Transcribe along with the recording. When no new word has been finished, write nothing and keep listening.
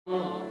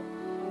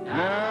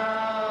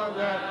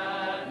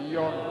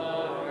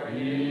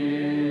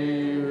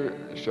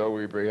Shall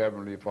we pray?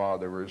 Heavenly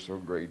Father, we're so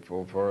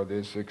grateful for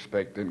this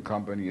expectant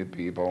company of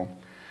people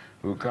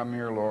who come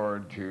here,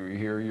 Lord, to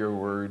hear your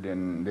word,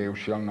 and they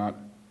shall not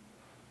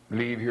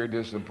leave here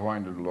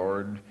disappointed,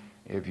 Lord,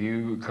 if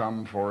you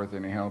come forth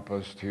and help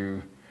us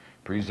to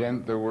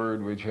present the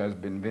word which has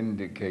been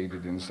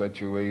vindicated in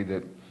such a way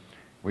that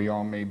we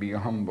all may be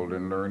humbled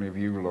and learn of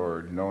you,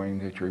 Lord, knowing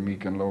that you're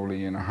meek and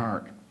lowly in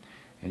heart,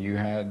 and you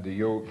had the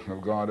yoke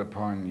of God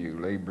upon you,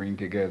 laboring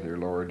together,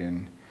 Lord,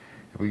 and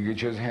we could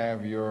just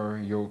have your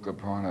yoke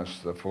upon us,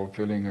 the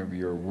fulfilling of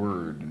your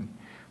word, and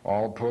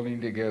all pulling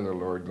together,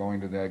 Lord,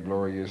 going to that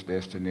glorious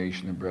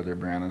destination that Brother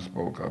Branham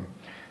spoke of.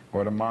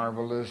 What a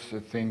marvelous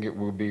thing it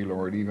will be,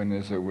 Lord, even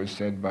as it was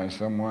said by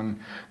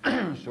someone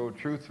so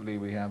truthfully,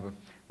 we have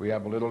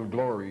a little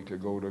glory to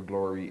go to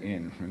glory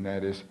in, and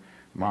that is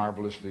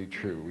marvelously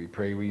true. We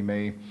pray we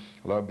may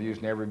love you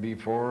as never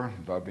before,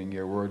 loving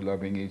your word,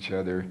 loving each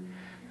other,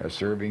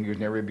 serving you as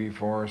never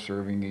before,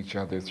 serving each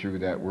other through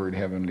that word,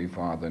 Heavenly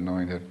Father,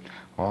 knowing that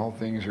all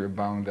things are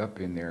bound up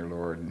in there,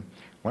 Lord. And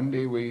one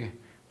day we,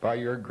 by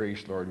your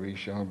grace, Lord, we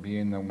shall be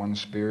in the one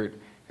spirit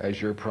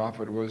as your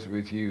prophet was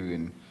with you,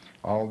 and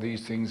all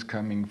these things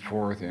coming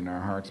forth in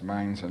our hearts,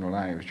 minds, and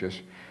lives,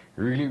 just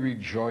really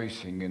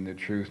rejoicing in the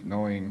truth,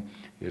 knowing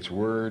it's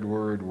word,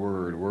 word,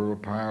 word,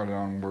 word piled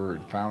on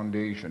word,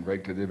 foundation,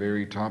 right to the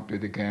very top, to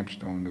the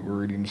capstone, the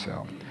word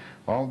himself.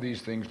 All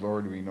these things,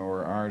 Lord, we know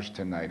are ours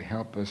tonight.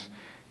 Help us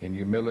in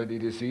humility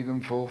to see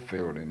them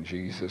fulfilled. In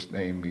Jesus'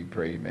 name we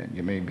pray, amen.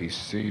 You may be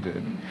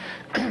seated.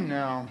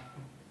 Now,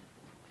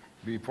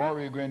 before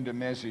we go into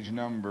message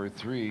number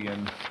 3,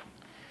 and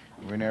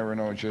we never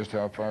know just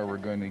how far we're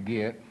going to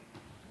get,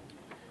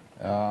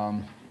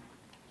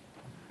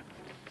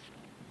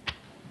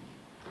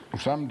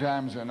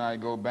 sometimes when I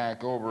go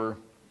back over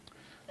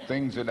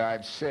things that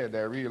I've said,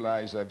 I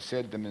realize I've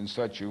said them in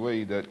such a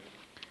way that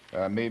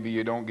maybe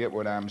you don't get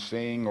what I'm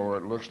saying, or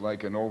it looks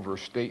like an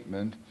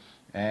overstatement.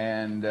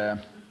 And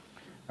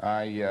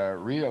I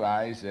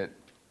realize that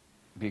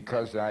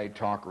because I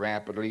talk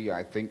rapidly,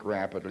 I think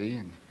rapidly,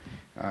 and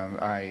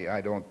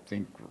I don't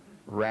think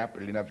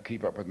rapidly enough to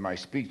keep up with my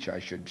speech. I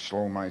should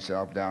slow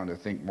myself down to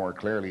think more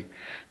clearly,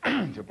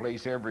 to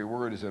place every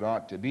word as it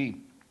ought to be.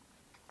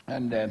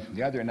 And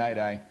the other night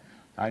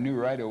I knew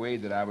right away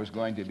that I was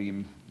going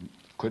to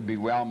could be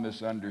well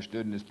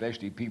misunderstood, and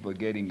especially people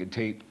getting a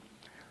tape,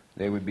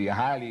 they would be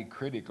highly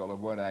critical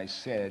of what I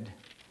said.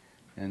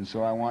 And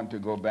so I want to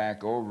go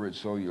back over it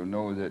so you'll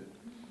know that,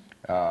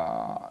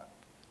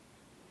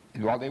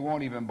 well, they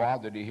won't even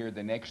bother to hear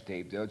the next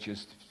tape. They'll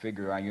just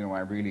figure,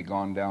 I've really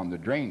gone down the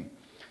drain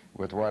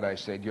with what I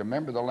said. You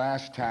remember the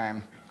last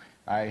time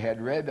I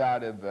had read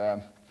out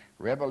of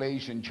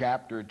Revelation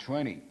chapter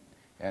 20,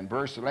 and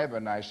verse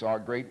 11, I saw a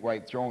great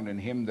white throne and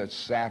him that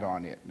sat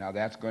on it. Now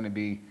that's going to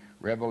be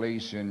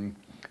Revelation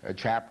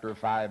chapter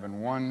 5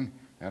 and 1,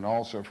 and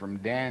also from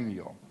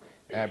Daniel.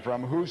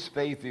 From whose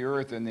faith the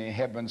earth and the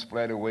heavens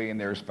fled away, and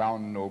there is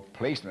found no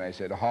place. And I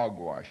said,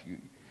 hogwash.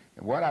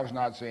 What I was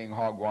not saying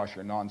hogwash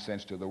or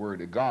nonsense to the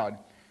Word of God,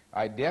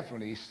 I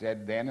definitely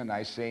said then, and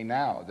I say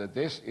now, that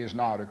this is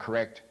not a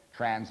correct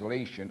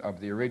translation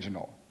of the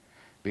original.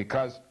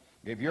 Because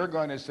if you're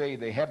going to say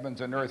the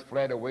heavens and earth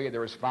fled away,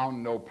 there is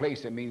found no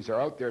place, it means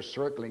they're out there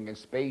circling in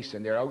space,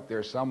 and they're out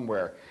there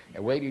somewhere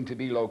and waiting to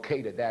be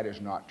located. That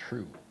is not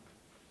true.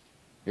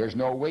 There's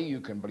no way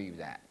you can believe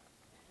that.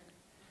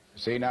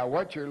 See, now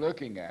what you're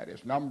looking at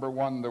is, number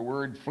one, the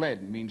word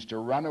fled means to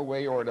run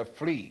away or to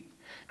flee,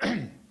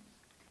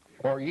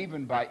 or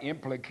even by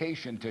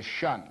implication to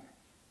shun.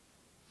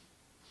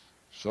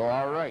 So,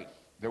 all right,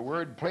 the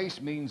word place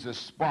means a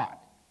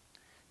spot,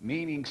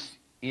 meaning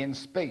in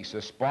space,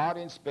 a spot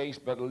in space,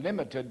 but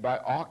limited by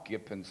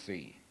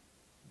occupancy.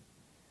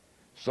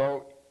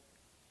 So,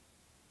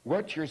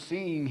 what you're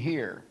seeing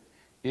here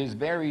is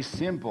very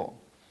simple.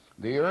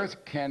 The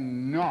earth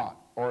cannot,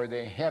 or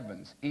the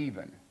heavens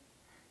even,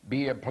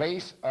 be a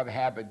place of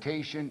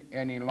habitation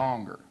any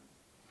longer.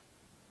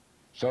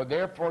 So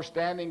therefore,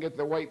 standing at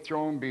the white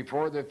throne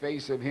before the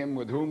face of him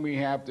with whom we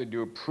have to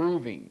do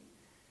proving,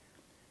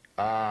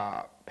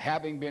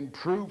 having been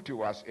proved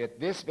to us at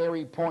this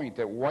very point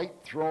that white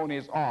throne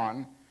is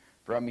on,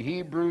 from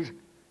Hebrews,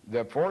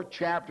 the 4th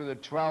chapter, the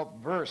 12th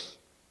verse,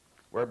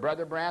 where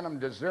Brother Branham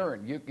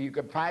discerned, you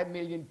could 5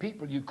 million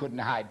people you couldn't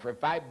hide. For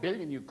 5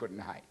 billion you couldn't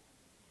hide.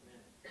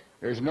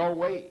 There's no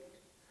way.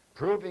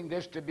 Proving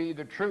this to be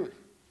the truth.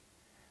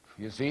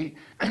 You see?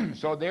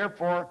 So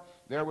therefore,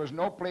 there was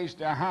no place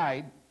to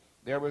hide.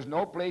 There was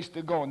no place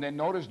to go. And then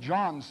notice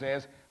John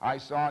says, I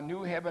saw a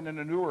new heaven and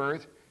a new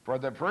earth. For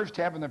the first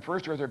heaven and the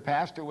first earth are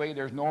passed away.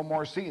 There's no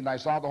more sea. And I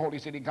saw the holy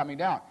city coming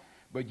down.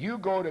 But you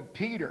go to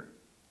Peter,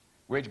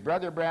 which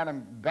Brother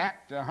Branham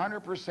backed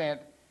 100%,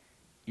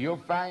 you'll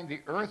find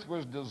the earth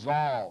was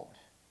dissolved.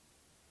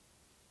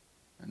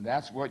 And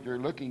that's what you're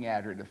looking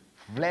at here. The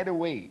fled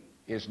away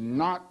is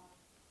not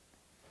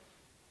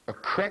a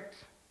correct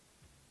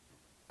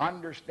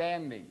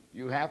understanding.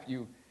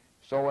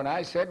 So when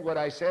I said what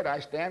I said, I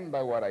stand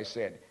by what I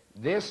said.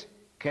 This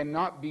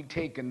cannot be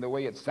taken the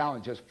way it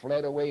sounds, just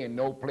fled away in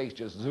no place,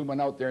 just zooming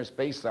out there in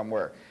space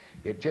somewhere.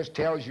 It just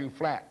tells you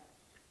flat.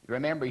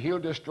 Remember, he'll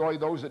destroy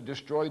those that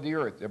destroy the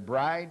earth. The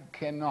bride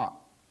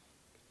cannot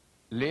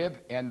live,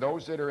 and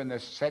those that are in the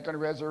second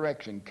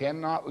resurrection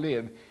cannot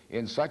live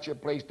in such a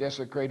place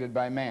desecrated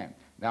by man.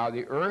 Now,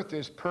 the earth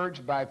is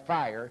purged by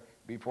fire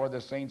before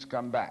the saints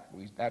come back.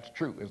 That's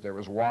true, as there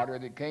was water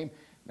that came.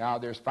 Now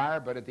there's fire,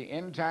 but at the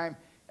end time,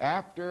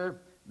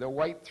 after the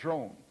white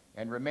throne,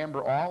 and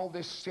remember all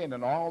this sin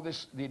and all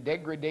this, the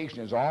degradation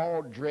is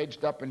all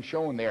dredged up and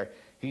shown there.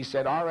 He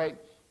said, all right,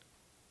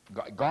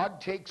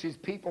 God takes his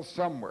people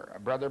somewhere.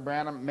 Brother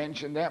Branham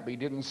mentioned that, but he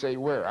didn't say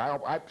where.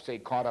 I say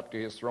caught up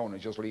to his throne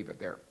and just leave it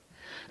there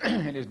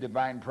in his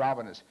divine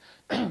providence.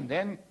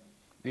 Then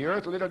the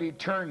earth literally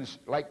turns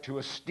like to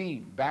a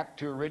steam, back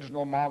to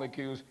original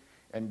molecules,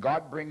 and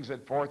God brings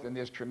it forth in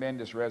this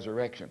tremendous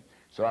resurrection.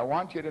 So I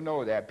want you to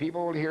know that.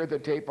 People will hear the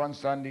tape on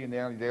Sunday,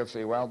 and they'll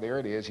say, well, there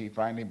it is. He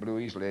finally blew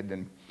his lid,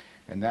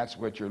 and that's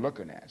what you're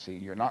looking at. See,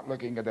 you're not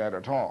looking at that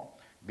at all,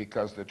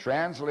 because the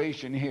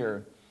translation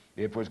here,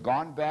 if it was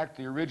gone back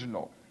to the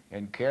original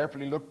and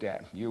carefully looked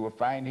at, you will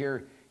find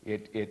here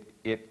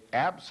it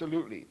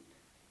absolutely,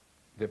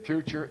 the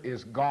future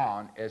is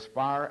gone as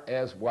far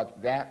as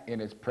what that in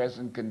its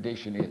present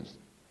condition is.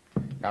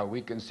 Now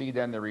we can see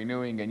then the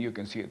renewing, and you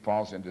can see it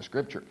falls into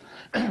Scripture.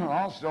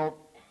 Also,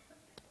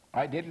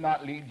 I did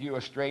not lead you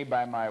astray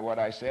by what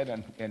I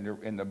said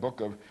in the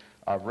book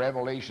of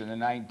Revelation, the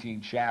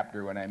 19th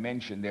chapter, when I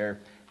mentioned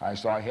there, I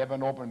saw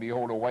heaven open,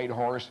 behold, a white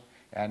horse,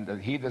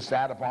 and he that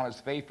sat upon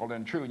is faithful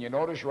and true. And you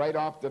notice right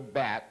off the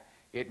bat,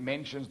 it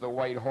mentions the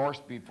white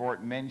horse before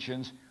it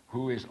mentions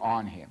who is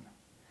on him.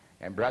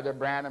 And Brother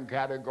Branham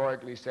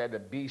categorically said the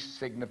beast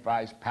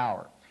signifies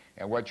power.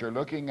 And what you're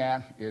looking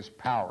at is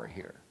power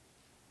here.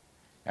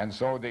 And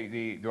so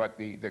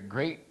the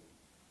great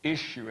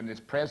issue in this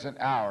present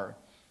hour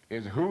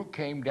is who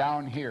came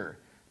down here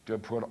to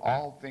put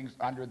all things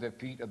under the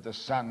feet of the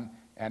Son,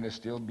 and is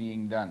still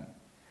being done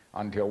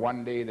until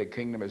one day the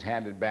kingdom is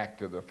handed back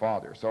to the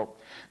Father. So,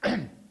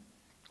 and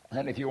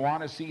if you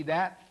want to see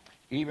that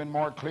even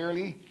more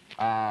clearly,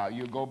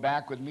 you go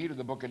back with me to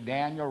the book of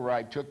Daniel, where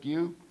I took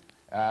you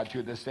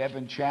to the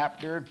 7th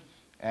chapter.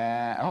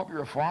 I hope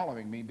you're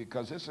following me,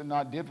 because this is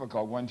not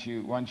difficult once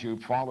you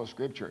follow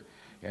Scripture.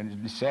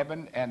 In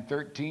 7 and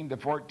 13 to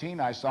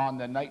 14, I saw in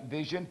the night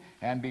vision,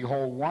 and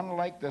behold, one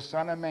like the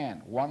Son of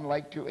Man, one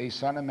like to a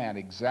Son of Man,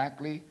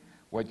 exactly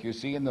what you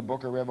see in the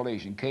book of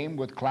Revelation, came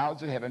with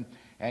clouds of heaven,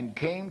 and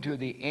came to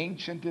the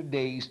Ancient of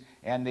Days,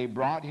 and they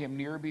brought him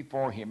near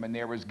before him, and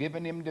there was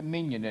given him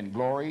dominion and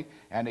glory,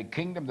 and a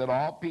kingdom that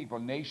all people,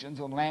 nations,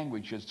 and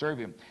language should serve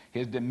him.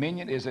 His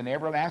dominion is an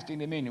everlasting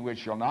dominion which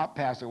shall not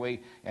pass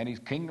away, and his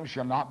kingdom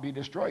shall not be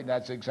destroyed.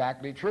 That's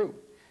exactly true.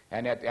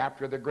 And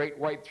after the great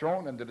white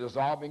throne and the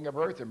dissolving of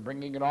earth and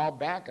bringing it all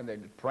back, and the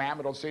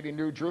pyramidal city,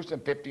 New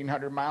Jerusalem,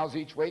 1,500 miles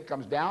each way,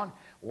 comes down,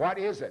 what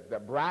is it? The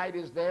bride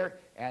is there,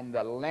 and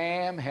the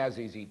Lamb has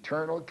his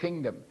eternal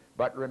kingdom.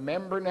 But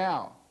remember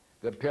now,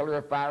 the pillar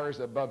of fire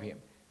is above him.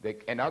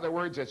 In other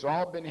words, it's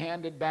all been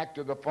handed back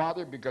to the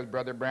Father, because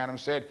Brother Branham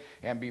said,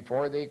 and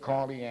before they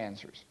call, he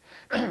answers.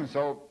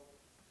 So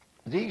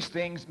these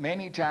things,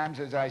 many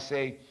times, as I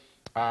say,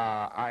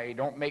 I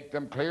don't make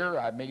them clear.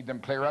 I've made them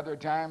clear other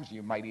times.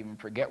 You might even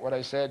forget what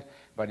I said,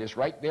 but it's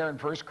right there in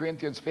 1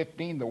 Corinthians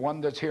 15. The one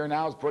that's here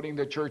now is putting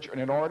the church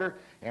in order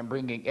and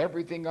bringing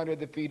everything under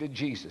the feet of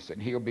Jesus,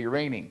 and he'll be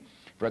reigning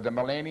for the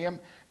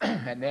millennium,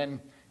 and then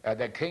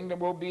the kingdom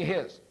will be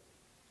his.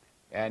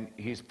 And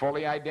he's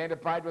fully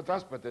identified with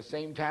us, but at the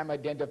same time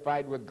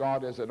identified with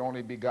God as an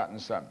only begotten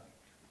Son.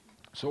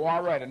 So,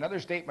 all right, another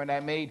statement I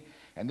made,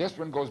 and this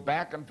one goes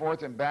back and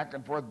forth and back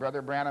and forth.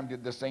 Brother Branham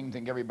did the same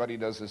thing. Everybody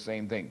does the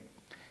same thing.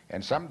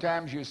 And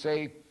sometimes you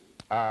say,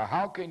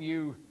 how can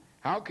you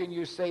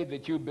say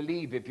that you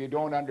believe if you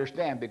don't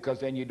understand? Because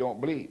then you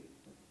don't believe.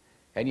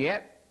 And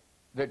yet,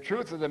 the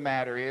truth of the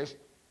matter is,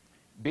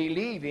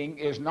 believing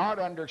is not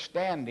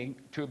understanding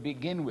to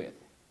begin with,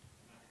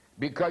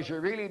 because you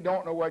really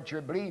don't know what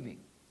you're believing.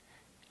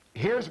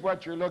 Here's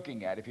what you're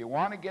looking at. If you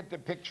want to get the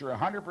picture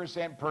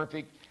 100%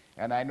 perfect,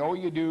 and I know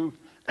you do,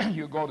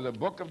 you go to the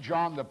book of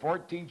John, the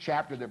 14th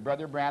chapter that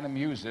Brother Branham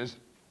uses,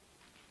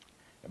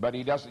 but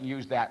he doesn't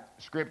use that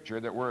scripture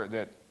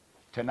that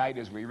tonight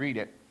as we read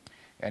it.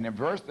 And in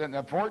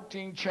the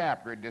 14th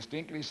chapter, it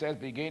distinctly says,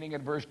 beginning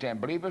at verse 10,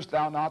 believest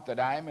thou not that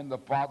I am in the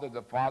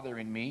Father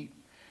in me?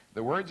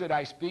 The words that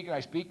I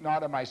speak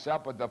not of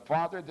myself, but the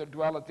Father that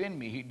dwelleth in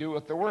me, he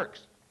doeth the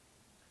works.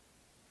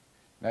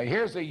 Now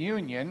here's a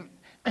union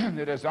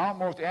that is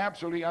almost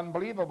absolutely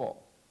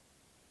unbelievable.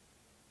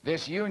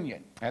 This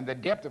union and the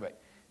depth of it.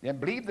 Then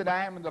believe that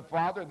I am in the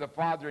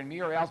Father in me,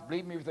 or else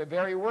believe me for the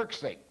very work's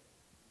sake.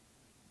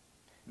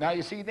 Now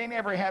you see, they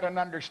never had an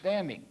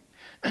understanding.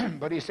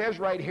 But he says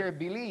right here,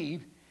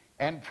 believe,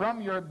 and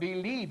from your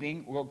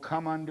believing will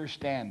come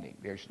understanding.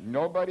 There's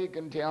nobody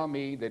can tell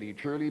me that he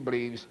truly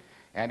believes,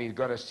 and he's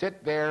going to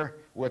sit there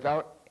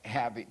without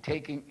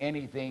taking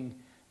anything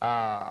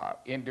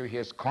into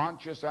his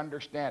conscious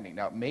understanding.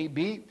 Now, it may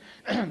be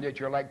that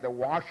you're like the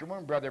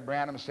washerwoman. Brother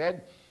Branham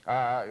said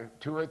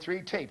 2 or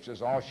 3 tapes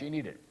is all she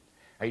needed.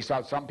 He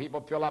saw some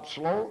people fill up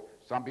slow,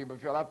 some people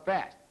fill up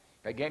fast.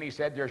 Again, he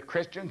said there's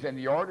Christians in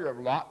the order of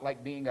Lot,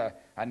 like being a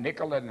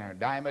nickel and a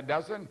dime a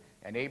dozen,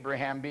 and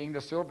Abraham being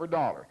the silver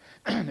dollar.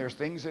 There's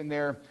things in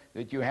there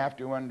that you have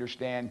to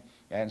understand,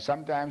 and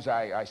sometimes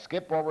I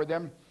skip over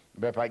them,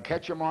 but if I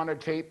catch them on a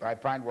tape, I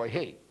find, well,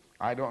 hey,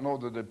 I don't know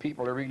that the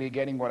people are really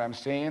getting what I'm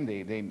saying.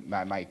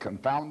 I might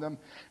confound them.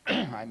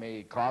 I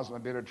may cause them a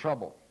bit of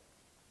trouble.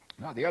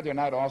 Now, the other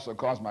night also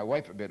caused my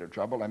wife a bit of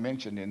trouble. I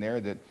mentioned in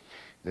there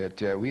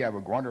that we have a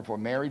wonderful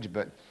marriage,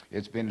 but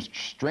it's been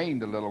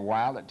strained a little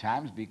while at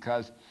times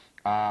because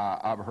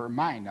of her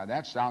mind. Now,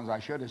 that sounds, I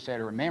should have said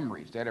her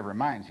memory instead of her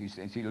mind.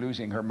 Is she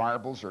losing her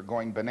marbles or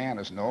going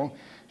bananas? No,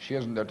 she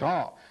isn't at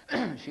all.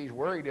 She's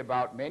worried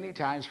about many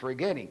times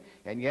forgetting,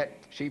 and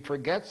yet she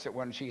forgets that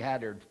when she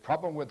had her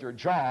problem with her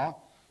jaw,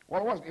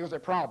 well, it was a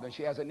problem.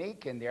 She has an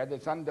ache in there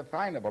that's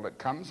undefinable. It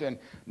comes and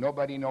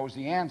nobody knows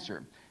the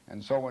answer.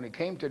 And so when it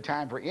came to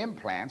time for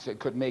implants, it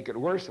could make it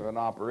worse if an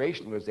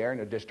operation was there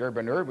and a disturb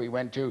a nerve. We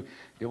went to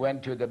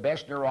the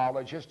best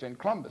neurologist in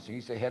Columbus.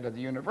 He's the head of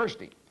the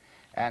university.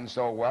 And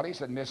so, well, he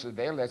said, Mrs.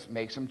 Vale, let's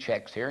make some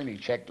checks here. And he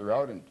checked her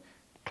out and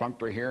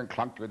clunked her here and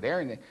clunked her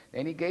there. And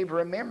then he gave her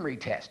a memory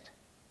test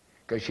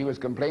because she was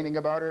complaining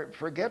about her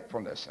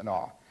forgetfulness and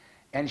all.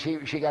 And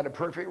she got a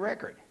perfect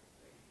record.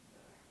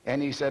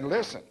 And he said,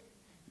 listen,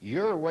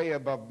 you're way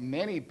above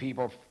many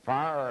people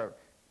far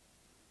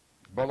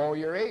below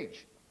your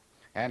age.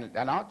 And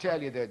I'll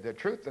tell you the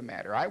truth of the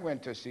matter. I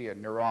went to see a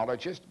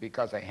neurologist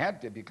because I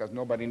had to, because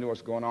nobody knew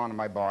what's going on in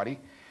my body.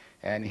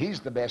 And he's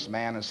the best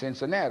man in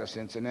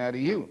Cincinnati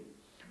U.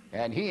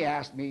 And he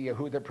asked me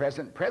who the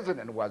present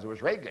president was. It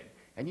was Reagan.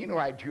 And you know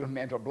I drew a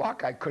mental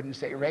block. I couldn't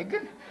say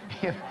Reagan.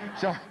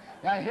 So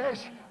now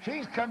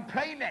she's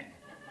complaining.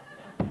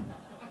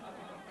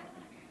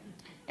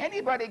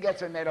 Anybody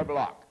gets a mental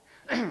block.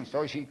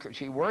 So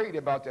she worried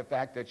about the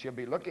fact that she'll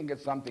be looking at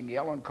something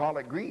yellow and call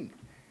it green.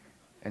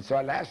 And so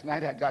last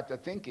night I got to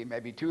thinking,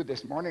 maybe 2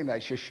 this morning, I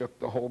just shook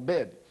the whole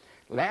bed,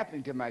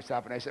 laughing to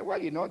myself. And I said, well,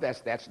 you know,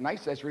 that's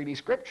nice. That's really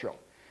scriptural.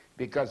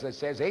 Because it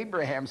says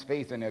Abraham's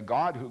faith in a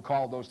God who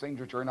called those things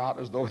which are not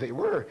as though they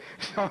were.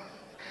 So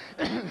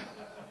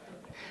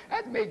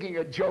that's making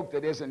a joke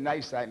that isn't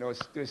nice. I know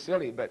it's too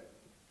silly, but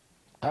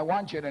I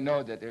want you to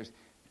know that there's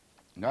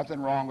nothing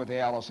wrong with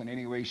Alice in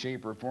any way,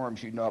 shape, or form.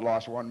 She's not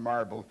lost one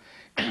marble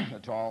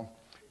at all.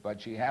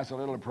 But she has a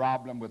little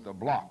problem with the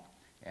block.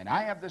 And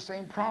I have the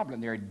same problem.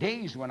 There are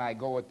days when I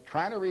go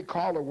trying to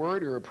recall a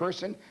word or a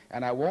person,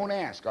 and I won't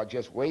ask. I'll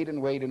just wait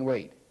and wait and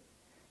wait.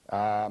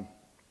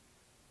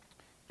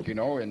 You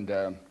know, and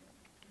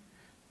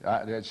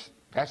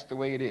that's the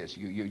way it is.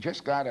 You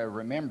just got to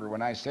remember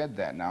when I said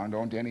that now, and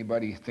don't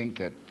anybody think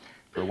that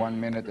for 1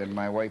 minute that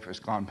my wife has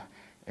gone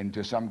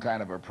into some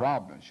kind of a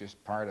problem. It's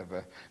just part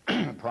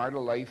of part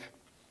of life,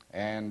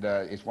 and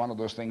it's one of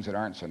those things that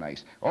aren't so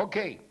nice.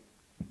 Okay.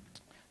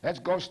 Let's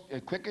go as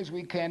quick as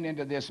we can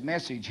into this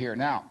message here.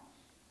 Now,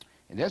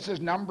 this is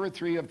number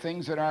 3 of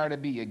things that are to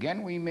be.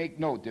 Again, we make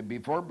note that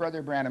before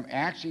Brother Branham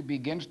actually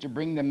begins to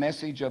bring the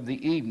message of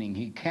the evening,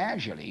 he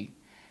casually,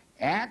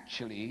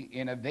 actually,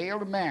 in a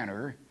veiled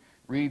manner,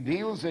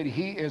 reveals that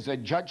he is a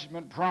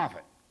judgment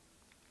prophet.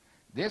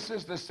 This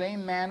is the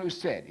same man who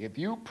said, if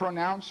you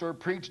pronounce or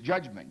preach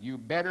judgment, you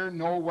better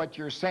know what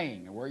you're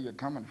saying and where you're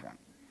coming from.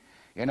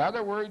 In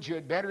other words,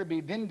 you'd better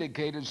be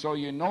vindicated so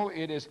you know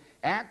it is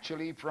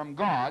actually from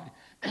God,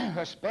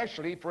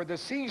 especially for the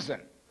season.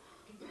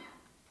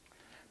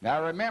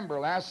 Now remember,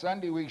 last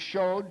Sunday we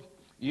showed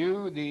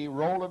you the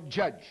role of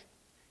judge.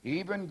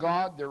 Even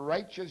God, the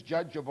righteous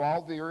judge of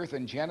all the earth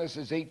in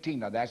Genesis 18.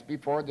 Now that's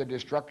before the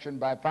destruction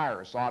by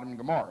fire, Sodom and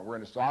Gomorrah. We're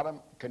in a Sodom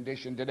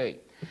condition today.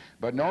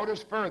 But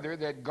notice further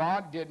that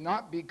God did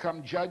not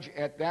become judge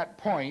at that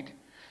point.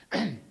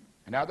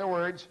 In other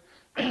words,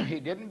 he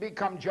didn't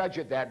become judge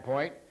at that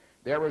point.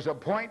 There was a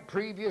point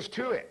previous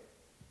to it.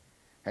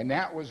 And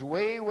that was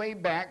way, way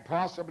back,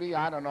 possibly,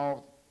 I don't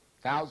know,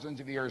 thousands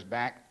of years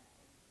back.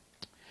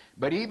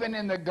 But even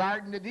in the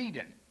Garden of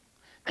Eden,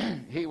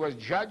 he was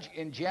judge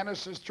in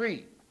Genesis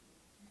 3.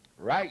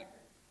 Right.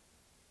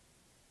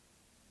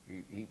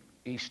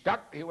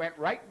 He went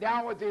right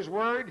down with his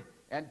word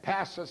and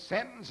passed a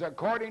sentence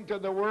according to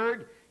the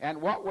word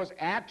and what was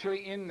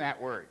actually in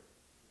that word.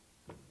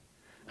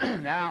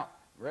 Now,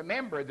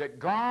 remember that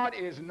God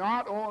is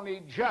not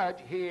only judge,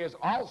 he is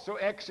also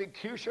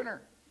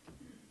executioner.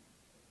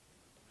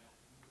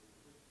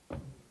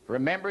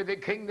 Remember the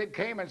king that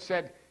came and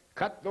said,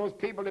 cut those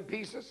people to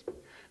pieces?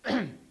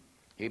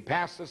 He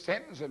passed the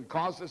sentence and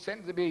caused the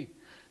sentence to be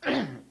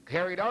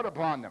carried out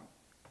upon them.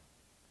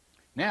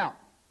 Now,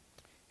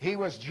 he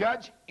was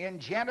judge in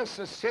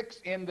Genesis 6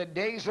 in the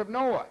days of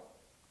Noah.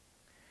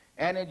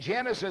 And in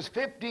Genesis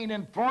 15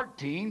 and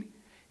 14,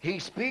 he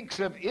speaks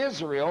of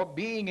Israel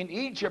being in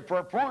Egypt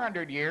for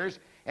 400 years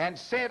and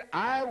said,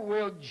 I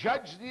will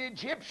judge the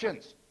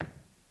Egyptians.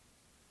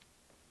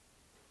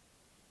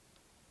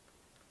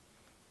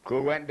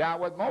 Who went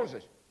down with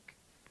Moses?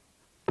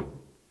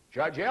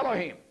 Judge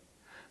Elohim.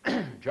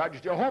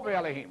 Judge Jehovah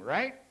Elohim,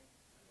 right?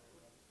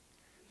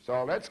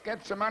 So let's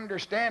get some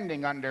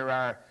understanding under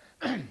our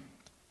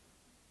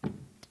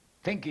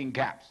thinking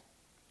caps.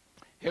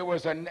 It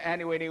was and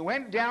when he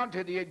went down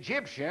to the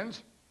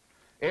Egyptians,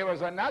 it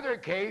was another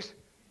case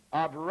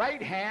of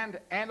right hand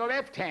and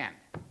left hand.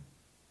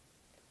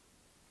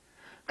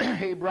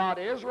 He brought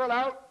Israel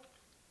out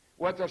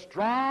with a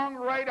strong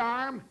right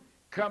arm,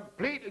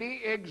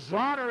 completely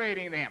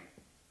exonerating them.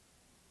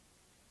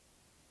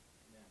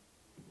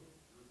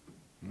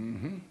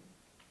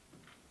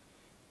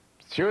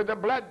 Through the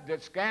blood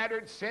that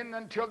scattered sin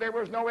until there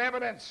was no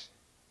evidence.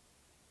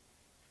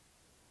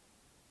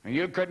 And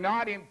you could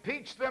not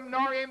impeach them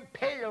nor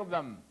impale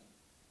them.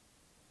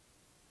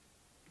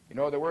 You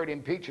know, the word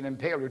impeach and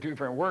impale are two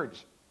different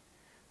words.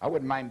 I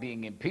wouldn't mind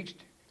being impeached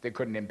if they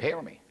couldn't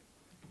impale me.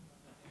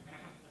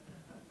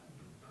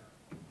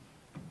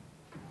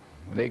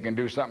 They can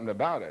do something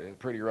about it. It's a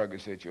pretty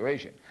rugged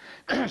situation.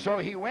 So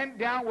he went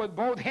down with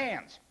both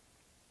hands.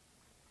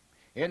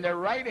 In the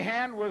right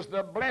hand was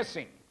the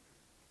blessing.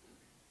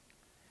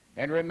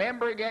 And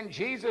remember again,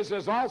 Jesus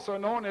is also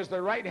known as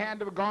the right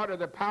hand of God, or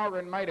the power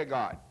and might of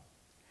God.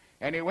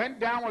 And he went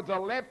down with the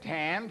left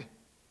hand,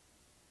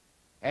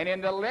 and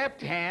in the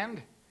left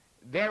hand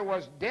there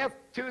was death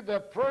to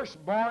the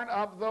firstborn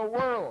of the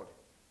world,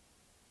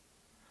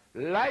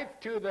 life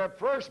to the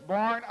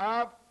firstborn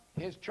of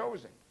his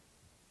chosen.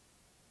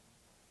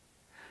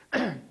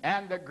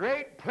 And the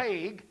great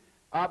plague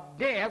of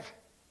death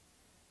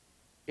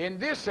in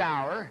this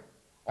hour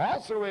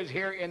also is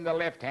here in the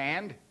left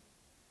hand,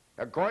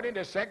 according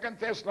to 2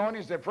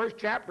 Thessalonians, the first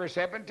chapter,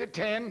 7 to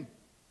 10.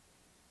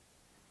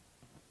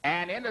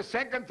 And in the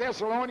 2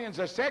 Thessalonians,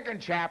 the second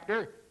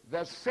chapter,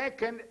 the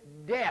second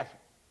death,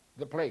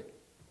 the plague.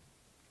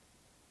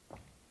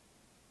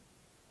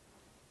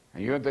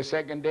 And you know what the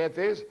second death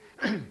is?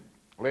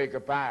 Lake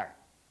of fire.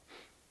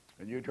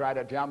 And you try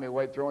to tell me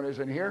White Throne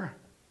isn't here?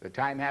 The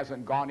time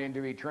hasn't gone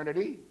into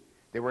eternity.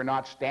 They were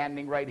not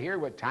standing right here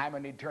with time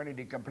and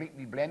eternity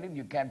completely blended.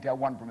 You can't tell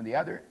one from the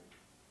other.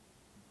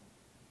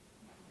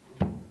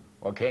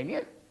 Well, can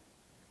you?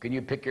 Can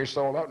you pick your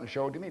soul out and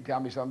show it to me?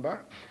 Tell me something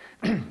about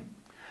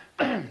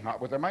it.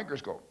 Not with a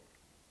microscope.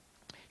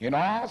 In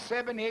all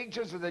 7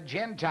 ages of the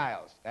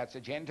Gentiles, that's the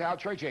Gentile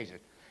church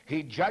ages,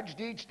 he judged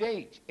each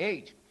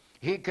age.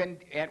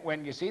 And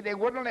when you see they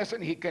wouldn't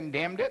listen, he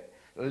condemned it,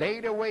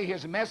 laid away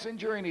his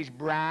messenger and his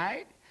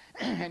bride,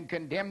 and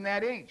condemned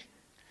that age.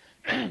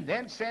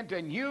 Then sent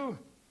a new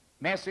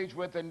message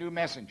with a new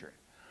messenger.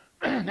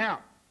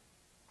 Now,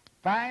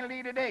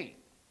 finally today,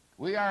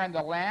 we are in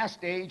the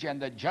last age, and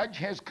the judge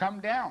has come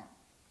down.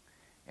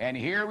 And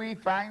here we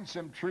find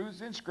some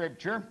truths in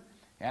Scripture,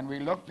 and we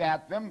looked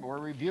at them. We're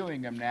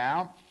reviewing them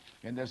now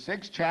in the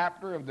 6th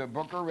chapter of the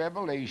book of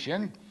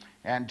Revelation,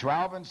 and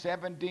 12 and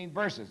 17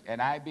 verses.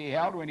 And I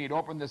beheld when he'd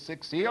opened the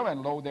 6th seal,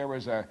 and lo, there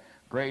was a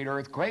great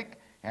earthquake,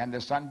 and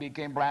the sun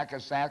became black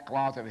as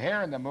sackcloth of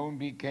hair, and the moon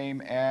became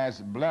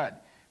as blood.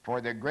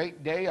 For the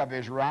great day of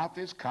his wrath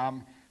is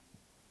come,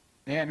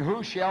 and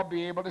who shall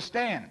be able to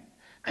stand?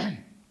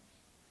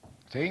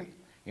 See,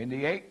 in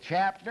the 8th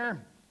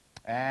chapter,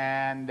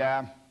 and,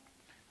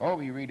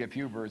 we read a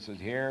few verses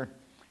here.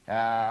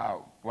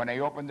 When they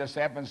opened the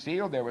 7th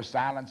seal, there was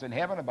silence in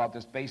heaven about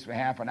the space of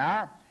half an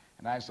hour,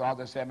 and I saw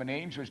the 7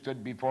 angels who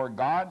stood before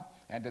God,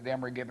 and to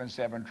them were given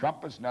 7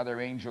 trumpets.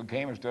 Another angel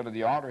came and stood at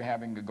the altar,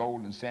 having a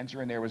golden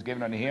censer, and there was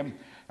given unto him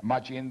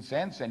much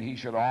incense, and he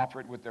should offer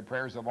it with the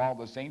prayers of all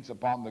the saints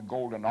upon the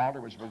golden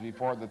altar which was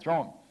before the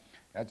throne.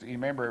 That's, you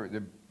remember,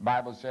 the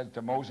Bible says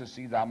to Moses,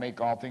 see, thou make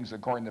all things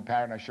according to the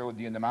pattern I showed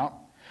thee in the mount.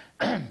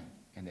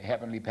 And the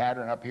heavenly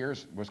pattern up here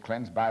was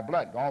cleansed by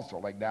blood also,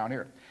 like down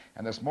here.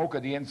 And the smoke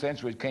of the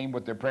incense which came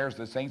with the prayers of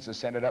the saints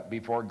ascended up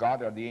before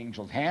God out of the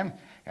angel's hand.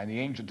 And the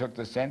angel took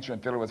the censer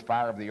and filled it with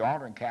fire of the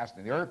altar and cast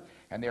it in the earth.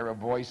 And there were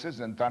voices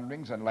and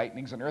thunderings and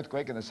lightnings and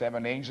earthquake. And the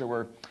 7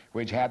 angels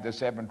which had the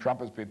 7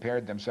 trumpets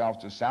prepared themselves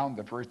to sound.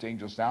 The first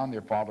angel sounded,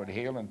 there followed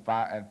hail and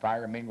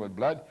fire mingled with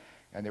blood.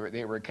 And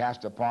they were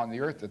cast upon the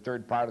earth. The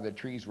third part of the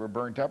trees were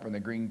burnt up, and the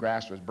green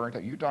grass was burnt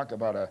up. You talk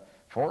about a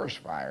forest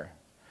fire.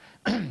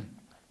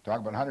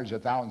 Talk about hundreds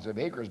of thousands of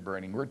acres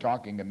burning. We're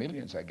talking of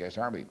millions, I guess,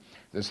 aren't we?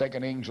 The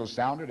second angel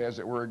sounded, as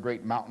it were, a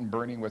great mountain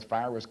burning with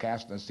fire was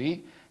cast in the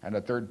sea, and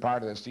the third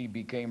part of the sea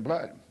became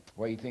blood.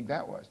 What do you think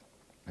that was?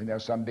 And there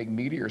was some big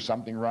meteor or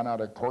something run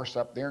out of course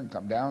up there and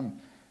come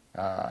down,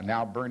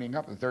 now burning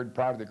up. The third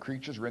part of the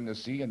creatures were in the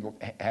sea and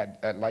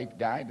had life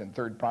died, and the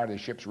third part of the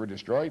ships were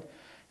destroyed.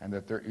 And the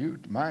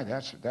third,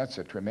 that's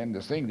a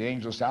tremendous thing. The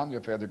angel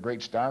sounded, fell the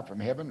great star from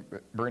heaven,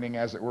 burning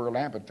as it were a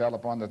lamp. It fell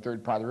upon the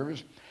third part of the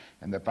rivers,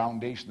 and the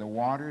foundation of the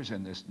waters,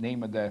 and the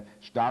name of the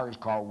star is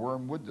called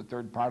wormwood. The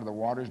third part of the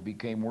waters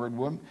became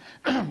wormwood,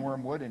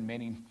 and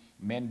many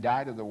men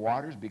died of the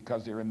waters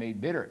because they were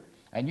made bitter.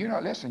 And you know,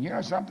 listen, you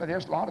know something?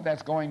 There's a lot of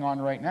that's going on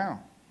right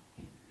now.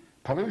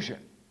 Pollution.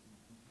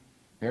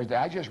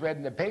 I just read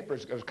in the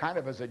papers, it was kind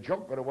of as a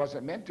joke, but it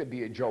wasn't meant to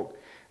be a joke.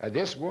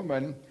 This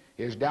woman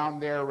is down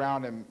there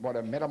around a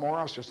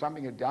Matamoros or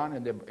something,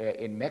 down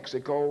in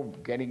Mexico,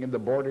 getting in the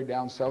border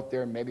down south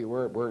there, maybe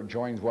where it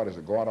joins,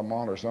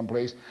 Guatemala or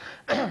someplace.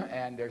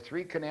 And there are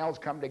 3 canals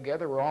come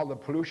together where all the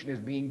pollution is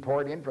being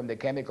poured in from the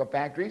chemical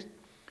factories.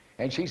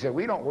 And she said,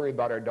 we don't worry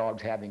about our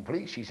dogs having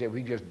fleas. She said,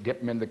 we just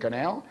dip them in the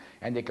canal,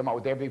 and they come out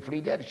with every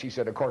flea dead. She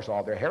said, of course,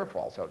 all their hair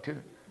falls out, too.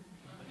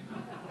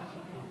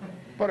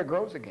 But it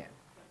grows again.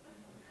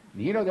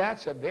 You know,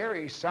 that's a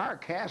very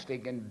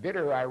sarcastic and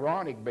bitter,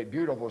 ironic, but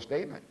beautiful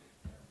statement.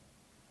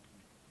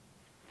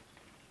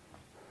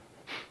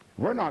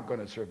 We're not going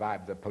to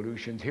survive the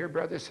pollutions here,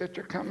 brother,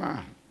 sister. Come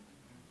on.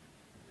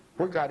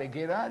 We've got to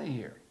get out of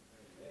here.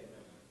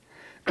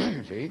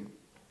 See?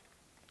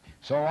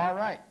 So, all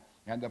right.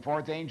 And the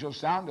 4th angel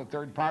sound, the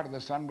 3rd part of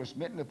the sun was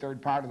smitten, the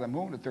 3rd part of the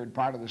moon, the 3rd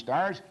part of the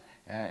stars.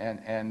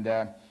 And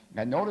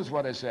notice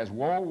what it says.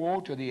 Woe,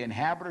 woe to the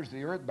inhabitants of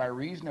the earth by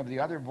reason of the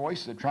other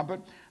voice, the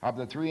trumpet of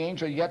the 3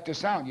 angels yet to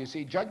sound. You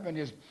see, judgment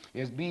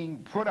is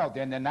being put out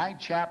there. In the 9th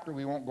chapter,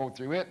 we won't go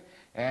through it.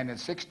 And in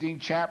the 16th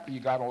chapter, you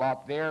got a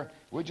lot there.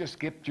 We'll just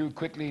skip through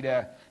quickly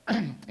to,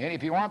 and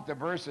if you want the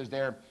verses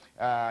there,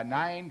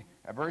 9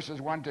 verses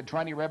 1 to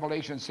 20,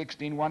 Revelation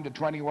 16, 1 to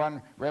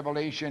 21,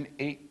 Revelation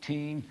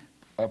 18,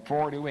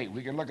 4 to 8.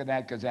 We can look at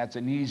that because that's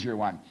an easier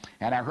one.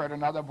 And I heard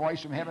another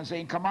voice from heaven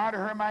saying, come out of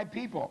her, my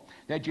people,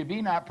 that you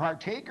be not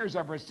partakers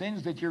of her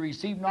sins, that you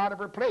receive not of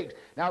her plagues.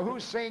 Now,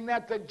 who's saying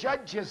that? The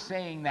judge is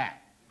saying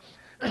that.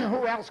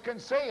 Who else can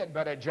say it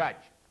but a judge?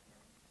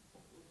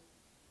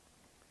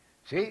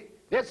 See,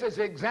 this is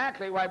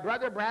exactly why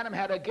Brother Branham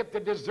had a gift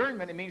of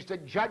discernment. It means to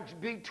judge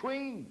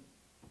between.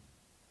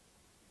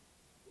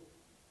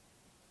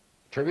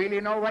 To really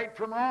know right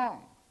from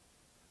wrong.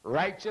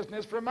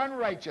 Righteousness from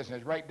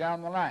unrighteousness, right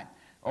down the line.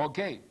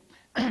 Okay.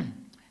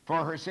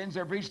 For her sins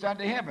have reached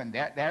unto heaven.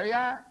 There you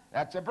are.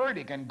 That's a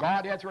verdict. And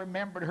God hath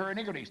remembered her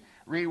iniquities.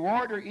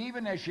 Reward her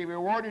even as she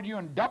rewarded you,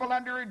 and double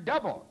under her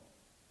double.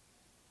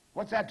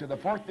 What's that, to the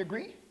 4th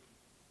degree?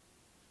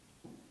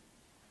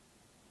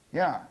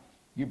 Yeah.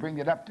 You bring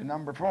it up to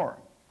number 4.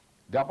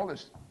 Double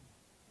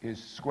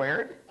is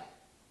squared,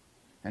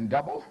 and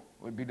double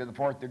would be to the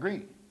 4th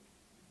degree.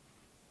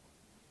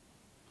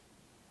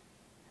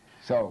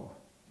 So,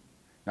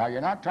 now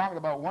you're not talking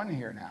about 1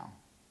 here now,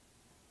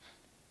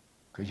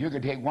 because you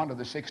could take 1 to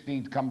the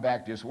 16th, come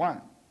back just 1.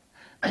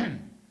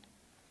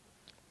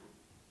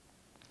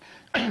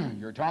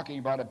 You're talking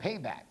about a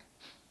payback.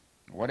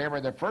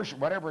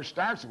 Whatever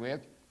starts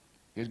with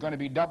is going to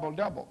be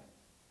double.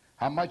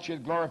 How much she has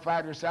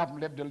glorified herself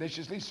and lived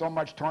deliciously, so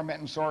much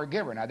torment and sorrow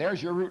give her. Now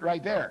there's your root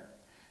right there.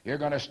 You're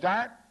going to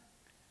start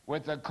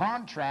with the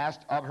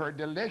contrast of her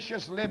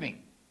delicious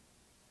living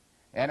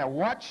and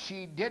what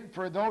she did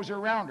for those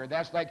around her.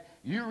 That's like,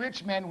 you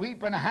rich men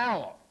weep and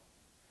howl.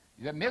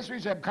 The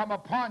miseries have come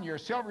upon you. Your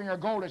silver and your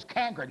gold is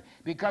cankered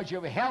because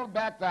you've held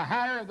back the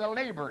hire of the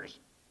laborers.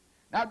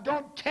 Now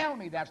don't tell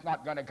me that's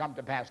not going to come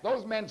to pass.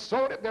 Those men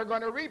sowed it, they're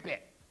going to reap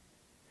it.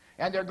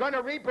 And they're going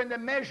to reap in the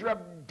measure of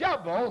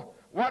double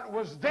what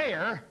was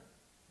there,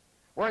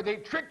 where they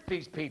tricked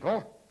these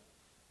people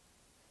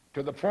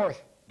to the 4th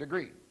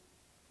degree.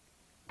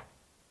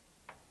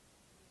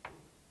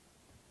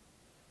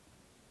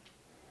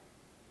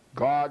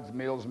 God's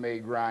mills may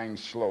grind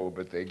slow,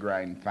 but they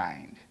grind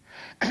fine.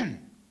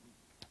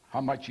 How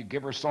much you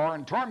give her sore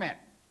and torment.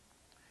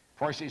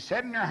 For she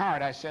said in her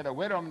heart, I said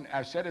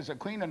as a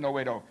queen and no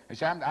widow. I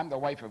said, I'm the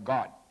wife of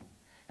God,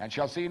 and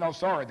shall see no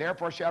sorrow.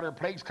 Therefore shall her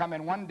plagues come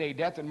in one day,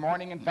 death and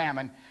mourning and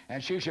famine,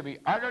 and she shall be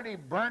utterly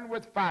burned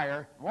with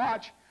fire.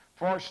 Watch,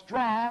 for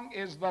strong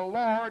is the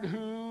Lord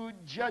who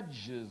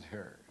judges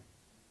her.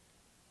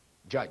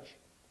 Judge.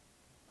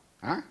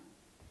 Huh?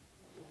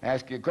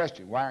 Ask you a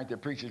question. Why aren't the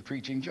preachers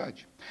preaching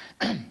judge?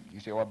 You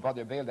say, well,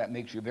 Brother Vail, that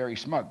makes you very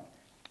smug.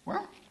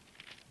 Well,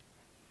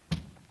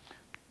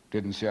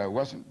 didn't say I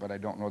wasn't, but I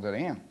don't know that I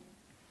am.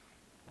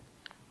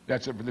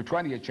 That's the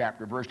 20th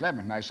chapter, verse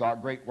 11. And I saw a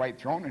great white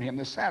throne and him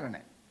that sat on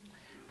it,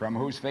 from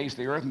whose face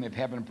the earth and the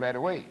heaven fled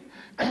away.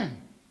 In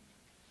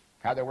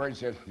other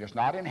words, it's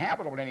not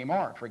inhabitable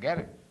anymore. Forget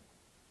it.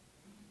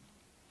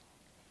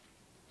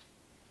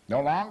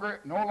 No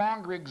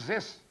longer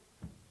exists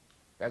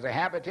as a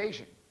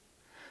habitation.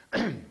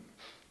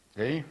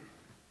 See?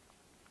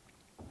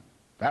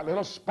 That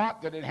little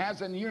spot that it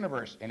has in the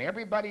universe. And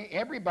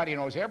everybody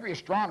knows, every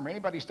astronomer,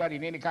 anybody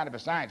studying any kind of a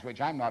science,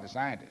 which I'm not a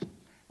scientist,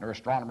 nor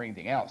astronomer or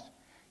anything else,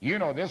 you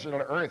know this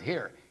little earth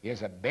here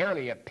is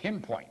barely a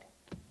pinpoint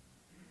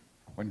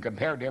when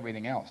compared to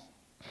everything else.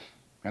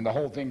 And the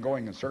whole thing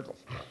going in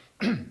circles.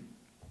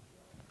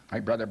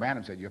 Like Brother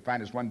Branham said, you'll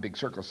find this one big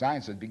circle.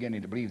 Science is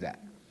beginning to believe that.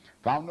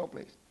 Found no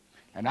place.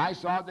 And I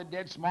saw the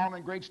dead, small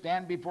and great,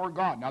 stand before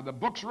God. Now the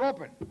books are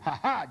open. Ha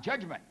ha,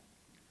 judgment.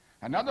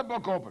 Another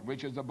book opened,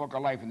 which is the book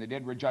of life, and the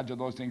dead were judged of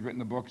those things written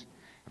in the books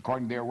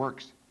according to their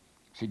works.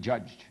 See,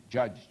 judged.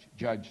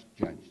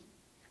 And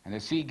the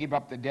sea gave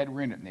up the dead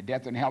were in it, and the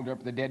death and hell gave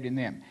up the dead in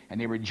them. And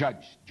they were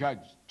judged,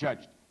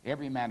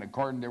 every man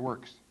according to their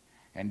works.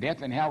 And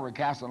death and hell were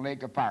cast in the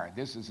lake of fire.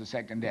 This is the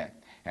second death.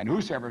 And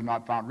whosoever is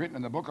not found written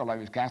in the book of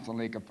life is cast in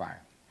the lake of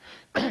fire.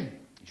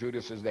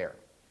 Judas is there.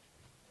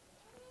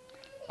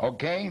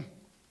 Okay?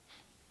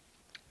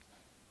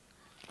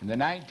 In the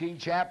 19th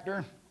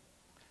chapter,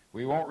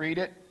 we won't read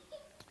it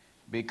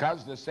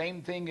because the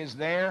same thing is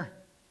there.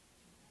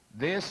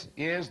 This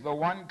is the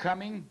one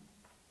coming.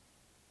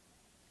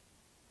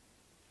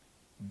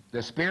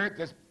 The Spirit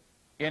that's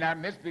in our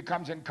midst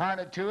becomes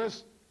incarnate to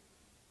us,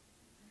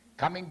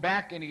 coming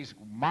back in his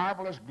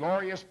marvelous,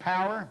 glorious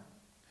power,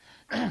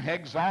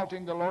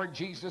 exalting the Lord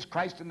Jesus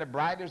Christ and the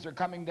bride as they're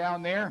coming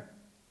down there.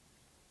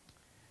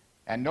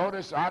 And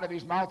notice out of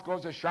his mouth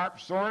goes a sharp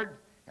sword,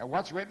 and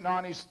what's written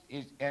on his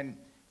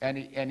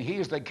and he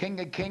is the King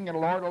of kings and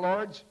Lord of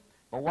lords.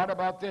 But what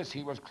about this?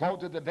 He was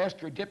clothed with the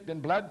vesture dipped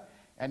in blood,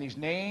 and his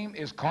name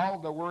is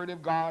called the Word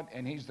of God,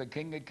 and he's the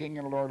King of kings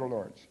and Lord of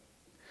lords.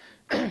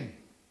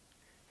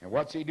 And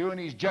what's he doing?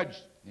 He's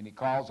judged, and he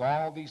calls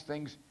all these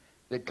things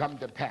that come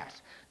to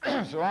pass.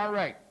 So, all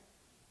right.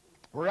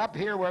 We're up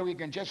here where we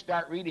can just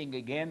start reading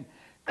again.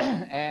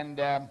 And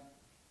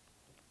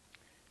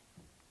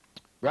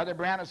Brother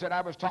Branham said,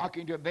 I was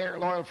talking to a very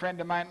loyal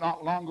friend of mine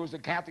not long ago who's a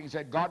Catholic. He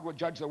said, God will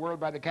judge the world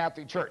by the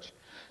Catholic Church.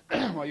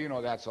 Well, you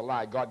know that's a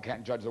lie. God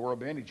can't judge the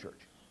world by any church.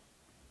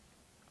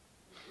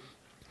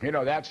 You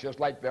know, that's just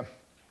like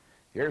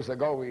years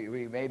ago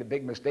we made a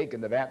big mistake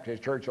in the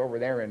Baptist church over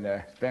there in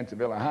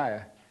Spencerville,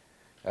 Ohio.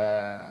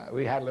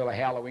 We had a little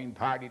Halloween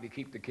party to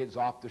keep the kids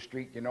off the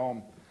street, you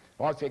know.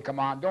 Well, I say, come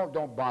on,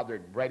 don't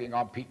bother writing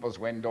on people's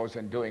windows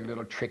and doing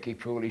little tricky,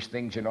 foolish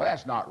things, you know.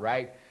 That's not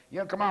right. You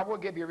know, come on, we'll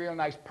give you a real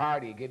nice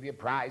party, give you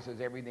prizes,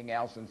 everything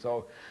else. And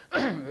so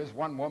this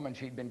one woman,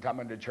 she'd been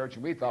coming to church,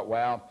 and we thought,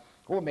 well,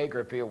 we'll make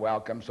her feel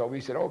welcome. So we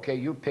said, okay,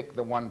 you pick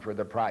the one for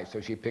the prize. So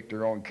she picked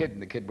her own kid,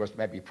 and the kid was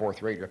maybe 4th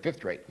grade or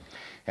 5th grade.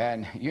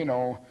 And, you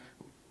know,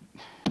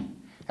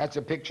 that's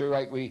a picture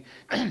like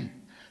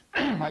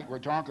like we're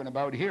talking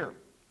about here.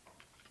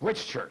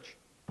 Which church?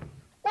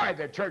 Why,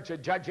 the church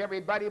would judge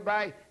everybody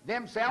by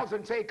themselves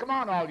and say, come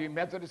on, all you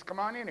Methodists, come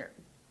on in here.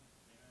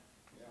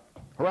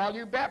 Or all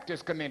you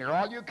Baptists, come in here.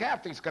 All you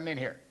Catholics, come in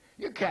here.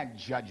 You can't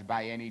judge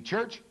by any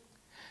church.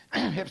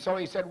 If so,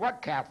 he said,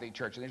 what Catholic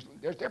church? And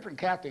there's different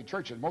Catholic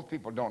churches. Most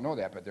people don't know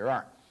that, but there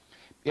are.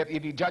 If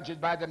he judges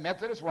by the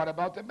Methodists, what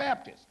about the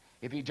Baptists?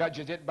 If he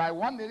judges it by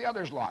one, then the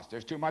other's lost.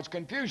 There's too much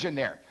confusion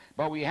there.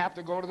 But we have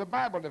to go to the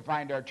Bible to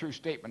find our true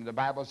statement. The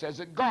Bible says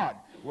that God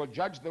will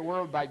judge the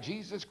world by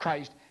Jesus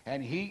Christ,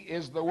 and he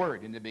is the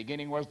Word. In the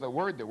beginning was the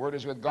Word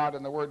is with God,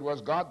 and the Word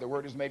was God. The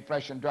Word is made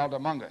flesh and dwelt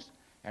among us.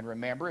 And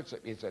remember,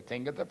 it's a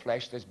thing of the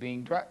flesh that's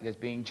being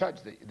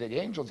judged. The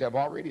angels have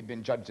already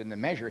been judged in the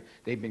measure.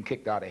 They've been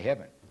kicked out of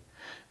heaven.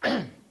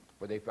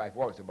 Brother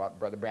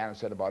Branham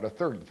said about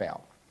 1/3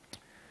 fell.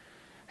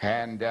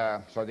 And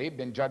so they've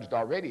been judged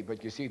already,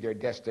 but you see their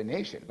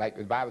destination. Like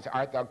the Bible says,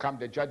 art thou come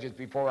to judge us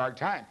before our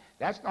time?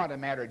 That's not a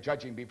matter of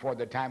judging before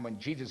the time when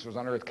Jesus was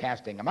on earth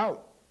casting them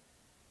out.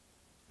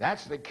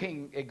 That's the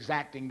king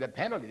exacting the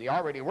penalty. They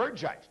already were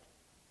judged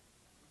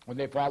when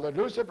they followed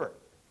Lucifer.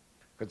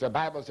 Because the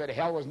Bible said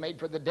hell was made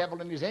for the devil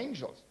and his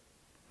angels.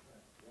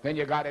 Then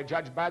you got to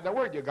judge by the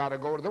Word. You got to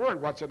go to the Word.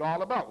 What's it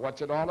all about?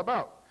 What's it all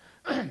about?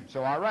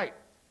 So, all right.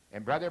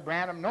 And Brother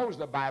Branham knows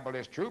the Bible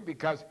is true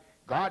because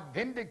God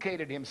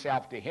vindicated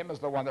himself to him as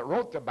the one that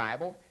wrote the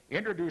Bible,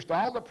 introduced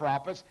all the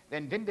prophets,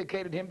 then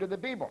vindicated him to the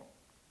people.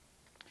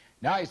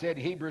 Now he said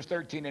Hebrews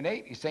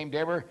 13:8, he's same day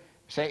ever,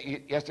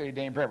 say yesterday,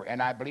 today, and forever.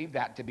 And I believe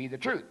that to be the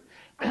truth.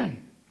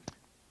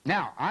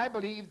 Now, I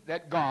believe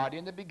that God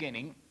in the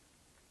beginning,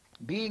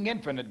 being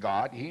infinite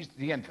God, he's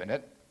the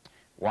infinite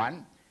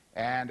one,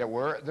 and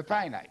we're the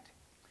finite.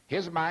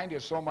 His mind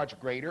is so much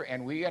greater,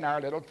 and we in our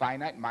little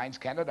finite minds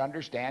cannot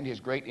understand his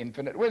great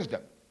infinite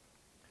wisdom.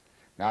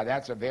 Now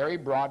that's a very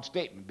broad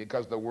statement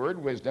because the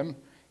word wisdom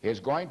is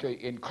going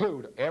to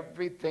include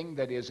everything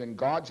that is in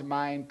God's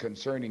mind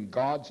concerning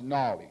God's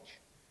knowledge.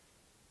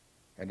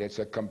 And it's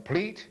a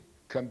complete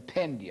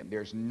compendium.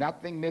 There's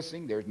nothing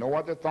missing. There's no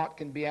other thought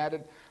can be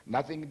added.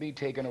 Nothing can be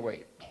taken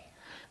away.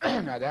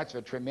 Now that's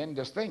a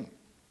tremendous thing.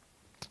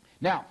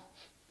 Now,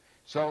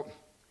 so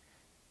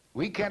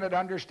we cannot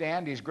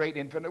understand his great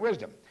infinite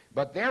wisdom.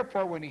 But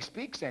therefore when he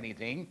speaks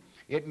anything,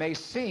 it may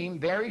seem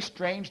very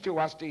strange to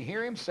us to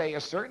hear him say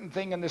a certain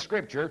thing in the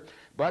Scripture,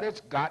 but it's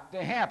got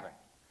to happen.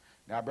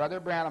 Now, Brother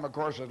Branham, of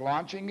course, is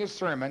launching his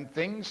sermon,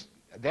 things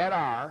that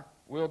are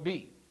will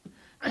be,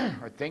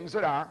 or things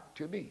that are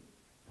to be.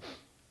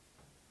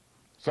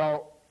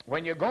 So,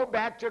 when you go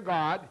back to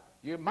God,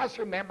 you must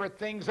remember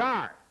things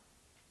are.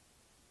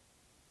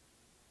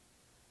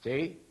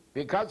 See?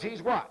 Because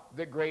he's what?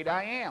 The great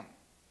I am.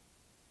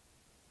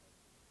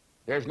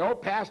 There's no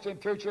past and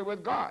future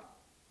with God.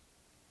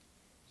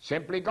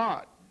 Simply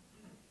God,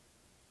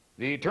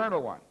 the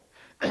eternal one.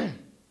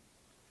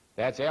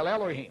 That's El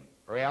Elohim,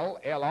 or El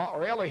Elah,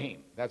 or Elohim.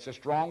 That's a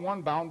strong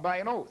one bound by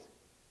an oath.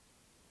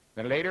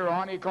 Then later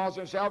on he calls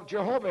himself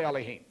Jehovah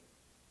Elohim.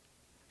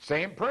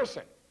 Same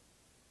person.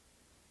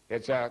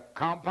 It's a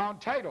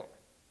compound title.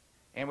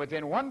 And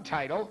within one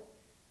title,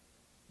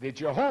 the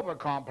Jehovah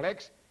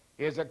complex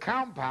is a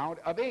compound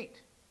of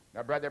 8.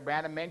 Now, Brother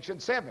Branham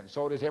mentioned 7.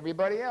 So does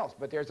everybody else.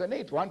 But there's an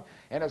 8th one,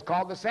 and it's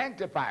called the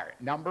sanctifier,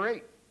 number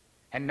 8.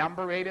 And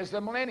number 8 is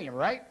the millennium,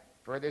 right?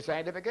 Further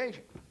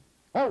sanctification.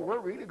 Oh, we're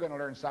really going to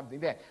learn something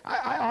then.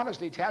 I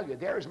honestly tell you,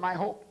 there is my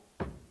hope.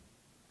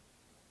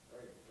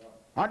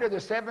 Under the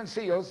 7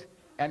 seals,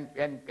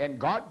 and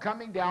God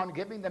coming down,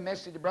 giving the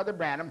message to Brother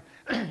Branham,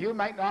 you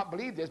might not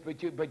believe this,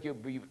 but you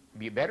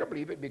better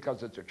believe it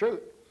because it's the truth.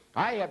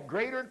 I have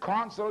greater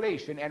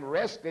consolation and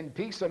rest and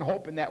peace and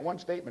hope in that one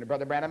statement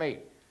Brother Branham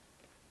made.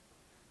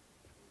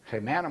 Say,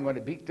 man, I'm going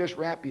to beat this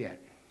rap yet.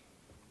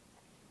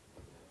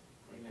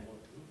 Amen.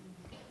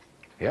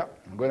 Yep,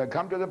 I'm going to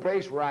come to the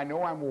place where I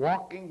know I'm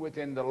walking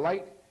within the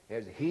light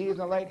as he is in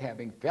the light,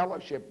 having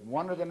fellowship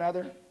one with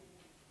another.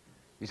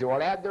 You say,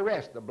 well, add the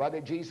rest. The blood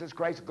of Jesus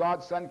Christ,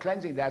 God's Son,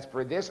 cleansing. That's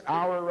for this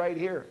hour right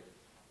here.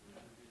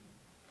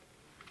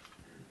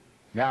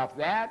 Now, if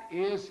that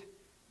is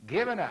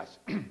given us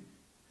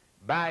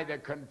by the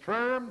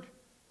confirmed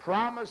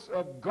promise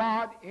of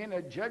God in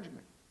a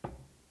judgment,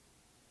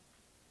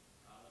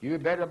 you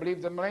better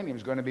believe the millennium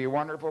is going to be a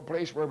wonderful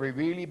place where we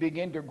really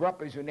begin to grow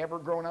up as we've never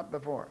grown up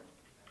before.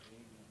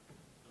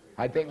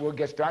 I think we'll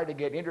start to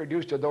get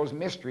introduced to those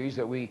mysteries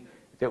that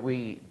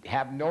we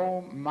have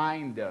no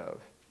mind of,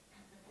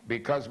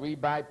 because we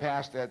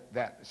bypass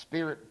that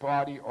spirit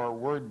body or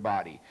word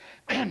body.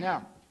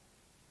 Now,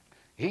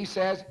 he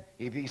says,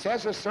 if he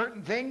says a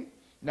certain thing,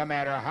 no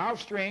matter how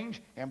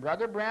strange, and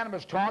Brother Branham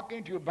is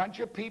talking to a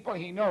bunch of people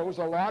he knows,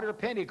 a lot are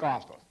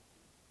Pentecostals,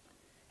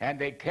 and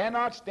they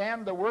cannot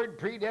stand the word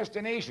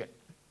predestination.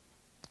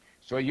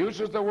 So he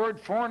uses the word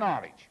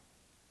foreknowledge.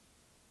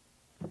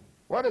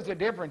 What is the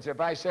difference if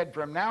I said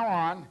from now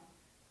on,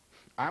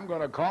 I'm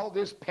going to call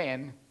this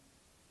pen,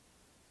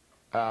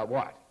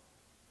 what?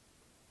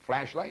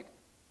 Flashlight?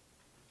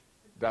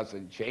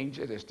 Doesn't change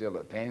it, it's still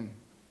a pen.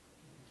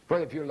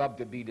 But if you love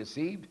to be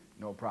deceived,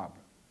 no problem.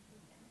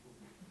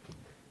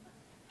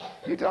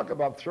 You talk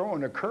about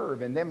throwing a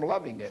curve and them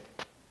loving it.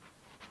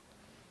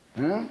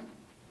 Huh?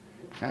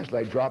 That's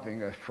like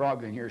dropping a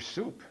frog in your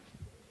soup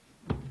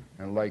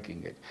and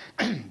liking it.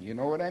 You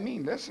know what I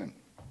mean? Listen.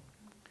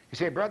 You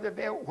say, Brother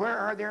Bill, where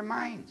are their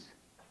minds?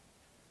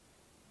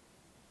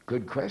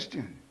 Good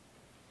question.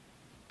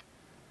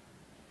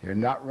 You're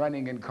not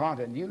running in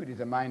continuity to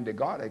the mind of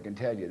God, I can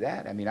tell you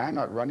that. I mean, I'm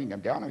not running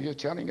them down, I'm just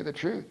telling you the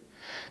truth.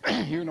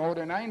 You know it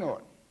and I know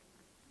it.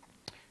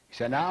 He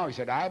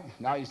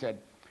said,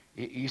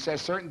 he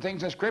says certain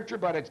things in Scripture,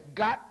 but it's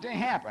got to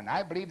happen.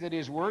 I believe that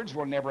his words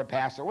will never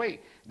pass away.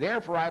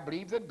 Therefore, I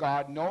believe that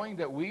God, knowing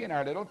that we in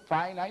our little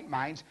finite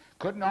minds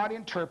could not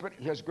interpret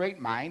his great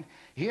mind,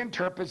 he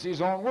interprets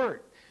his own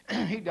word.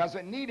 He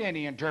doesn't need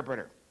any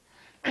interpreter.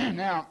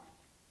 Now,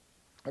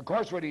 of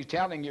course, what he's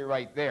telling you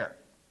right there,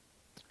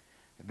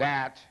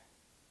 that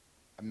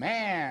a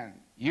man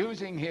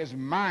using his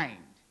mind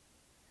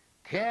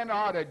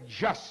cannot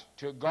adjust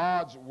to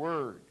God's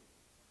word.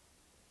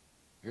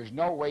 There's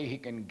no way he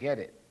can get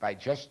it by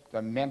just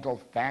the mental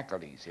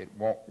faculties. It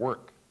won't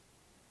work.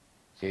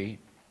 See?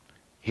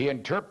 He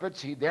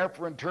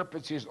therefore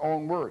interprets his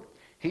own word.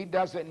 He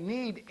doesn't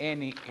need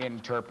any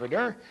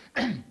interpreter.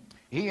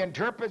 He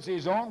interprets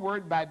his own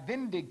word by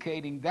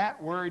vindicating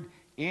that word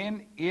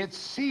in its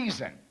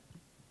season.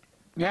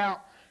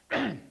 Now,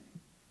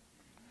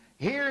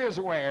 here is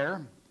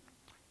where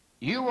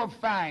you will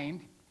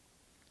find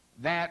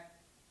that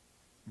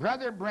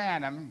Brother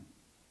Branham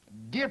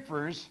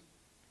differs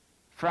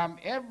from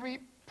every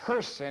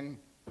person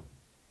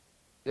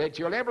that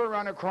you'll ever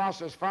run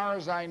across, as far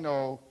as I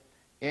know,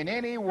 in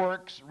any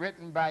works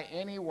written by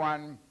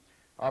anyone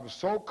of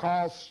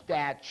so-called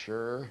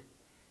stature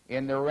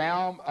in the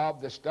realm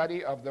of the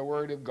study of the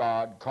Word of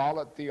God, call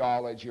it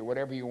theology or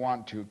whatever you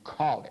want to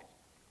call it.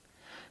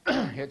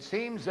 It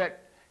seems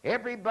that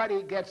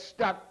everybody gets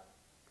stuck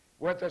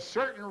with a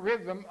certain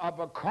rhythm of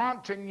a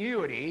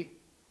continuity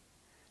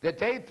that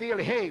they feel,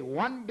 hey,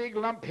 one big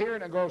lump here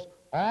and it goes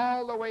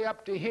all the way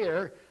up to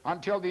here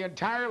until the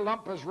entire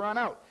lump has run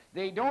out.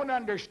 They don't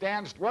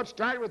understand what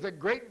started with a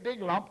great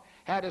big lump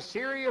had a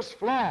serious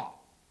flaw.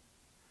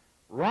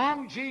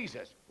 Wrong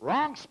Jesus,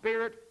 wrong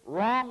spirit,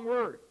 wrong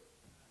word.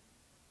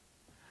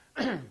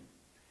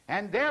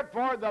 And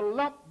therefore the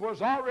lump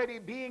was already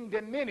being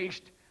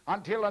diminished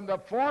until in the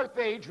 4th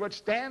age, which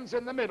stands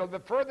in the middle, the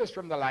furthest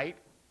from the light,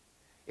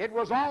 it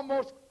was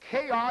almost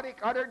chaotic,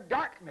 utter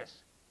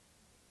darkness,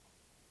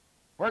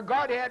 where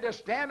God had to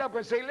stand up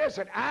and say,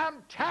 listen,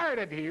 I'm tired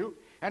of you,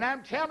 and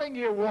I'm telling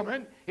you,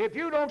 woman, if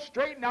you don't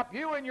straighten up,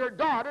 you and your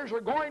daughters are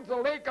going to the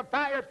lake of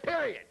fire,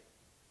 period.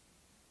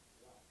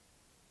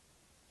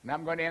 And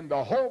I'm going to end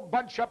the whole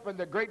bunch up in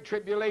the Great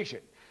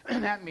Tribulation.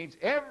 That means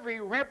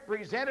every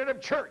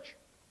representative church.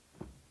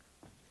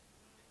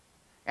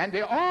 And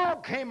they all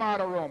came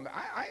out of Rome.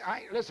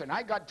 Listen,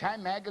 I got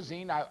Time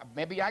magazine.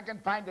 Maybe I can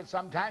find it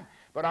sometime,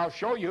 but I'll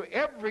show you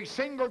every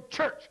single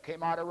church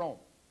came out of Rome.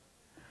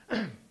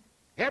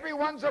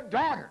 Everyone's a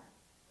daughter.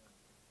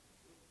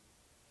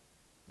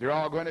 They're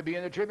all going to be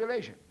in the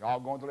tribulation. They're all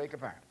going to the lake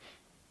of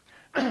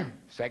fire.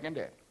 Second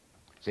death.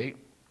 See?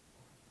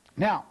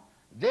 Now,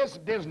 this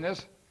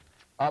business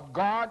of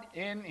God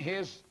in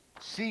his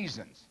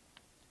seasons.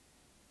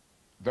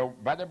 The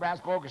Brother Branham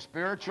spoke of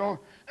spiritual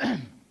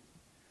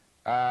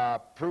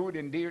fruit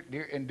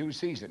in due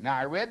season. Now,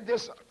 I read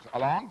this a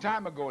long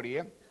time ago to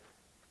you.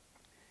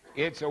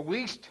 It's a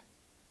Wuest,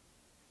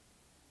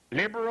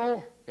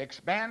 liberal,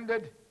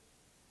 expanded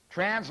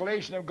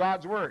translation of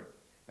God's Word.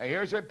 Now,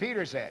 here's what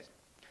Peter says.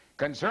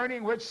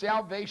 Concerning which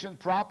salvation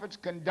prophets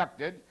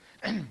conducted...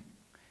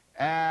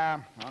 I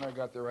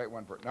got the right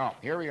one for it. No,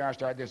 here we are,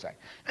 start this side.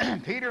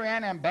 Peter,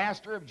 an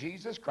ambassador of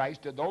Jesus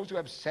Christ, to those who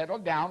have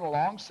settled down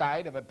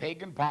alongside of a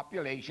pagan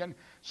population,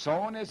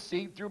 sown as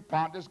seed through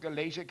Pontus,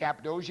 Galatia,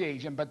 Cappadocia,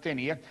 Asia, and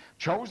Bithynia,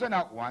 chosen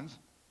out ones.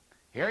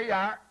 Here you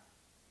are.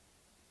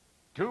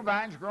 Two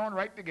vines growing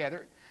right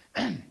together.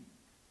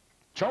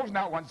 Chosen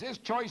out ones. This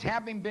choice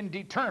having been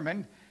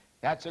determined,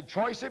 that's a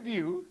choice of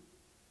you,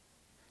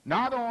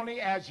 not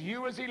only as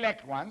you as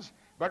elect ones,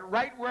 but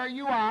right where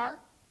you are.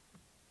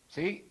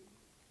 See?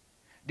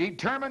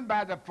 Determined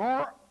by the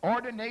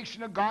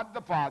foreordination of God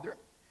the Father,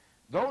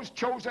 those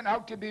chosen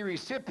out to be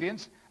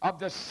recipients of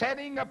the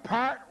setting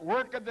apart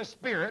work of the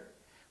Spirit,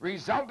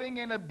 resulting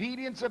in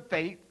obedience of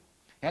faith,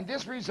 and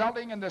this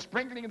resulting in the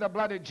sprinkling of the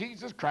blood of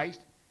Jesus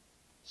Christ,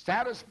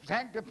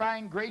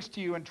 sanctifying grace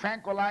to you and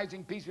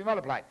tranquilizing peace be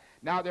multiplied.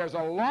 Now there's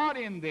a lot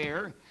in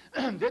there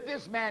that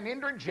this man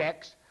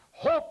interjects,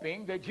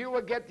 hoping that you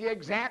will get the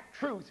exact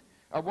truth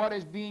of what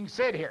is being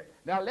said here.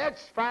 Now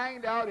let's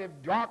find out if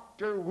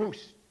Dr.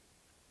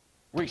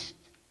 Wuest,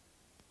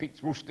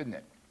 Pete's Wuest, isn't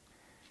it?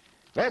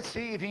 Let's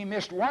see if he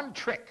missed one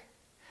trick.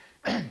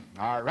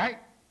 All right.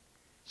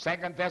 2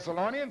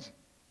 Thessalonians,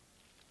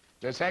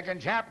 the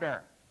 2nd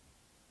chapter.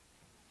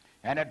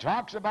 And it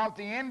talks about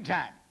the end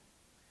time.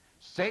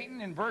 Satan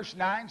in verse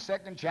 9,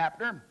 2nd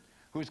chapter,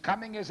 whose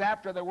coming is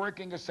after the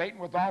working of Satan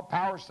with all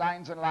power,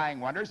 signs, and lying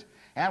wonders,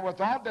 and with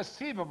all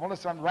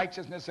deceivableness and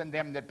unrighteousness in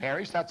them that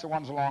perish. That's the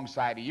ones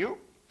alongside of you.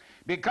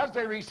 Because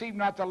they received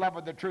not the love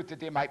of the truth that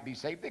they might be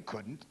saved, they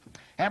couldn't.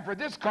 And for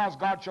this cause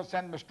God shall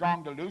send them a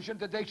strong delusion,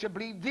 that they should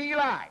believe the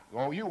lie.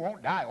 Oh, you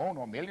won't die. Oh,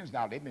 no, millions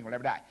now living will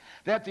never die.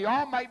 That they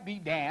all might be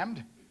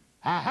damned.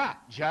 Aha,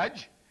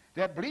 judge.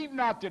 That believe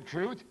not the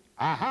truth.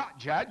 Aha,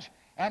 judge.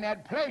 And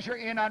had pleasure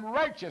in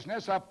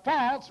unrighteousness of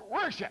false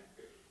worship.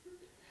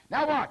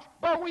 Now watch.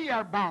 But we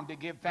are bound to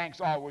give thanks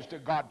always to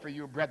God for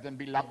you, brethren,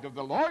 beloved of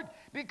the Lord,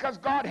 because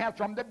God hath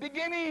from the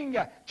beginning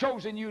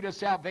chosen you to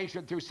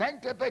salvation through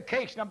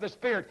sanctification of the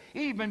Spirit,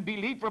 even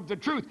belief of the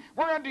truth,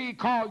 whereunto he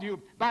called you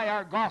by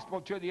our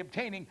gospel to the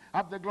obtaining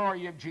of the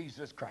glory of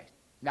Jesus Christ.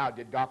 Now,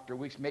 did Dr.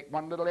 Wuest make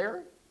one little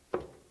error?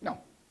 No.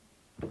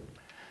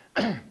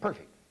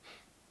 Perfect.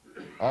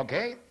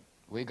 Okay,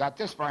 we got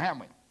this for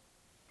him.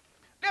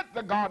 Let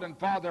the God and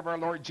Father of our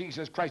Lord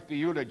Jesus Christ be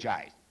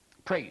eulogized,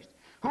 praised,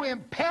 who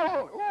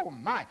impelled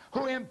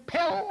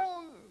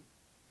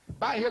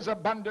by his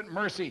abundant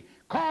mercy,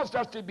 caused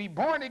us to be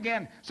born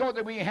again so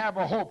that we have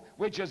a hope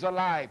which is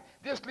alive.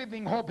 This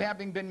living hope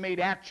having been made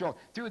actual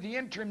through the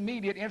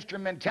intermediate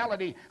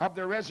instrumentality of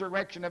the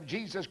resurrection of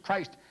Jesus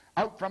Christ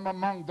out from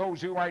among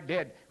those who are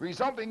dead,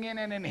 resulting in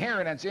an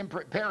inheritance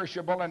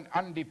imperishable and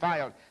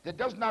undefiled, that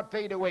does not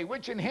fade away,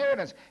 which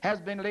inheritance has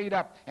been laid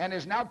up and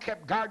is now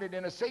kept guarded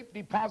in a safe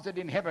deposit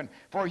in heaven.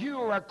 For you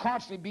are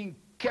constantly being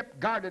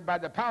kept guarded by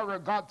the power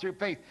of God through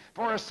faith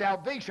for a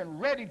salvation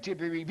ready to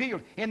be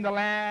revealed in the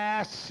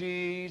last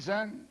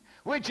season,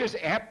 which is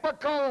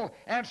epochal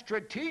and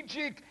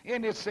strategic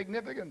in its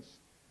significance.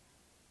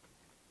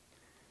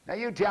 Now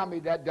you tell me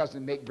that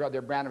doesn't make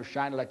Brother Branham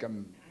shine like a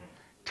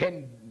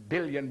 10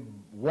 billion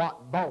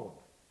watt bulb.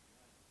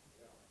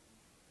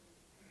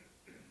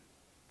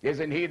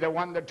 Isn't he the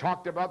one that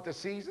talked about the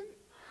season?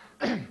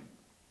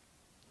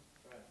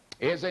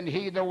 Isn't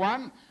he the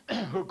one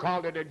who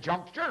called it a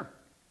juncture?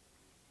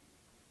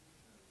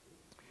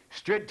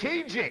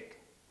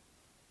 Strategic.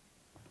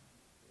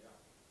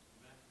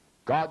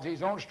 God's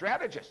his own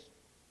strategist.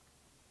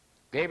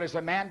 Gave us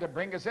a man to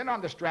bring us in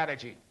on the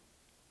strategy.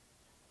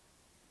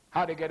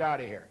 How to get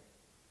out of here.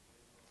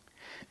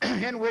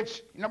 In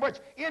which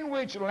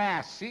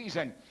last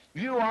season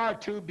you are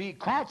to be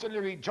constantly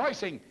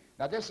rejoicing.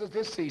 Now this is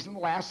this season, the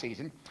last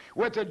season,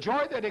 with a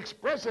joy that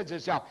expresses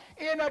itself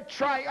in a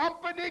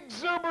triumphant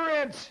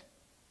exuberance.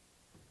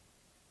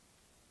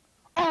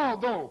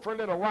 Although for a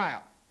little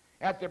while,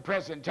 at the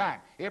present time,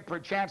 if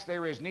perchance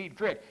there is need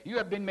for it, you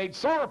have been made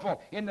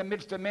sorrowful in the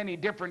midst of many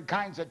different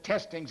kinds of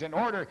testings, in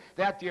order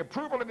that the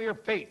approval of your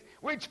faith,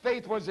 which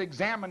faith was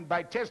examined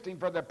by testing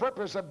for the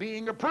purpose of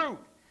being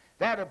approved,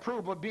 that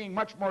approval being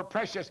much more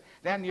precious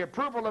than the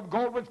approval of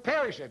gold which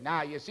perisheth.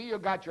 Now, you see, you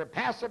got your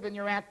passive and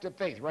your active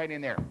faith right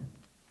in there.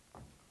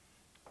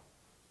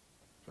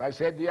 So I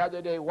said the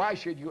other day, why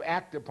should you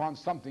act upon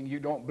something you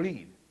don't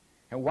believe?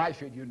 And why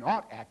should you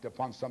not act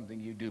upon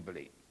something you do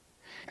believe?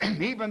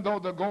 Even though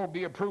the gold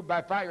be approved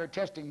by fire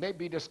testing may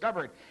be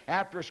discovered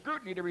after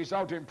scrutiny to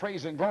result in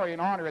praise and glory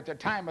and honor at the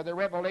time of the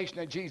revelation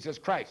of Jesus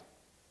Christ.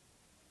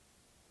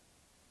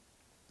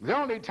 The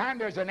only time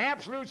there's an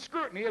absolute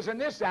scrutiny is in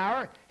this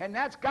hour, and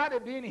that's got to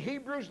be in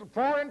Hebrews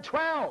 4 and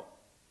 12.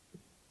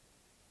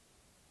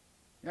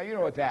 Now, you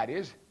know what that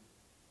is.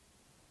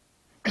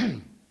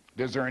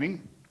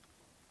 Discerning.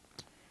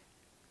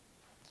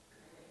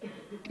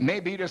 May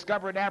be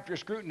discovered after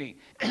scrutiny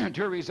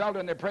to result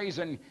in the praise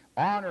and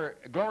honor,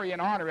 glory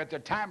and honor at the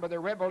time of the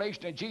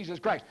revelation of Jesus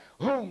Christ,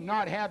 whom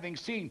not having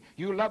seen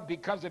you love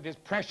because of his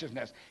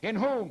preciousness, in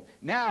whom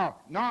now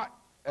not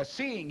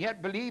seeing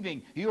yet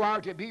believing you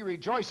are to be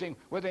rejoicing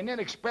with an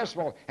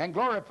inexpressible and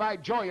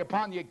glorified joy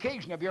upon the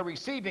occasion of your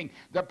receiving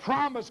the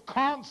promised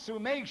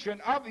consummation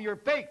of your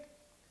faith,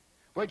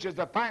 which is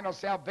the final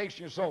salvation of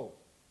your soul.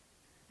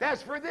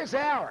 That's for this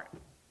hour.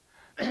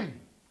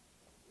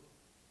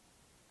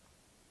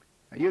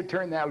 You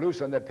turn that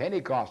loose on the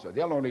Pentecostal,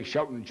 they'll only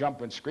shout and jump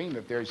and scream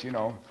if there's,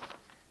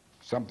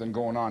 something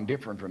going on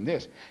different from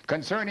this.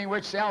 Concerning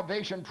which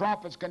salvation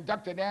prophets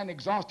conducted an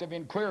exhaustive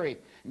inquiry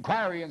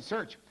and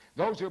search.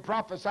 Those who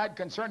prophesied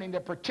concerning the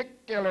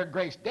particular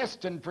grace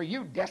destined for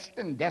you,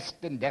 destined,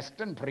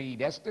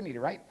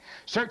 predestined, right?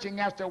 Searching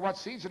as to what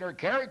season or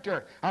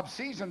character of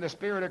season the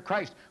Spirit of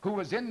Christ who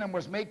was in them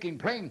was making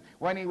plain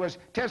when he was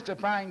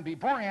testifying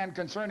beforehand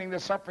concerning the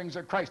sufferings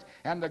of Christ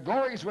and the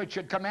glories which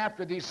should come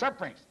after these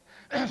sufferings.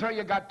 So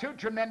you got two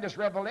tremendous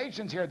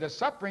revelations here, the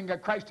suffering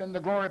of Christ and the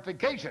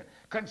glorification.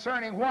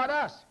 Concerning what?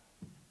 Us.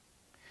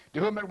 To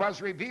whom it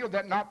was revealed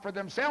that not for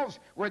themselves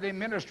were they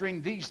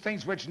ministering these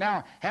things which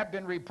now have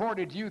been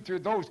reported to you through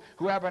those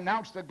who have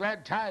announced the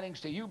glad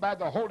tidings to you by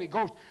the Holy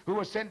Ghost, who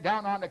was sent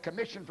down on a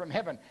commission from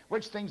heaven,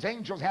 which things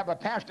angels have a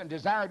passionate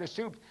desire to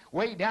stoop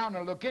way down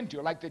and look into,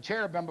 like the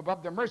cherubim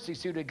above the mercy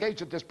seat who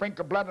gaze at the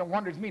sprinkle of blood and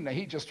wonders me. Now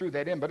he just threw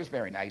that in, but it's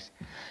very nice.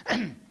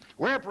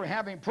 Wherefore,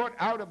 having put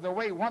out of the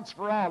way once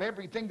for all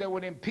everything that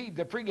would impede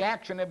the free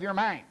action of your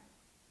mind.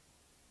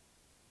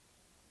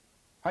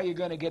 How are you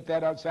going to get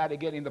that outside of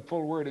getting the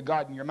full Word of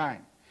God in your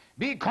mind?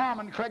 Be calm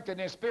and collected in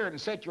his spirit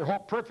and set your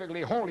hope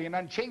perfectly holy and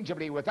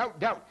unchangeably without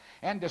doubt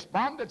and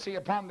despondency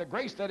upon the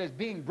grace that is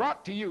being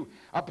brought to you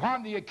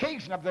upon the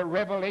occasion of the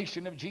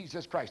revelation of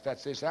Jesus Christ.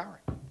 That's this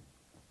hour.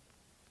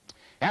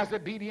 As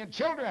obedient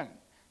children,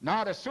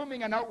 not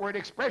assuming an outward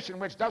expression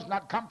which does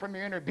not come from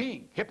your inner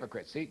being.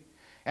 Hypocrites, see?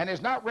 And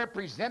is not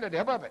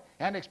representative of it,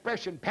 an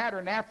expression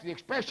patterned after the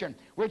expression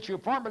which you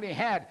formerly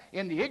had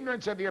in the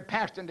ignorance of your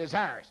past and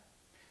desires.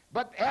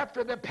 But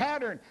after the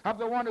pattern of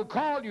the one who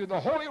called you, the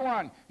Holy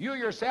One, you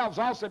yourselves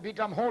also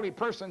become holy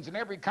persons in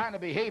every kind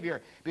of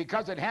behavior,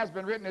 because it has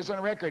been written as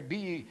on record,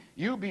 be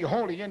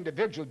holy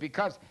individuals,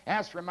 because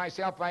as for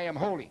myself I am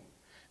holy.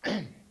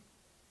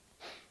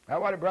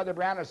 Now what did Brother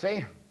Branham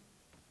say?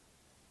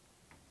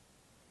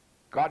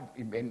 God,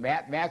 in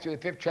Matthew the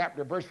 5th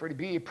chapter, verse 40,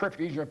 be ye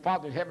perfect, as your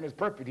Father in heaven is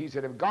perfect. He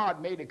said, if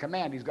God made a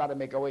command, he's got to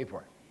make a way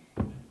for it.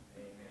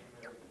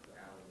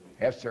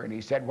 Yes, sir. And he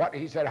said, what?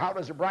 He said, how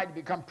does a bride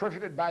become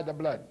perfected? By the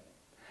blood.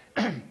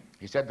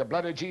 He said, the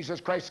blood of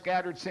Jesus Christ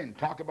scattered sin.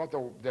 Talk about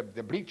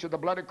the bleach of the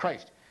blood of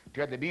Christ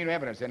to have the being of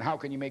evidence. Then how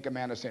can you make a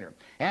man a sinner?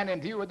 And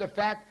in view of the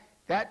fact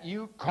that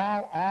you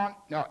call on,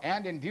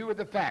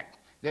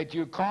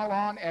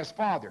 as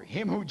Father,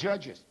 him who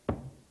judges,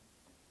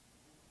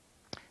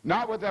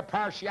 not with a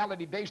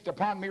partiality based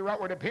upon mere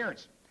outward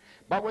appearance,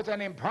 but with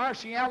an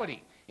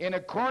impartiality in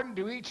accordance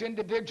to each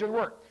individual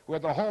work,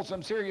 with a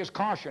wholesome, serious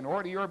caution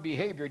or to your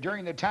behavior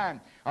during the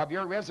time of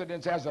your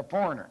residence as a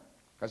foreigner,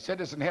 a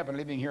citizen of heaven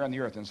living here on the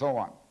earth, and so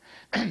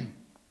on.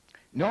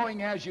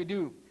 Knowing as you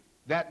do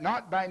that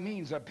not by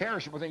means of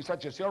perishable things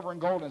such as silver and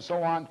gold and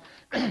so on,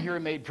 you're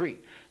made free.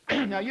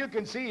 Now you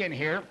can see in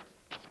here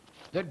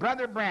that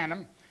Brother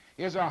Branham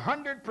is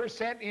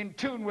 100% in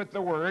tune with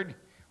the Word,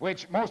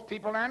 which most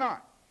people are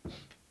not.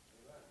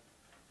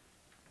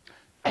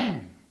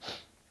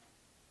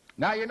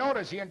 Now you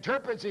notice he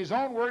interprets his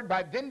own word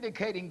by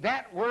vindicating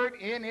that word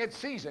in its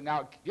season.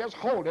 Now just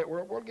hold it,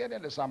 we'll get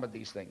into some of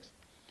these things.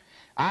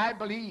 I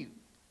believe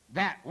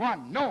that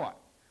one, Noah,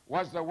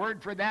 was the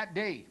word for that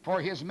day,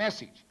 for his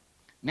message.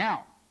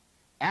 Now,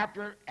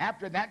 after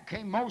that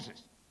came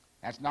Moses.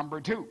 That's number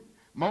 2.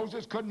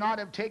 Moses could not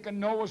have taken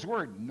Noah's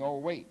word. No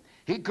way.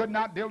 He could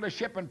not build a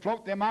ship and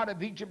float them out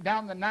of Egypt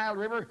down the Nile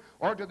River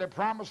or to the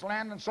promised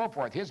land and so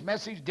forth. His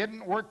message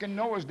didn't work in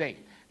Noah's day.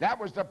 That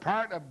was the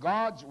part of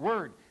God's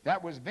word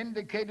that was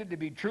vindicated to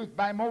be truth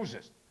by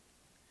Moses.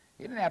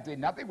 He didn't have to,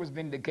 nothing was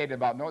vindicated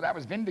about Noah. That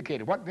was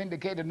vindicated. What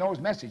vindicated Noah's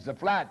message? The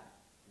flood.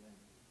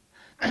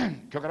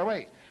 Took it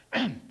away.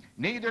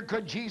 Neither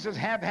could Jesus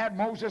have had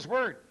Moses'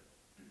 word.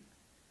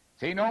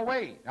 See, no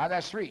way. Now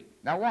that's 3.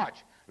 Now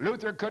watch.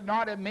 Luther could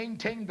not have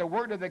maintained the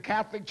word of the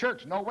Catholic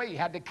Church. No way. He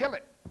had to kill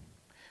it.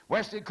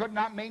 Wesley could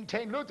not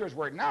maintain Luther's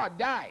word. Now it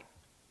died.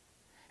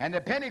 And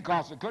the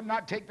Pentecostal could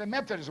not take the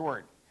Methodist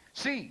word.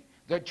 See,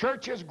 the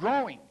church is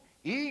growing.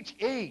 Each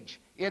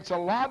age, it's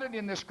allotted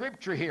in the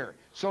scripture here.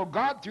 So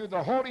God, through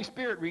the Holy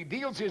Spirit,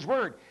 reveals his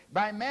word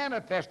by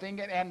manifesting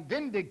it and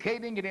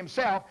vindicating it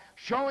himself,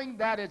 showing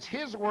that it's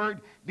his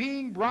word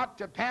being brought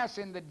to pass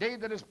in the day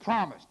that is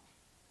promised.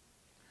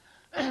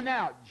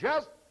 Now,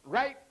 just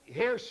right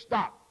here,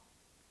 stop.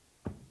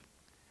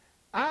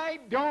 I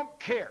don't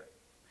care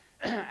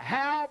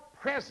how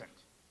present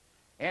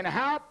and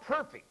how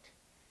perfect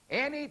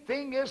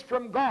anything is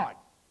from God.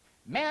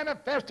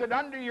 manifested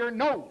under your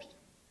nose,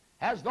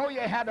 as though you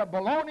had a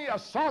bologna, a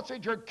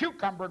sausage, or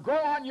cucumber grow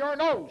on your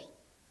nose.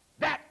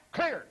 That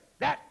clear,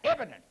 that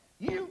evident.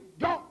 You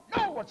don't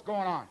know what's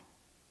going on.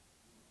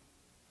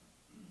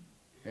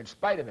 In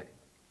spite of it,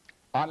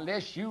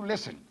 unless you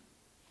listen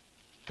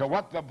to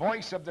what the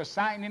voice of the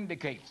sign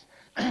indicates.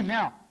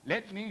 Now,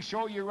 let me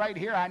show you right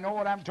here. I know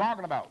what I'm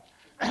talking about.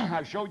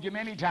 I've showed you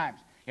many times.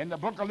 In the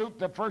book of Luke,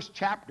 the 1st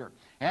chapter,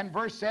 and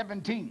verse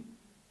 17.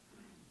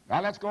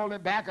 Now, let's go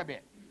back a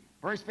bit.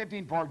 Verse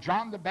 15, for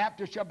John the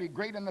Baptist shall be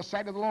great in the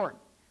sight of the Lord.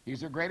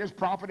 He's the greatest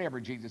prophet ever,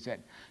 Jesus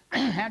said.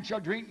 And shall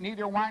drink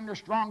neither wine nor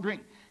strong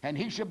drink. And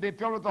he shall be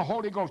filled with the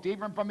Holy Ghost,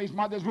 even from his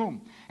mother's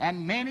womb.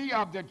 And many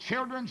of the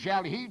children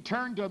shall he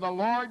turn to the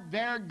Lord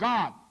their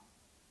God.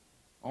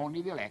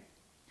 Only the elect.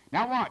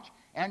 Now watch.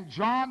 And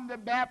John the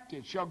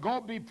Baptist shall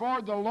go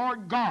before the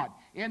Lord God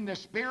in the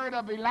spirit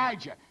of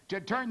Elijah, to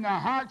turn the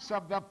hearts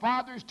of the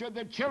fathers to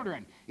the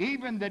children,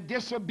 even the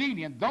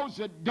disobedient, those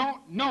that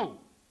don't know.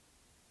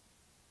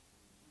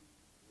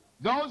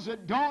 Those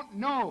that don't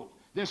know.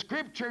 The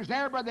scripture's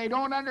there, but they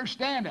don't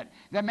understand it.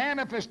 The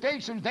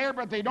manifestation's there,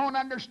 but they don't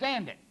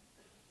understand it.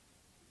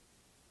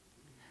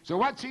 So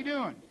what's he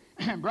doing?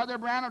 Brother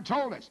Branham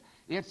told us.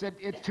 It's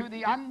to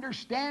the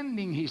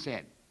understanding, he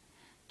said.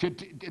 To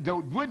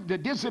the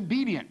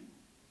disobedient,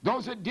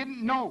 those that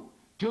didn't know,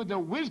 to the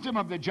wisdom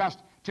of the just,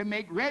 to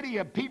make ready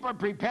a people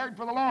prepared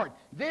for the Lord.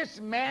 This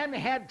man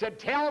had to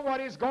tell what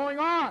is going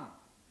on.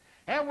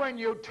 And when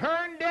you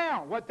turn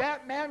down what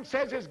that man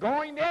says is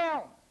going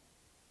down,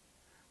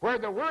 where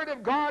the Word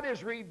of God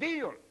is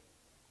revealed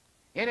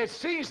in its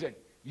season,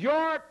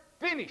 you're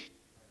finished.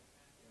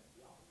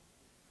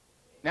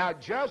 Now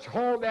just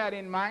hold that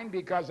in mind,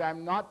 because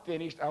I'm not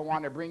finished. I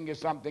want to bring you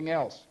something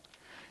else.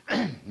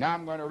 Now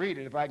I'm going to read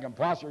it if I can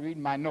possibly read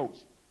my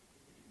notes.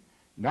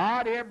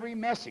 Not every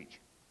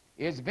message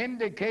is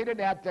vindicated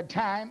at the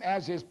time,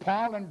 as is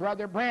Paul and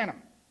Brother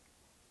Branham.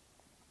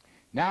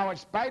 Now, in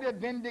spite of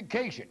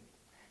vindication,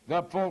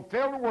 the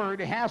fulfilled word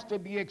has to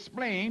be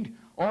explained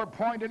or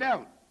pointed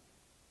out.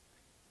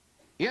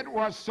 It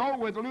was so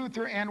with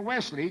Luther and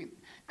Wesley,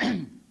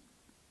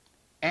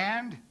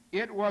 and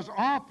it was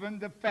often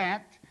the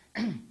fact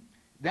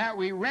that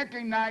we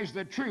recognize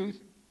the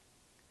truth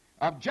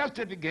of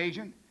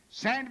justification,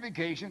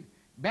 sanctification,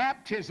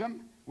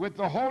 baptism with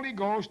the Holy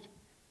Ghost,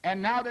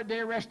 and now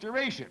today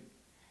restoration.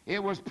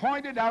 It was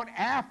pointed out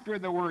after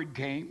the word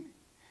came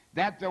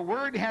that the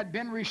word had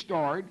been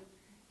restored,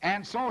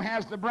 and so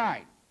has the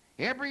bride.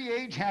 Every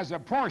age has a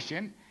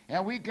portion,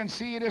 and we can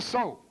see it is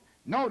so.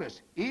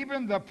 Notice,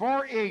 even the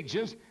 4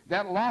 ages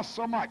that lost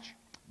so much,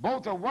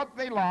 both of what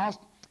they lost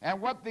and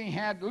what they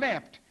had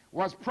left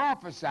was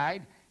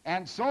prophesied,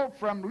 and so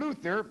from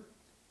Luther,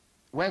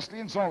 Wesley,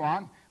 and so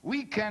on,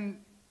 we can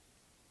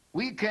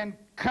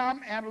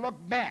come and look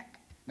back.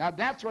 Now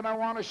that's what I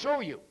want to show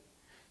you.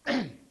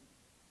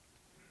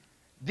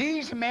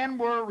 These men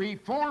were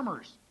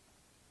reformers.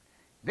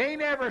 They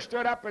never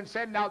stood up and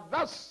said, now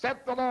thus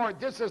saith the Lord,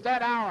 this is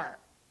that hour.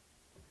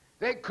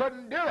 They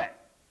couldn't do it.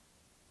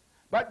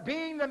 But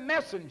being the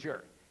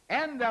messenger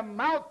and the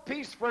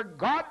mouthpiece for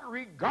God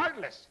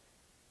regardless,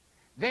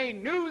 they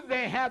knew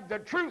they had the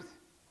truth.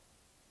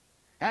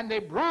 And they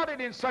brought it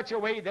in such a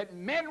way that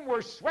men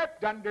were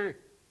swept under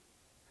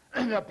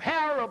the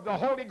power of the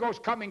Holy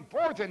Ghost coming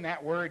forth in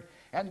that word,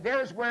 and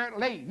there's where it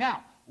lay.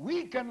 Now,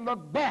 we can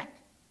look back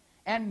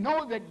and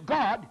know that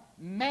God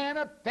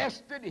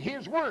manifested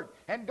his word.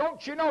 And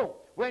don't you know,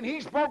 when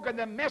he spoke of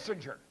the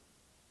messenger,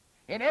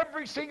 in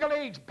every single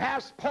age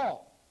past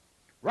Paul,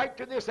 right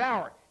to this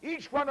hour,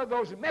 each one of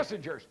those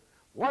messengers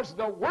was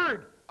the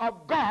word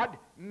of God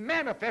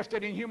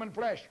manifested in human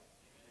flesh.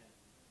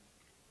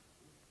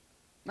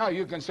 Now,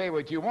 you can say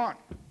what you want.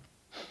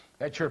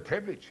 That's your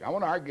privilege. I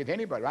won't argue with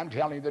anybody. I'm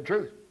telling you the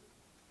truth.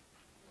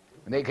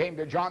 When they came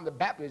to John the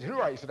Baptist, who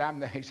are you?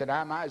 He said,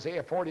 I'm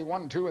Isaiah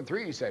 41, 2 and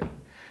 3, he said,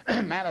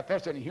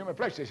 manifested in human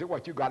flesh. They said,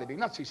 what, you got to be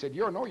nuts. He said,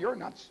 you're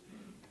nuts.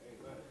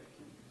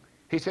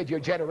 He said, you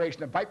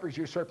generation of vipers,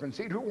 you serpent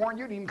seed, who warned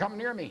you to even come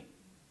near me?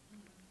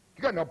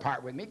 You got no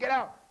part with me. Get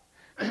out.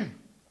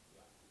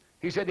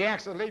 He said, the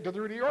axe is laid to the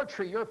root of your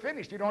tree. You're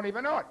finished. You don't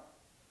even know it.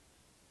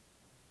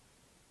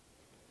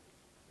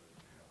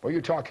 Well,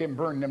 you talk him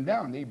burning them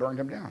down. He burned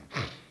them down.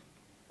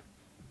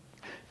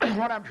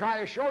 What I'm trying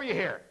to show you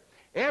here,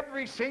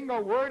 every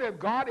single word of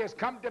God has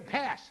come to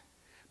pass.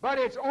 But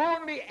it's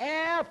only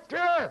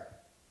after.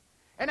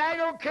 And I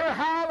don't care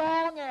how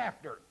long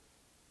after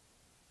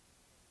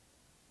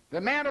the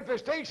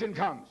manifestation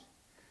comes.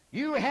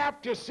 You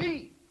have to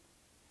see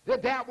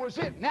that that was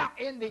it. Now,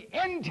 in the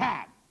end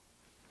time,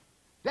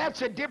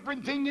 that's a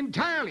different thing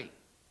entirely.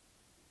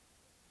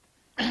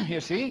 You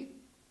see?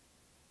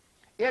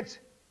 It's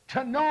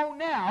to know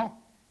now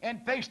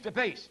and face to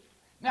face.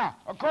 Now,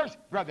 of course,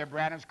 Brother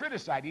Branham's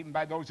criticized even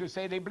by those who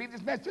say they believe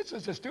this message. This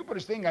is the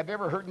stupidest thing I've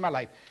ever heard in my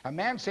life. A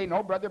man say,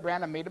 no, Brother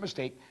Branham made a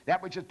mistake.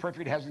 That which is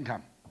perfect hasn't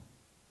come.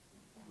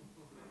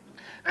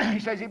 He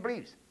says he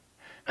believes.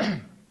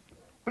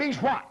 Believes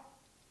what?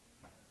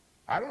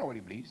 I don't know what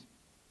he believes.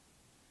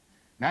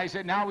 Now he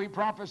said, now we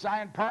prophesy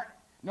in part.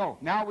 No,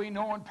 now we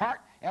know in part,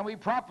 and we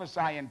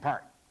prophesy in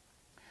part.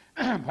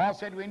 Paul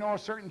said we know a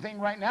certain thing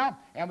right now,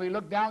 and we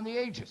look down the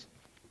ages.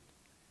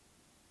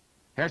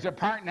 There's a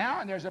part now,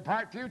 and there's a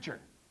part future.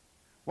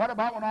 What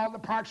about when all the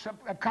parts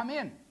have come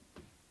in?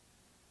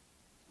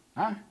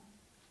 Huh?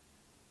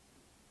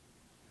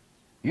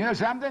 You know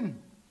something?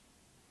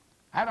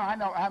 I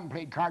haven't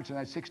played cards since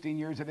I was 16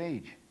 years of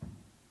age.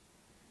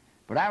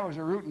 But I was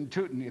a rootin'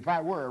 tootin', if I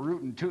were a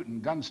rootin'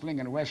 tootin'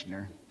 gunslinging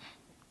Westerner,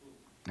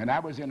 and I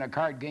was in a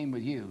card game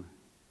with you.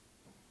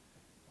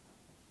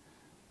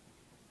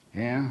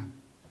 Yeah?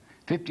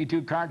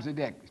 52 cards a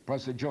deck,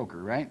 plus a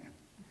joker, right?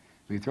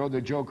 We throw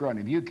the joker on.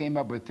 If you came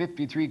up with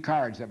 53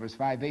 cards that was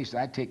 5 aces,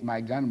 I'd take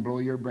my gun and blow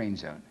your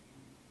brains out.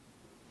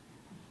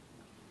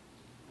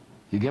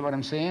 You get what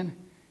I'm saying?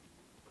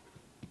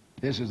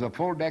 This is a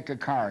full deck of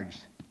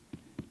cards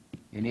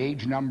in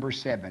age number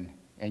 7,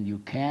 and you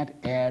can't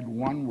add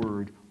one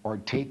word or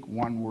take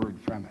one word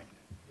from it.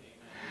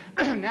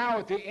 Now,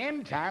 at the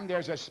end time,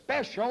 there's a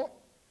special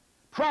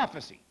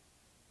prophecy.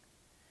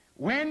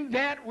 When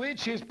that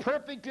which is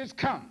perfect is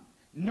come,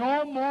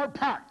 no more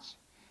parts,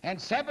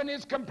 and 7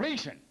 is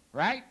completion,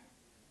 right?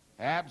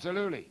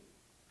 Absolutely.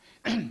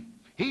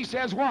 He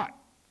says what?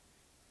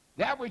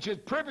 That which is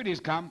perfect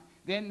is come,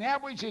 then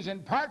that which is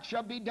in part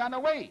shall be done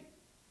away.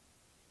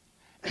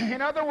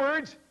 In other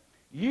words,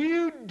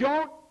 you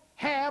don't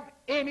have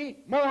any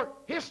more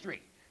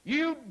history.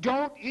 You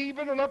don't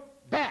even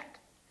look back.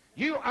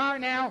 You are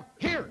now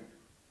here.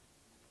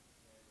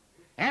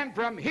 And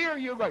from here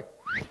you go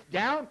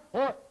down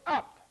or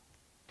up.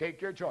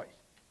 Take your choice.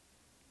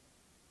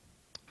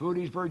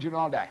 Foolish virgin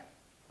all die.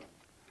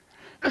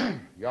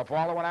 You'll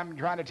follow what I'm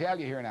trying to tell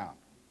you here now.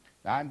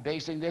 I'm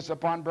basing this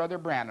upon Brother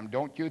Branham.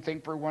 Don't you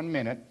think for 1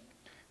 minute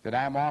that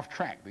I'm off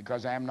track,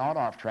 because I am not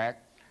off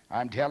track.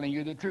 I'm telling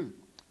you the truth.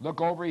 Look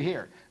over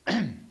here.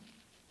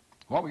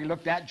 What we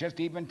looked at just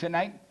even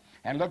tonight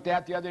and looked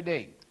at the other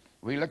day.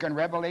 We look in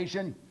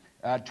Revelation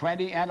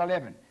 20 and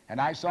 11. And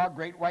I saw a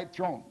great white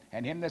throne,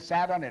 and him that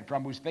sat on it,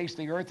 from whose face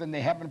the earth and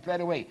the heaven fled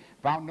away,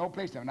 found no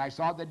place there. And I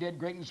saw the dead,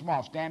 great and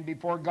small, stand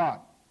before God.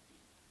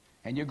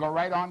 And you go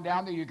right on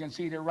down there, you can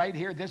see that right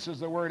here, this is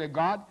the Word of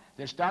God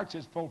that starts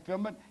its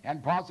fulfillment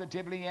and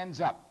positively ends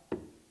up.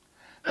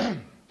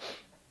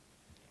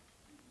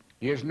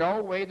 There's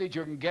no way that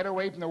you can get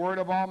away from the Word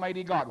of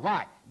Almighty God.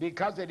 Why?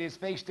 Because it is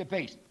face to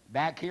face.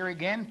 Back here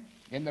again,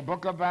 in the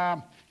book of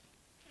 1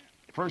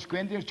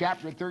 Corinthians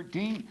chapter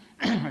 13,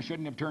 I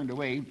shouldn't have turned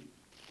away,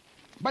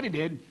 but it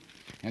did.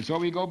 And so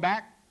we go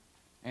back,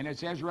 and it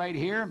says right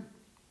here,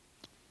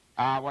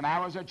 when I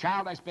was a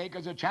child, I spake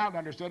as a child,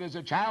 understood as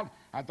a child,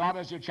 I thought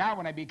as a child.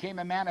 When I became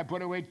a man, I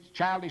put away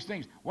childish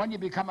things. When you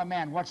become a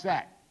man, what's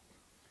that?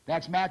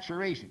 That's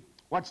maturation.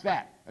 What's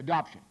that?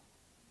 Adoption.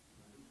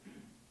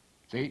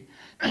 See?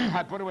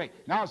 I put away.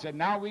 Now it said,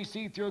 now we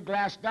see through a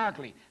glass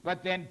darkly,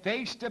 but then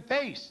face to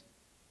face.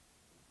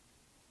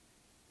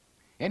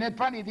 Isn't it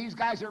funny, these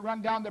guys that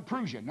run down the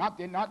Prussian,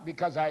 not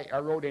because I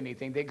wrote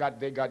anything, they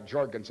got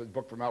Jorgensen's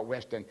book from out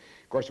west, and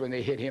of course when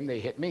they hit him, they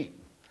hit me.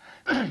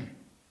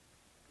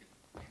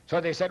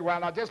 So they said, well,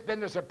 now this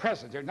business of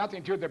presence, there's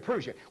nothing to the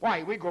Prussian.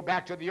 Why? We go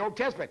back to the Old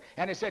Testament.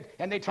 And it said,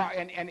 and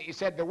he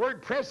said the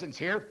word presence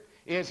here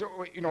is,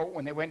 you know,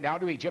 when they went down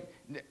to Egypt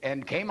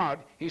and came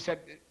out, he said,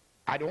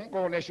 I don't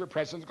go unless your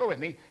presence go with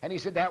me. And he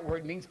said that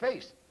word means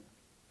face.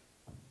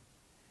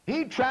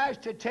 He tries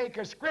to take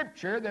a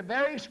scripture, the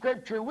very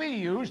scripture we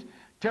used,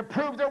 to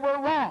prove that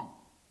we're wrong.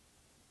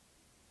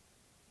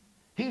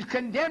 He's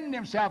condemned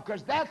himself,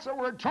 because that's what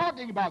we're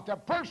talking about, the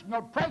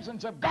personal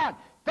presence of God,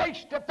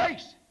 face to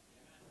face.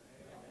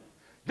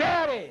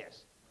 There it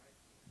is.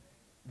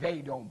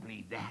 They don't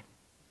believe that.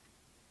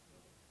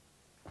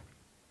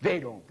 They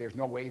don't. There's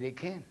no way they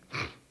can.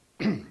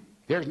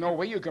 There's no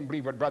way you can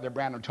believe what Brother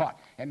Branham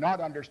taught and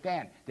not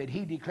understand that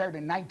he declared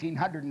in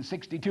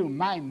 1962,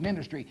 my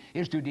ministry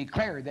is to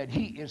declare that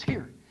he is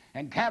here.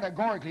 And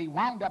categorically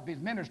wound up his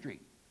ministry.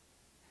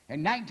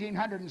 In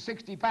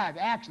 1965,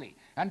 actually,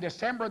 on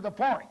December the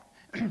 4th,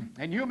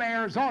 in Yuma,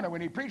 Arizona,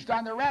 when he preached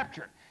on the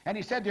rapture, and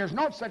he said there's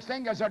no such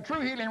thing as a true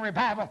healing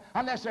revival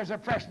unless there's a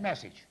fresh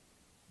message.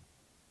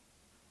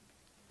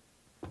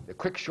 The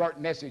quick, short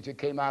message that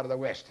came out of the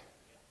West.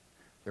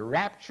 The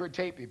rapture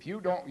tape, if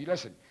you don't,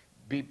 listen,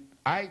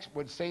 I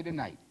would say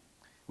tonight,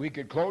 we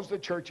could close the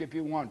church if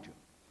you want to,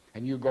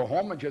 and you go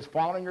home and just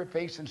fall on your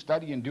face and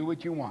study and do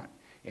what you want,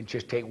 and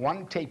just take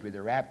one tape of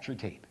the rapture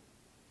tape.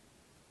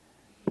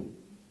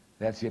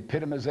 That's the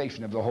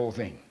epitomization of the whole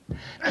thing.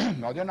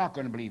 No, they're not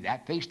going to believe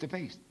that, face to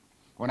face.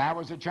 When I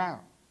was a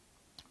child,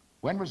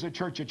 when was the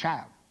church a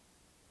child?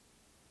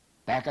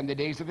 Back in the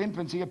days of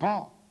infancy of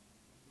Paul.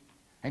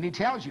 And he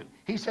tells you,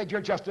 he said, you're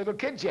just little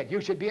kids yet.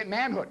 You should be at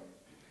manhood.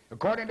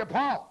 According to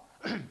Paul.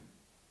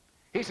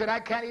 He said, I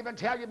can't even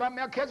tell you about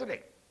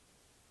Melchizedek,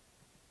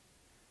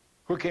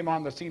 who came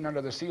on the scene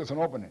under the seals and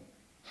opened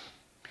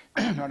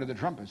it. Under the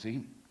trumpet,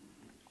 see?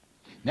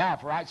 Now,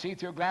 for I see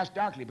through glass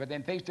darkly, but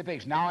then face to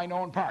face. Now I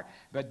know in part.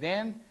 But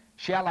then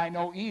shall I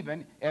know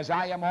even as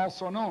I am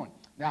also known.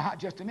 Now,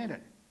 just a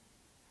minute.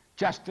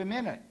 Just a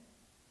minute.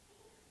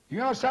 You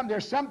know something?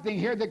 There's something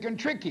here that can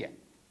trick you.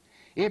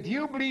 If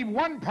you believe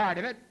one part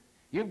of it,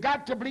 you've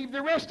got to believe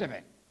the rest of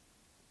it.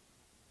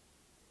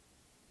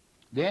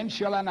 Then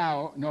shall I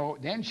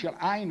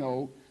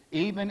know,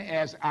 even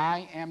as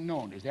I am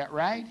known. Is that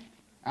right?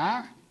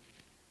 Huh?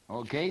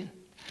 Okay.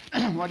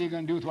 What are you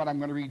going to do with what I'm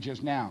going to read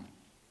just now?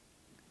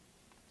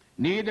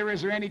 Neither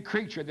is there any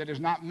creature that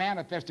is not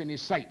manifest in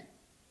his sight.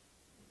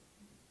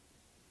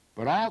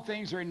 But all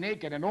things are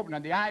naked and open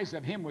in the eyes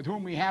of him with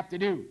whom we have to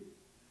do.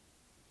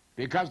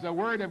 Because the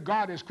word of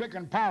God is quick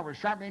and powerful,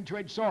 sharper than a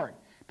two-edged sword,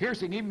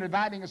 piercing, even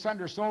dividing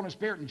asunder soul and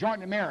spirit, and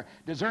joint and marrow,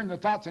 discerning the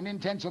thoughts and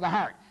intents of the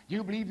heart. Do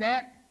you believe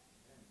that?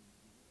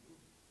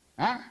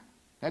 Huh?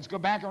 Let's go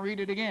back and read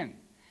it again.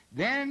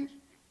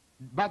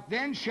 But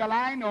then shall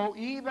I know,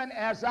 even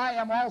as I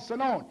am also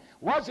known.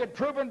 Was it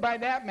proven by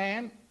that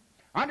man,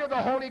 under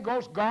the Holy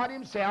Ghost, God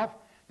himself,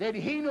 that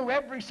he knew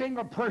every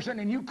single person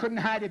and you couldn't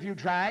hide if you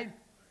tried?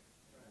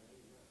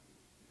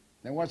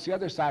 Then what's the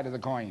other side of the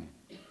coin?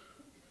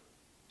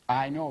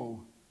 I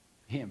know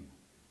him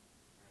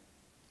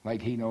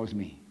like he knows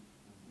me.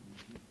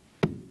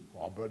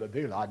 Well, Brother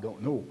Bill, I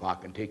don't know if I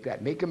can take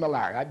that. Make him a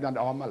liar. I've done it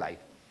all my life.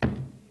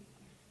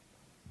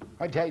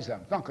 I tell you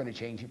something, it's not going to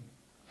change him.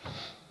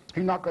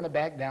 He's not going to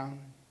back down.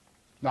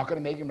 Not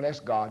going to make him less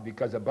God,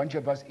 because a bunch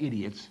of us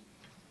idiots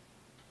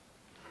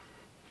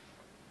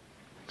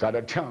got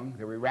a tongue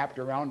that we wrapped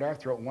around our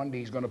throat. One day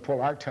he's going to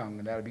pull our tongue,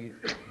 and that'll be,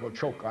 we'll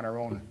choke on our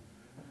own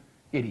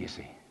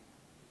idiocy.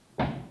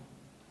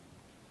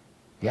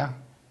 Yeah?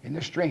 Isn't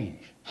it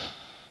strange?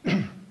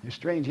 It's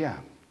strange, yeah.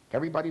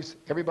 Everybody's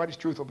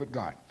truthful but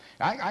God.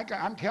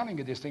 I'm telling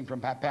you this thing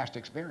from past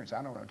experience.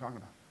 I know what I'm talking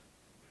about.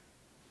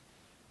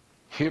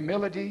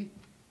 Humility,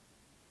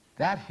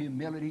 that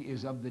humility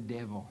is of the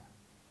devil.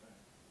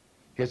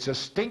 It's a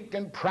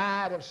stinking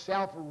pride of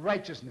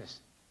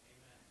self-righteousness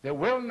that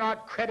will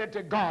not credit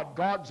to God,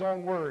 God's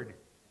own word.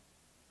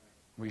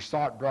 We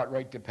saw it brought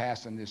right to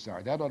pass in this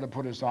hour. That ought to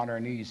put us on our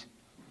knees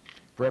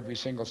for every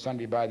single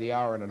Sunday by the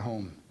hour and at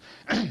home.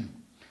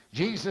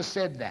 Jesus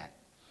said that.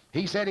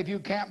 He said, if you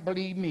can't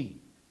believe me,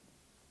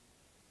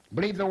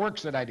 believe the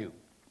works that I do.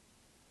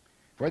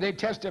 For they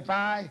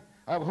testify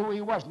of who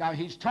he was. Now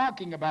he's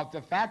talking about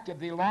the fact of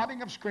the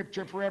allotting of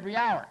Scripture for every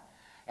hour.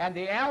 And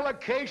the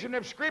allocation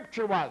of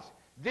Scripture was,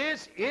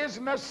 this is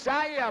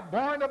Messiah,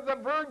 born of the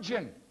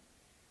Virgin.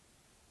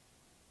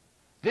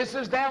 This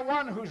is that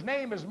one whose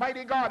name is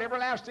Mighty God,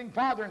 Everlasting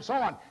Father, and so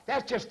on.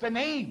 That's just the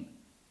name.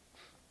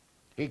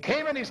 He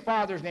came in his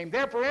Father's name.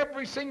 Therefore,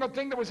 every single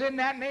thing that was in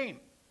that name,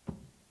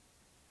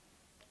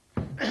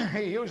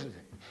 he uses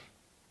it.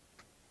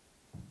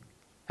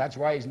 That's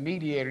why he's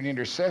mediator and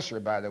intercessor,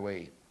 by the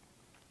way.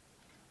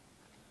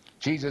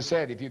 Jesus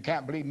said, if you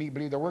can't believe me,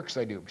 believe the works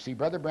I do. See,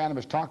 Brother Branham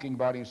is talking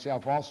about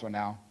himself also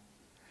now.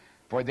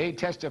 For they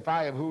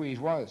testify of who he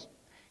was.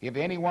 If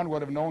anyone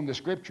would have known the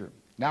Scripture.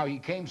 Now he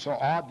came so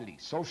oddly,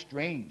 so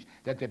strange,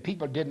 that the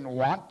people didn't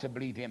want to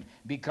believe him,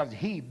 because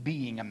he,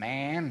 being a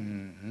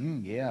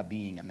man,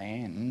 being a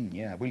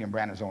man, William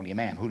Branham's only a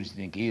man. Who does he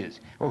think he is?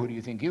 Or who do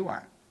you think you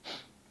are?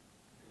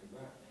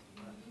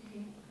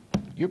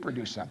 You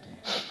produce something.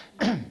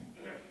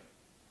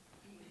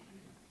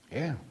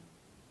 Yeah.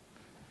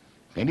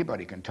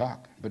 Anybody can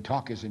talk, but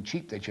talk isn't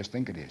cheap. They just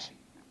think it is.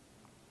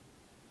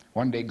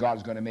 One day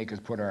God's going to make us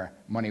put our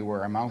money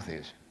where our mouth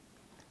is.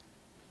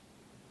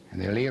 And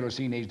the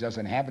Laodicean age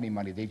doesn't have any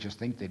money. They just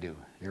think they do.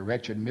 They're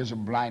wretched,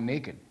 miserable, blind,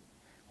 naked.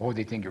 Oh,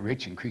 they think you're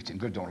rich and Christian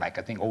good, don't like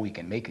a thing. Oh, we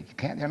can make it. You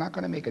can't. They're not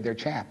going to make it. They're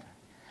chapped.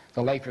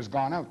 The life has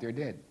gone out. They're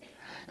dead.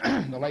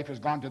 The life has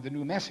gone to the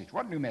new message.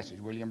 What new message?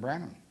 William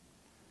Branham.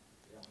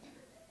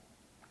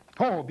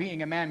 Oh,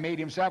 being a man made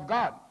himself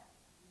God.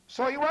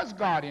 So he was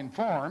God in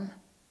form.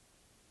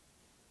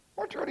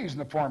 Well, truly he's in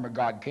the form of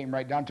God. Came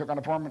right down, took on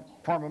the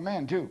form of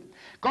man too.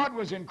 God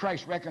was in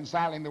Christ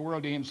reconciling the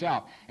world to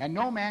himself. And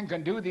no man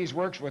can do these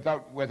works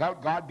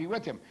without God be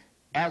with him.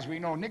 As we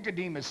know,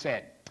 Nicodemus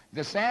said,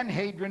 the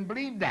Sanhedrin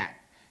believed that.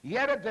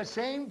 Yet at the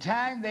same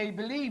time they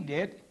believed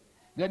it,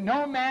 that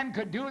no man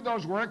could do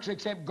those works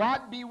except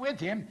God be with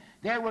him.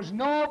 There was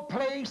no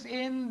place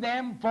in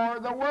them for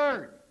the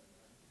word.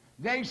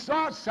 They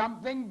saw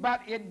something,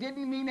 but it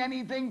didn't mean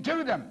anything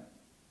to them.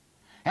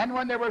 And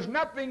when there was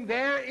nothing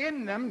there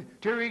in them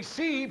to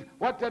receive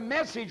what the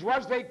message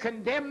was, they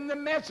condemned the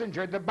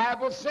messenger. The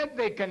Bible said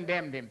they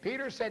condemned him.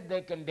 Peter said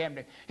they condemned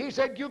him. He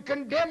said, you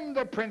condemned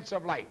the Prince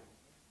of Light.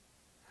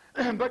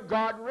 But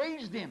God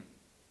raised him.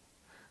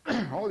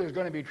 Oh, there's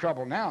going to be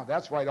trouble now.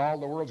 That's why all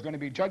the world's going to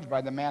be judged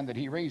by the man that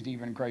he raised,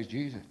 even Christ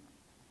Jesus.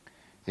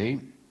 See?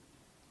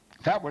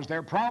 That was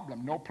their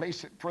problem. No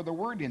place for the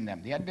word in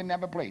them. They didn't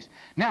have a place.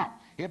 Now,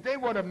 if they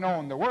would have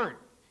known the word,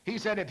 he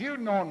said, if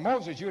you'd known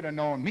Moses, you'd have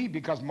known me,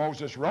 because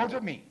Moses wrote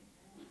of me.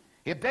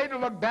 If they'd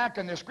have looked back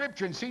in the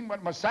Scripture and seen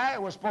what Messiah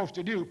was supposed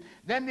to do,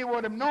 then they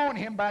would have known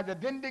him by the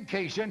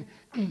vindication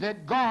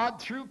that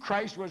God, through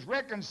Christ, was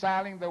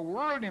reconciling the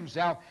world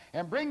himself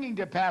and bringing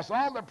to pass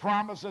all the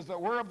promises that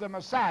were of the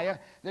Messiah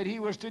that he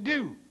was to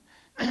do.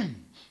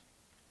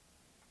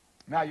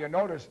 Now you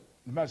notice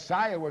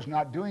Messiah was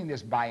not doing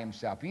this by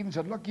himself. He even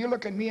said, look, you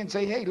look at me and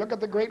say, hey, look at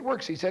the great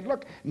works. He said,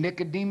 look,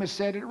 Nicodemus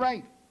said it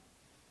right.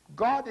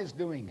 God is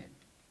doing it.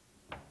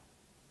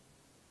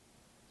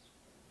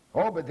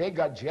 Oh, but they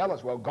got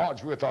jealous. Well,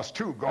 God's with us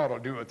too. God will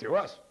do it through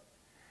us.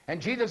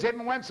 And Jesus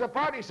even went so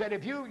far, he said,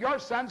 if your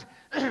sons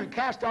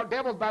cast out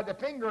devils by the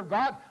finger of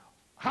God,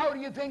 how do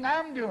you think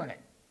I'm doing it?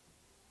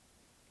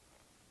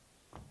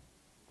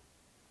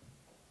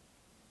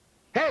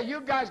 Hey,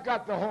 you guys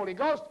got the Holy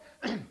Ghost.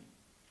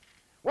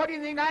 What do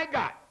you think I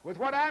got with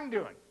what I'm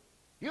doing?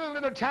 You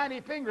little tiny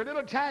finger,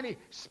 little tiny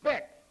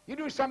speck. You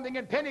do something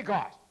in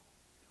Pentecost.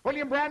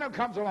 William Branham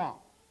comes along.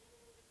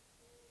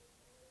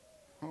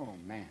 Oh,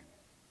 man.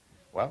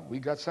 Well, we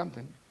got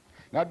something.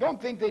 Now, don't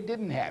think they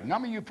didn't have.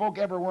 None of you folk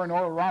ever were in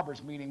Oral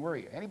Roberts' meeting, were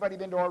you? Anybody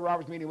been to Oral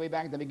Roberts' meeting way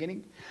back at the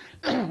beginning?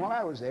 Well,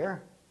 I was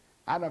there.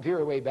 I don't know if you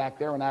were way back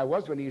there when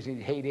he was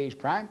in his heydays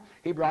prime.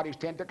 He brought his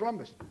tent to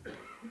Columbus.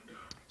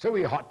 So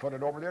we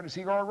hot-footed over there to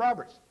see Oral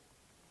Roberts.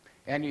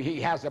 And he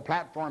has a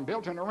platform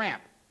built and a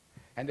ramp.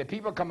 And the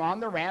people come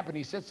on the ramp, and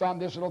he sits on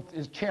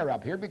his chair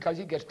up here because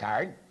he gets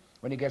tired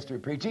when he gets through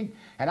preaching.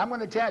 And I'm going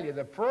to tell you,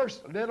 the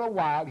first little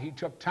while, he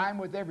took time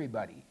with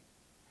everybody.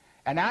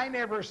 And I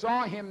never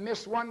saw him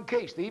miss one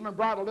case. They even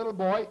brought a little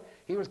boy.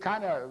 He was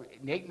kind of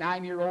an 8,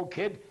 9-year-old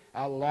kid,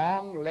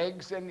 long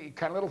legs and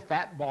kind of little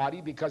fat body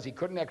because he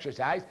couldn't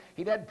exercise.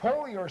 He'd had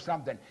polio or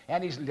something,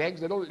 and his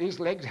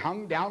legs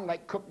hung down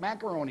like cooked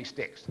macaroni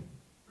sticks.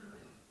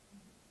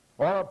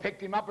 Or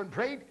picked him up and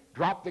prayed,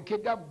 dropped the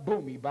kid down,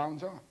 boom, he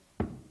bounds off.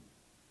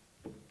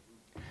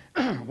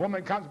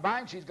 Woman comes by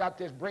and she's got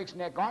this brace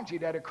neck on.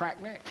 She'd had a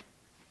cracked neck.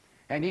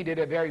 And he did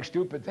a very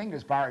stupid thing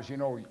as far as, you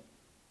know,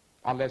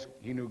 unless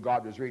he knew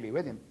God was really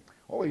with him.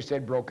 Oh, he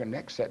said broken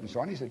neck, set and so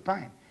on. He said,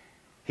 fine.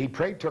 He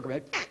prayed, took him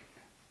in,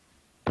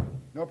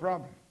 no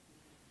problem.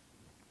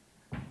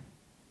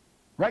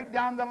 Right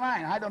down the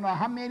line. I don't know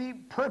how many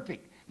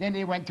perfect. Then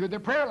he went through the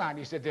prayer line.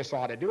 He said, this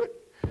ought to do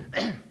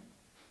it.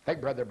 Like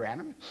Brother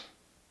Branham.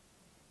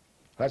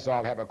 Let's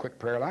all have a quick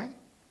prayer line.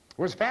 It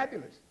was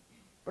fabulous.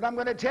 But I'm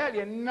going to tell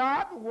you,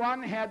 not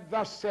one had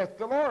thus saith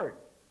the Lord.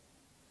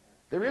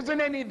 There isn't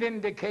any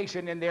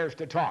vindication in theirs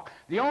to talk.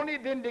 The only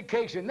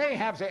vindication they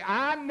have say,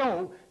 I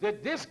know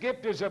that this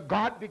gift is of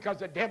God because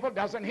the devil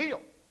doesn't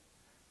heal.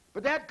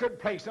 But that could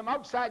place them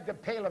outside the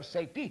pale of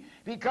safety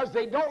because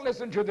they don't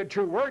listen to the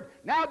true word.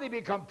 Now they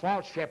become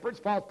false shepherds,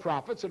 false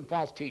prophets, and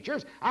false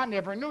teachers. I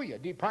never knew you.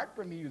 Depart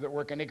from me, you that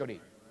work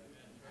iniquity.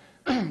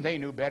 They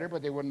knew better,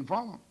 but they wouldn't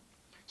follow.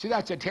 See,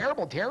 that's a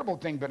terrible, terrible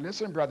thing. But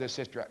listen, brother,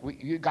 sister,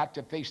 you got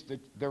to face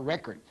the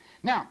record.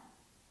 Now,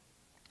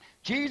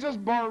 Jesus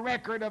bore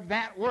record of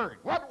that word.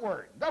 What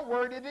word? The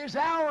word of this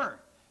hour,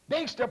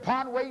 based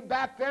upon way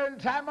back there in the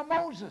time of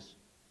Moses.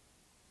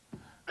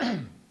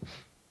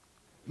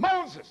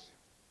 Moses,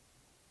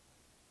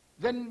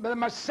 the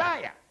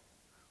Messiah,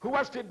 who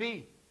was to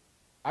be,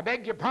 I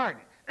beg your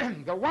pardon,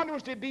 the one who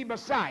was to be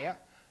Messiah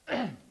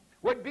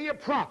would be a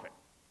prophet,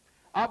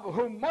 of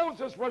whom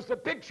Moses was the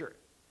picture.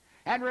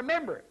 And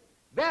remember,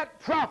 that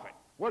prophet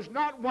was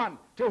not one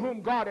to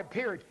whom God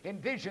appeared in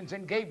visions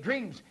and gave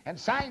dreams and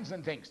signs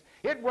and things.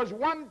 It was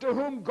one to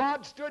whom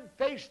God stood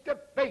face to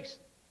face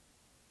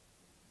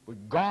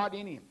with God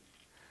in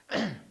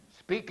him,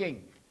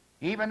 speaking,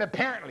 even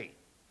apparently.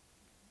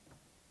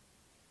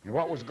 And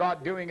what was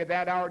God doing at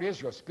that hour at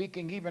Israel?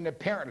 Speaking even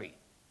apparently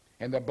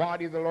in the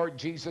body of the Lord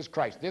Jesus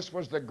Christ. This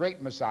was the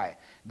great Messiah.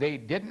 They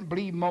didn't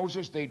believe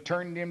Moses. They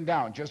turned him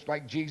down, just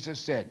like Jesus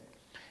said.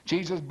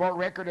 Jesus bore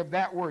record of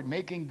that word,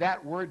 making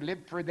that word live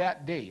for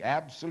that day.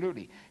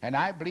 Absolutely. And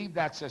I believe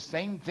that's the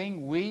same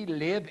thing we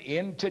live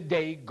in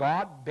today,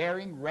 God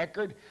bearing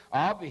record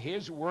of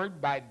his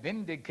word by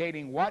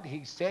vindicating what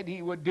he said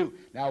he would do.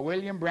 Now,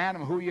 William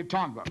Branham, who are you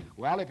talking about?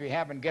 Well, if you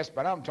haven't guessed,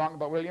 but I'm talking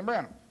about William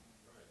Branham.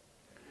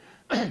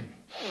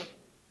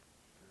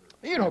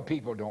 You know,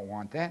 people don't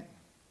want that.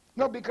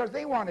 No, because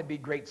they want to be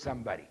great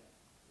somebody.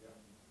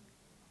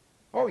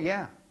 Oh,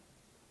 yeah.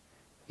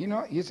 You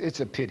know,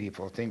 it's a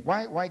pitiful thing.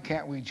 Why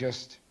can't we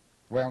just,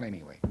 well,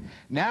 anyway.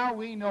 Now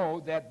we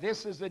know that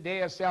this is the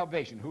day of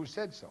salvation. Who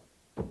said so?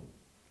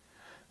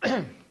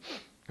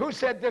 Who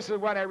said this is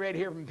what I read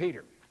here from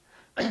Peter?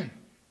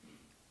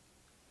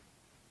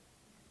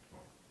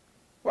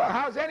 Well,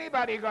 how's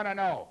anybody going to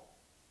know?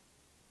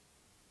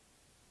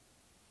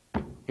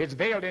 It's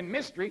veiled in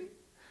mystery.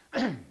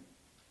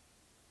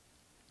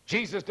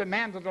 Jesus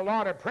demanded a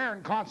lot of prayer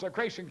and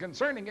consecration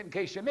concerning it in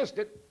case you missed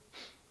it.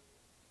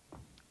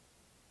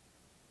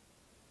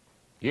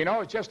 You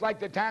know, it's just like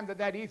the time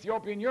that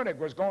Ethiopian eunuch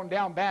was going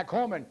down back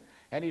home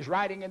and he's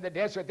riding in the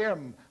desert there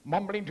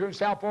mumbling to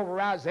himself over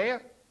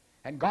Isaiah.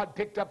 And God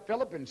picked up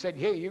Philip and said,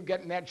 hey, you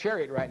get in that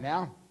chariot right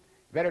now.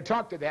 You better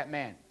talk to that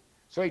man.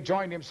 So he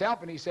joined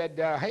himself and he said,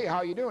 hey,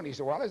 how you doing? He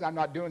said, well, I'm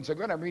not doing so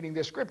good. I'm reading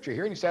this scripture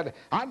here. And he said,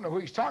 I don't know who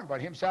he's talking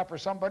about, himself or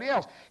somebody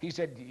else. He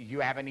said, you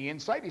have any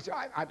insight? He said,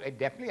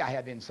 definitely I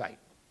have insight.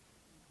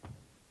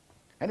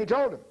 And he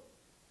told him.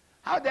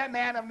 How'd that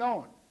man have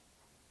known?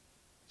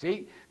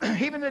 See,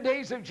 even the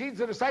days of Jesus,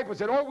 the disciples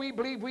said, oh, we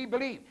believe, we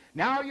believe.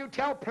 Now you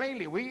tell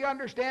plainly, we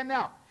understand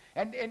now.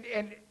 And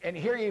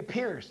here he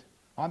appears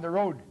on the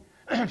road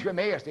to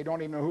Emmaus. They don't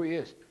even know who he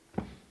is.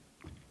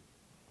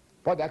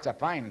 Boy, that's a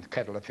fine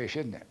kettle of fish,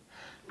 isn't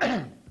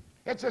it?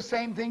 It's the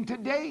same thing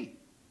today.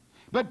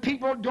 But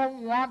people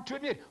don't want to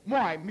admit,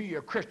 why, me,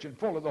 a Christian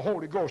full of the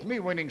Holy Ghost, me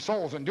winning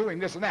souls and doing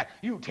this and that.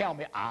 You tell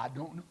me, I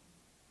don't know.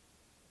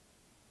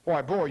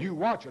 Why, boy, you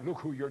watch it. Look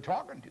who you're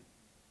talking to.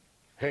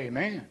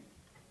 Amen.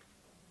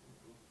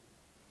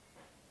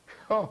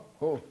 Oh.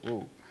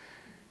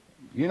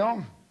 You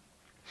know,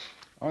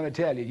 I want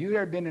to tell you, you've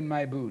ever been in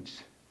my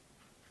boots,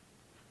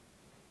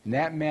 and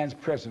that man's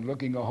present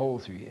looking a hole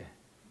through you,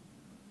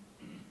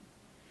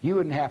 you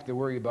wouldn't have to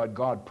worry about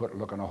God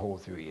looking a hole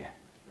through you.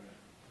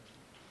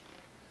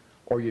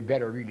 Or you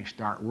better really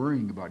start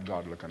worrying about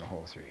God looking a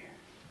hole through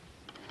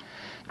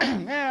you.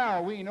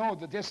 Now, we know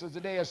that this is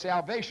the day of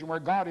salvation where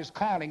God is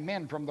calling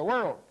men from the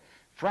world,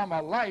 from a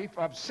life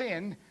of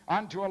sin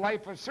unto a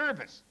life of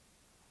service.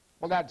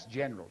 Well, that's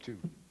general, too.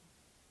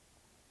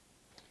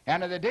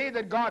 And of the day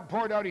that God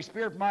poured out his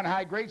Spirit from on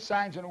high, great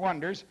signs and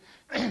wonders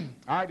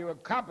are to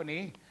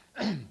accompany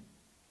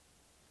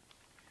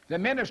the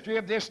ministry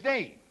of this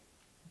day.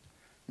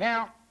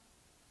 Now,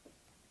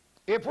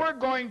 if we're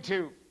going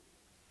to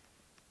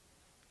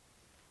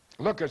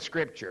look at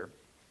Scripture,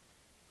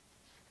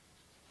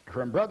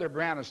 from Brother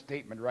Branham's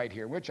statement right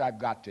here, which I've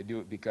got to do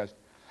it because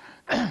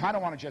I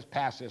don't want to just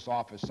pass this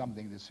off as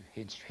something that's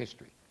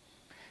history.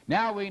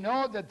 Now we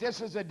know that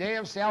this is a day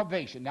of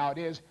salvation. Now it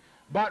is,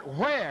 but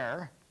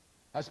where,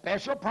 a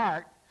special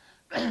part,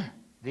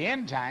 the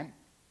end time,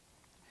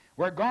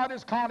 where God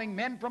is calling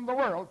men from the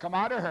world, come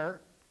out of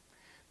her,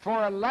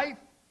 for a life,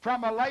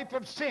 from a life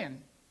of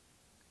sin,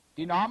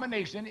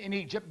 denomination in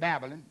Egypt,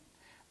 Babylon,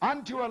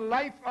 unto a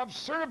life of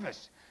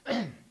service.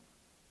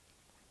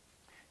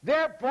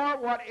 Therefore,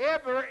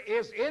 whatever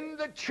is in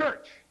the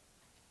church,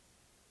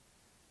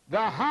 the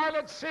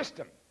harlot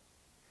system,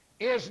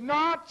 is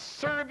not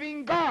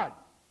serving God.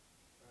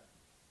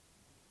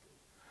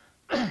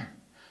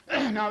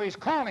 Now he's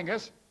calling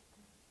us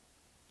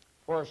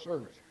for a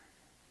service.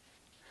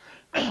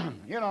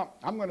 You know,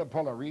 I'm going to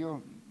pull a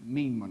real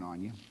mean one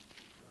on you,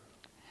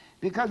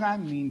 because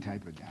I'm a mean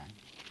type of guy.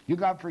 You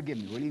God forgive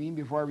me. What do you mean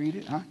before I read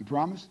it? Huh? You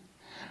promise?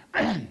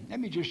 Let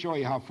me just show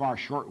you how far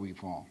short we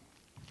fall.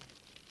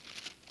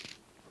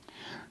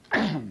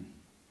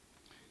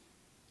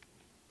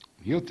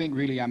 You'll think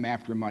really I'm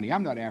after money.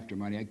 I'm not after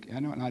money.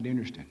 I'm not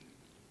interested.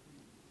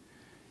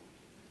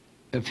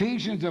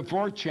 Ephesians, the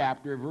 4th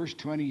chapter, verse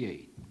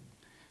 28.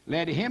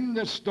 Let him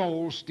that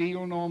stole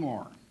steal no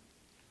more,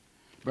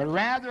 but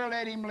rather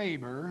let him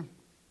labor,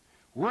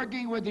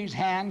 working with his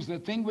hands the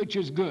thing which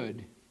is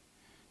good,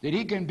 that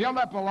he can build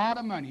up a lot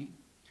of money,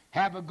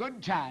 have a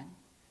good time,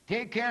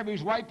 take care of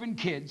his wife and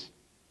kids.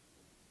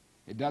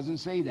 It doesn't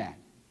say that.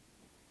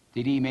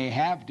 That he may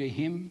have to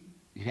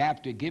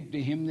give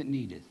to him that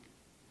needeth.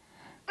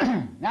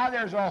 Now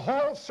there's a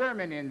whole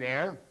sermon in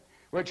there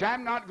which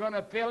I'm not going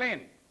to fill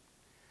in.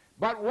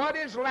 But what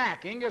is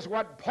lacking is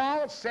what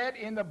Paul said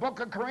in the book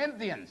of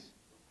Corinthians.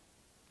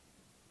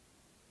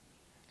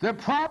 The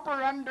proper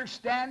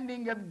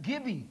understanding of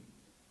giving.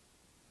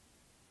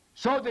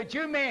 So that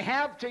you may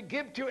have to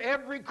give to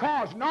every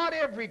cause. Not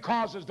every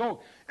cause as though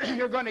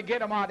you're going to get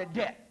them out of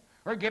debt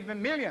or give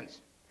them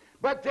millions.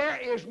 But there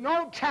is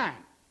no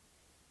time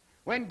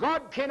when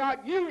God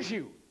cannot use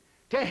you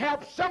to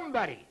help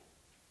somebody.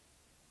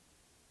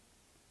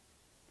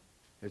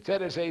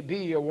 Instead of say, be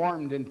you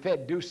warmed and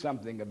fed, do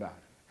something about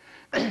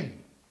it.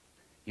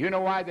 You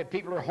know why the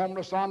people are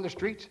homeless on the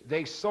streets?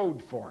 They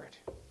sowed for it.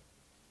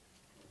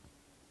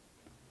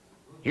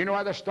 You know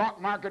why the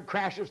stock market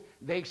crashes?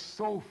 They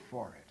sow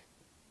for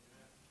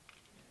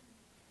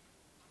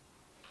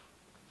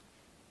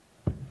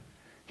it.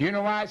 You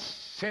know why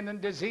sin and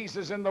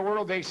diseases in the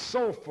world? They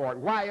sow for it.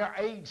 Why are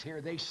AIDS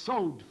here? They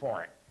sowed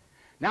for it.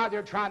 Now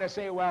they're trying to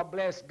say, well,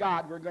 bless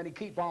God, we're going to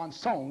keep on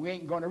sowing. We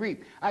ain't going to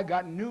reap. I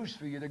got news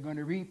for you. They're going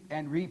to reap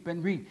and reap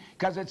and reap,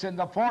 because it's in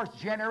the 4th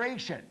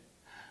generation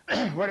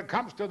when it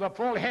comes to the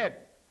full head.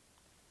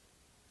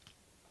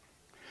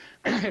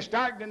 It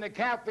started in the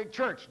Catholic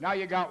Church. Now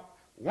you got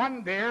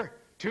 1 there,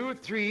 2,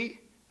 3,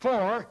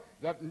 4.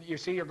 You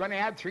see, you're going to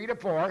add 3 to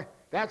 4.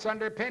 That's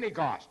under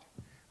Pentecost.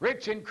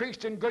 Rich,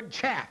 increased, and good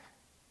chaff.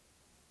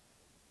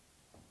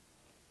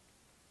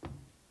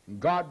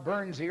 God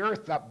burns the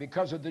earth up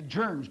because of the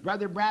germs.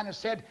 Brother Branham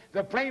said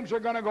the flames are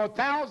going to go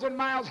 1,000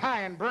 miles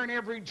high and burn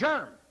every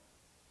germ.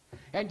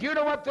 And you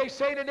know what they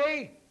say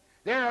today?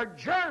 There are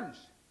germs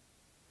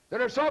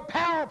that are so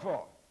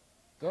powerful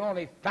that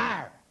only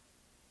fire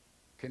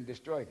can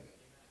destroy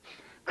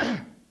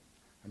them.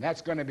 And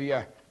that's going to be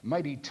a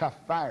mighty tough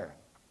fire.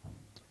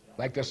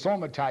 Like the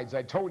somatides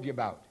I told you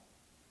about.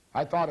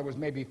 I thought it was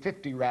maybe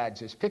 50 rads.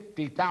 There's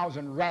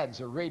 50,000 rads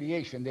of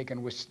radiation they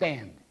can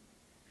withstand.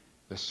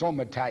 The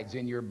somatides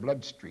in your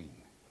bloodstream.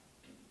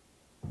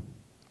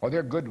 Oh,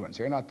 they're good ones.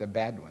 They're not the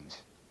bad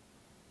ones.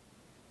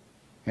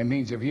 It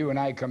means if you and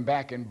I come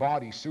back in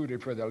body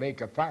suited for the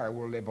lake of fire,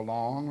 we'll live a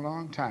long,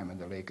 long time in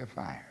the lake of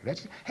fire.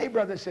 Hey,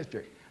 brother,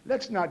 sister,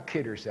 let's not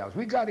kid ourselves.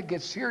 We've got to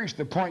get serious to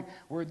the point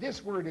where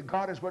this word of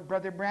God is what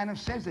Brother Branham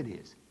says it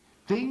is.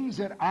 Things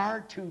that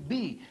are to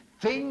be,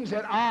 things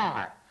that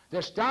are,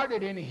 that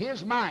started in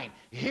his mind,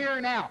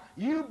 here now.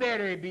 You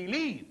better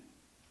believe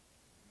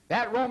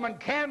that Roman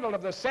candle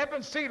of the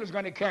seventh seal is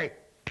going to carry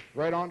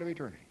right on to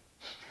eternity.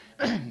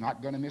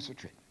 Not going to miss a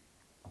trick.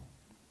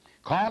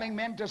 Calling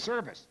men to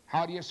service.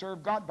 How do you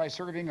serve God? By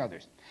serving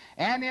others.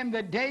 And in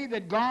the day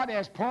that God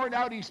has poured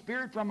out his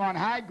Spirit from on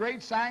high,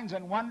 great signs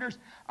and wonders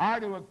are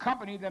to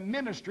accompany the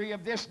ministry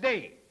of this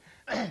day.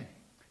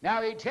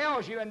 Now he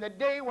tells you in the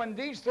day when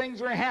these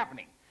things are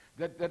happening,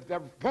 that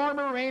the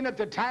former rain at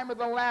the time of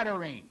the latter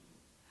rain,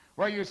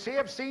 where you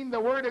have seen the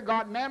Word of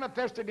God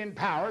manifested in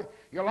power,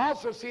 you'll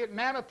also see it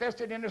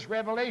manifested in its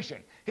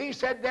revelation. He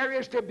said there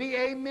is to be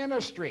a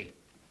ministry.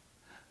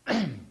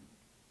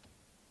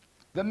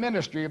 The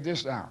ministry of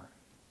this hour.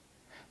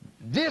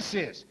 This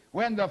is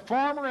when the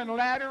former and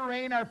latter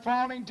rain are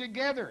falling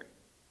together.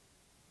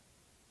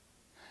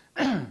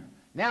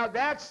 Now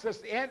that's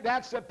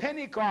the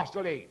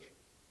Pentecostal age.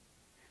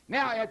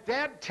 Now at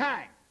that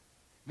time,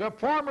 the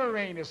former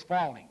rain is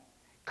falling.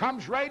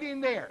 Comes right in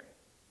there.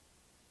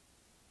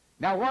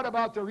 Now what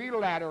about the real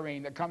latter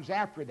rain that comes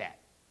after that?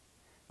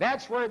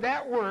 That's where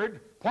that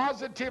word,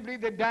 positively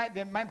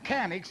the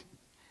mechanics,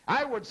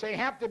 I would say,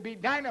 have to be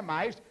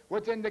dynamized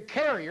within the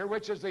carrier,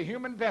 which is the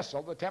human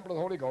vessel, the temple of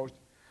the Holy Ghost.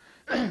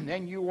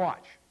 Then you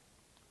watch.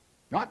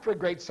 Not for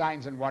great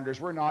signs and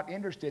wonders. We're not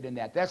interested in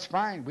that. That's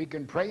fine. We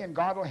can pray and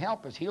God will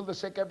help us. Heal the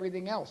sick,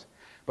 everything else.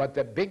 But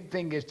the big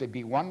thing is to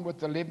be one with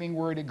the living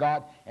Word of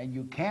God, and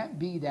you can't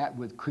be that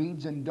with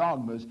creeds and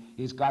dogmas.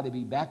 It's got to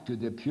be back to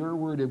the pure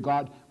Word of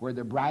God where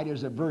the bride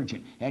is a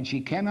virgin. And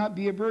she cannot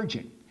be a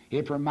virgin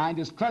if her mind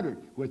is cluttered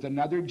with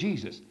another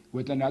Jesus,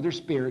 with another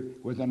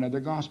Spirit, with another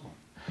gospel.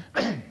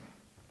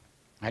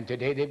 And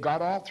today they've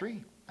got all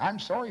three. I'm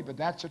sorry, but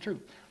that's the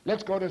truth.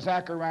 Let's go to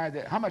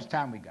Zechariah. How much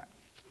time we got?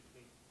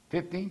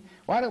 15?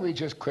 Why don't we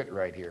just quit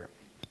right here?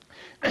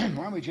 Why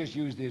don't we just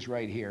use this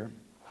right here?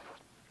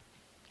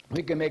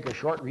 We can make a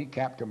short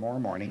recap tomorrow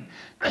morning,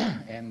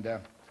 and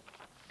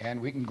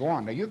we can go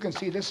on. Now you can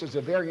see this is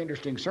a very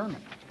interesting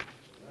sermon.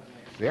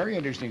 Very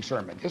interesting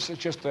sermon. This is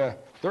just the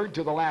third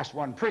to the last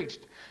one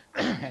preached.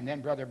 And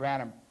then Brother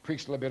Branham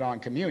preached a little bit on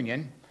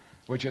communion,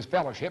 which is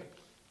fellowship.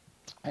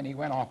 And he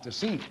went off the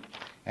scene.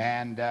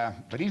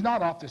 But he's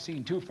not off the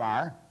scene too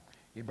far.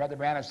 Brother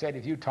Branham said,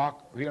 if you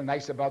talk real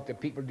nice about the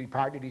people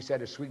departed, he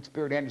said, a sweet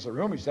spirit enters the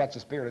room. He said, that's the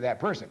spirit of that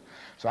person.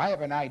 So I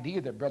have an idea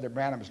that Brother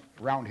Branham's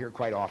around here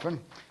quite often.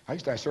 At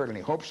least I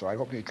certainly hope so. I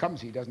hope when he comes,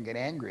 he doesn't get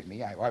angry at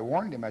me. I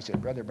warned him. I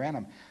said, Brother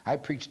Branham, I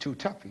preach too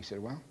tough. He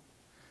said, well,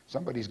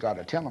 somebody's got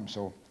to tell him.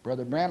 So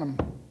Brother Branham,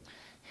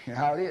 you know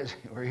how it is.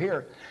 We're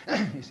here.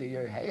 You see,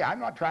 hey, I'm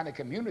not trying to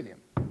commune with him.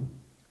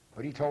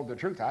 But he told the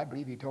truth. I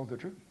believe he told the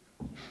truth.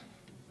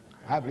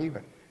 I believe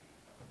it.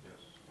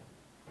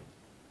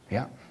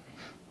 Yeah.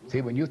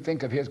 See, when you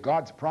think of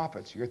God's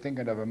prophets, you're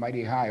thinking of a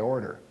mighty high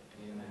order.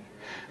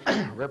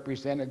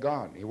 Represented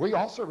God. We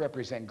also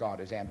represent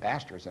God as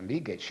ambassadors and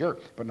legates, sure,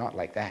 but not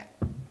like that.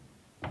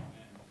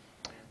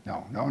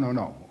 No.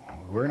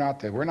 We're not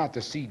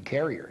the seed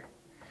carrier.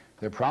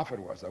 The prophet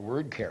was the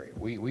word carrier.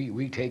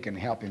 We take and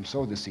help him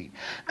sow the seed.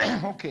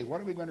 Okay, what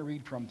are we going to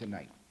read from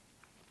tonight?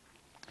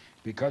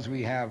 Because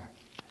we have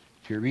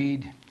to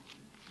read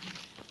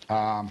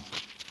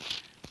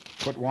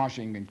foot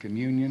washing and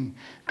communion.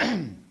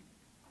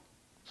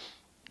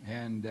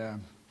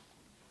 And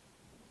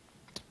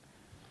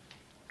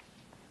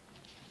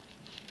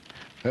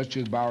let's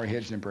just bow our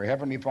heads in prayer.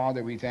 Heavenly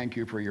Father, we thank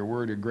you for your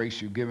word of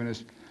grace you've given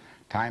us.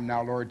 Time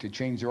now, Lord, to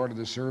change the order of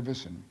the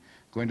service and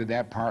go into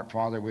that part,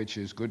 Father, which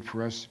is good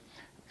for us.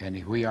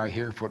 And we are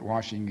here, foot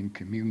washing and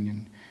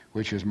communion,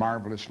 which is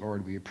marvelous,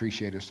 Lord. We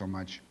appreciate it so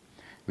much.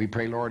 We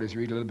pray, Lord, as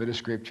we read a little bit of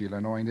Scripture, you'll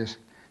anoint us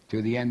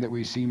to the end that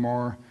we see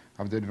more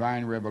of the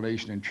divine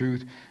revelation and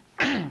truth,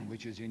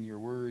 which is in your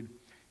word.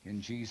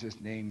 In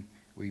Jesus' name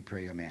we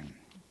pray, amen.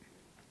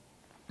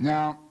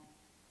 Now,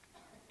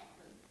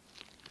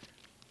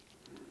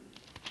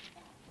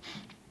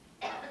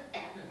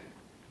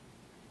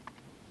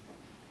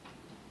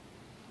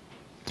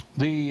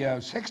 the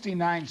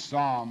 69th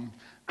Psalm,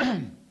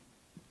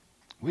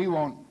 we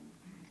won't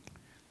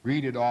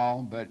read it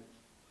all, but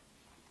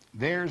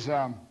there's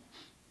a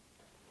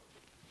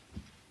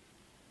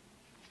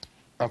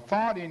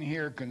thought in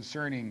here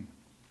concerning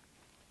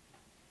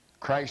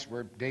Christ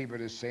where David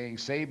is saying,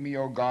 save me,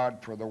 O God,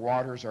 for the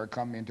waters are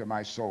come into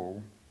my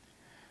soul.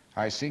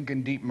 I sink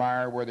in deep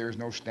mire where there is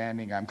no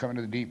standing. I'm coming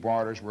to the deep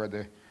waters where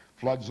the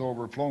floods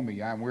overflow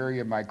me. I'm weary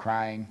of my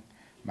crying.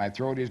 My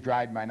throat is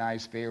dried, mine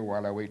eyes fail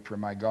while I wait for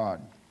my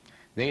God.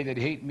 They that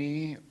hate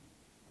me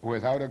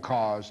without a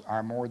cause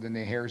are more than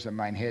the hairs of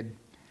mine head.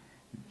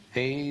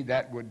 They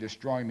that would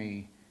destroy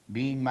me,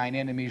 being mine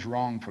enemies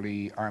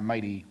wrongfully, are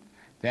mighty.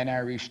 Then I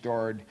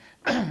restored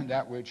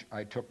that which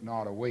I took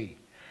not away.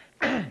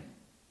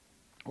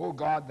 O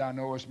God, thou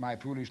knowest my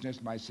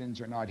foolishness, my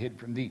sins are not hid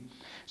from thee.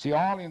 See,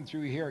 all in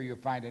through here you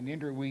find an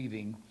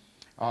interweaving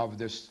of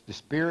the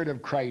Spirit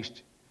of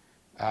Christ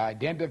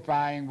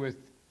identifying with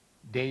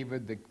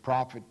David, the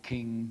prophet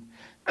king,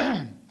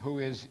 who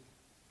is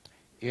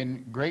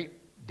in great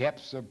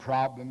depths of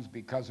problems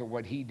because of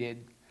what he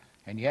did,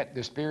 and yet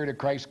the Spirit of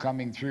Christ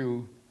coming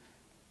through,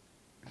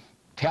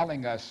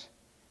 telling us,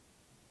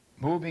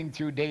 moving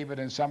through David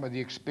and some of the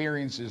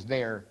experiences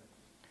there,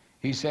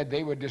 he said,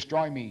 they would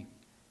destroy me.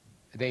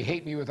 They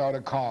hate me without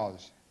a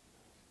cause.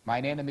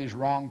 Mine enemies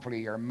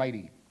wrongfully are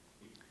mighty.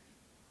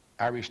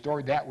 I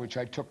restored that which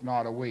I took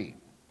not away.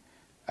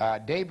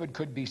 David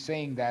could be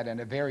saying that in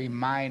a very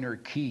minor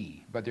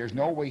key, but there's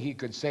no way he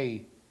could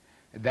say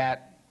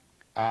that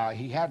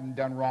he hadn't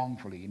done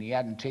wrongfully and he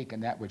hadn't taken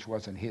that which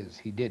wasn't his.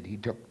 He did. He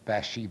took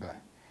Bathsheba.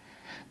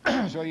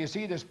 So you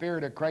see the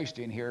Spirit of Christ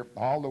in here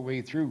all the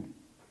way through.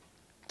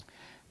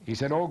 He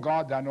said, O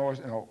God, thou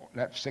knowest,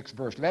 that 6th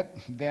verse,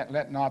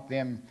 let not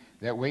them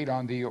that wait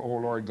on thee, O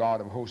Lord God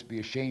of hosts, be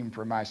ashamed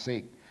for my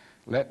sake.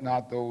 Let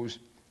not those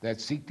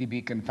that seek thee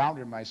be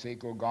confounded my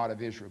sake, O God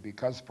of Israel.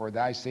 Because for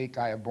thy sake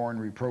I have borne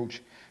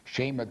reproach,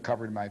 shame hath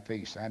covered my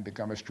face. I am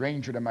become a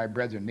stranger to my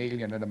brethren,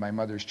 alien unto my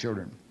mother's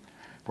children.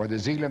 For the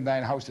zeal of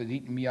thine house hath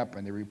eaten me up,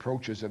 and the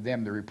reproaches of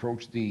them that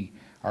reproach thee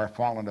are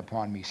fallen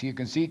upon me. So you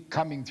can see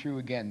coming through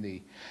again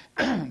the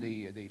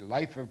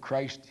life of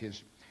Christ,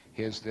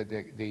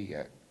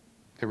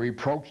 the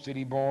reproach that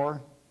he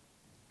bore,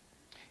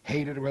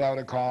 hated without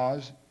a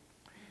cause,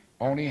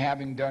 only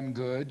having done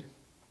good.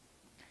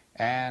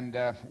 And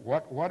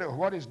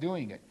what is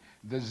doing it?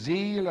 The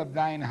zeal of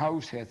thine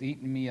house hath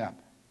eaten me up.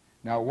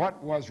 Now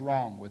what was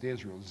wrong with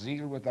Israel?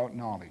 Zeal without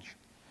knowledge.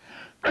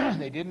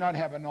 They did not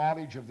have a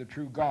knowledge of the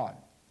true God.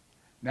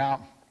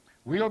 Now,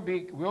 we'll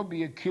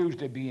be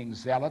accused of being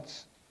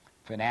zealots,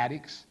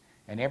 fanatics,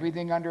 and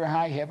everything under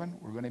high heaven.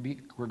 We're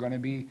going to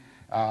be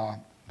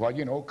well,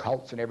 you know,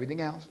 cults and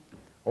everything else.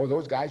 Oh,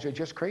 those guys are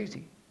just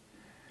crazy.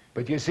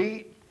 But you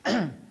see,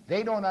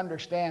 they don't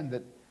understand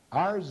that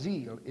our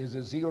zeal is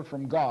a zeal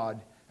from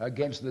God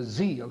against the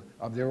zeal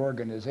of their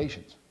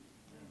organizations.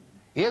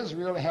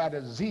 Israel had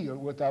a zeal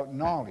without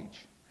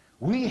knowledge.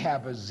 We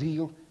have a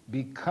zeal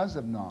because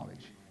of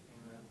knowledge.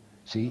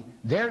 See,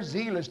 their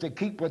zeal is to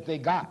keep what they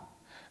got.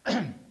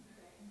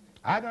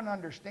 I don't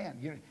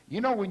understand.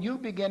 You know, when you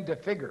begin to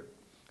figure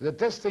that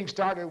this thing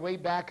started way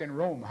back in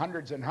Rome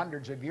hundreds and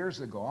hundreds of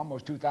years ago,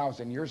 almost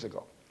 2,000 years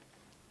ago,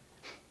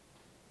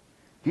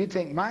 you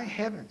think, my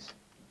heavens,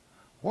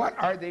 what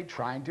are they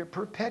trying to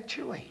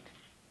perpetuate?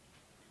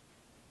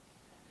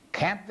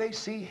 Can't they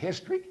see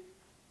history?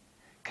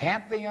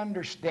 Can't they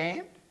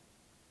understand?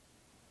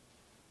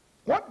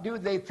 What do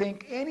they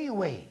think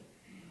anyway?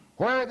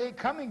 Where are they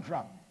coming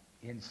from?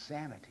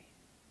 Insanity.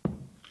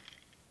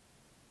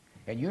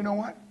 And you know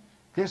what?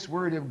 This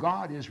Word of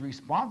God is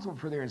responsible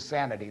for their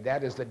insanity.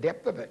 That is the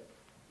depth of it.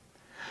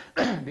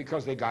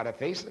 Because they got to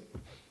face it.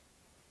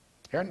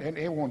 And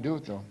it won't do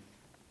it, though.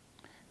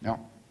 No.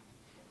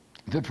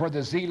 For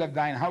the zeal of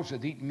thine house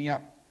hath eaten me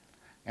up,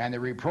 and the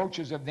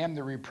reproaches of them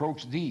that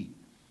reproach thee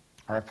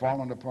are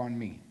fallen upon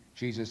me.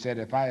 Jesus said,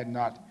 if I had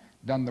not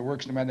done the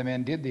works that other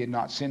men did, they had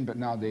not sinned, but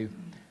now they've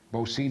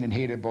both seen and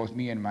hated both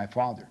me and my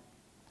Father.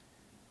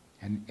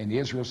 And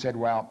Israel said,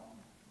 well,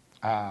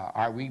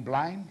 are we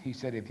blind? He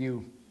said, if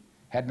you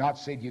had not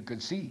said you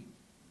could see,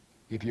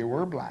 if you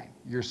were blind,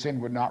 your sin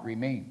would not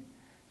remain.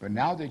 But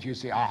now that you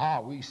say, aha,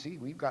 we see,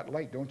 we've got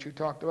light, don't you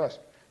talk to us,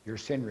 your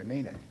sin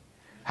remaineth.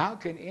 How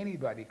can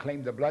anybody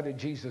claim the blood of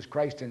Jesus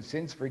Christ and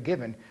sins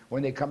forgiven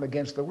when they come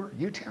against the Word?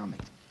 You tell me.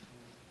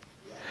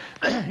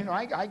 You know,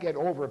 I get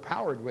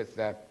overpowered with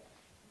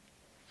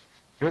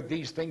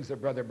these things that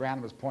Brother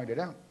Branham has pointed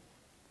out.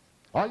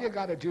 All you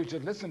got to do is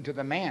just listen to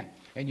the man,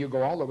 and you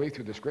go all the way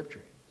through the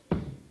Scripture.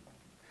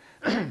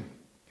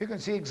 You can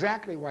see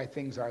exactly why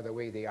things are the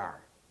way they are.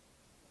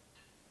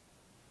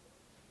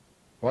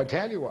 Well, I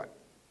tell you what,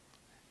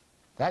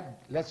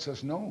 that lets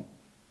us know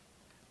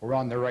we're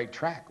on the right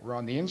track. We're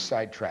on the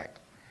inside track.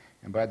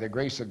 And by the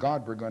grace of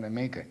God, we're going to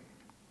make it.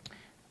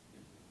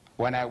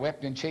 When I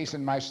wept and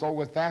chastened my soul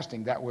with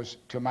fasting, that was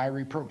to my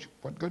reproach.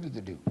 What good did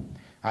it do?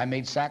 I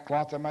made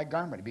sackcloth of my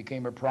garment. It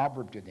became a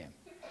proverb to them.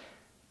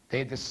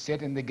 They that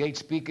sit in the gate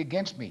speak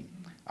against me.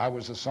 I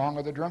was the song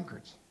of the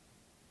drunkards.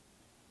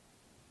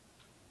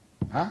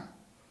 Huh?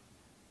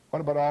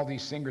 What about all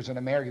these singers in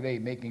America today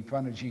making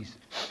fun of Jesus?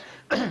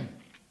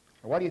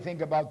 What do you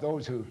think about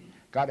those who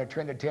got a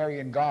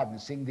Trinitarian God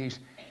and sing these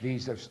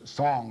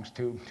songs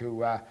to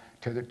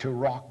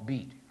rock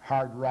beat,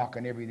 hard rock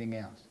and everything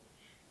else?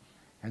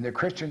 And the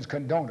Christians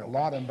condone it,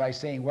 laud them by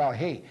saying, well,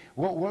 hey,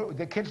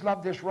 the kids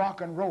love this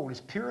rock and roll.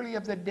 It's purely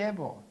of the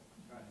devil.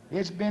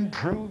 It's been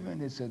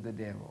proven it's of the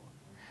devil.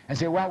 And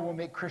say, well, we'll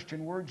make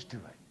Christian words to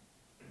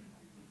it.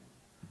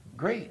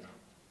 Great.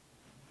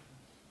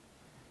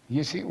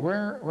 You see,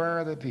 where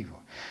are the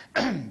people?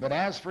 But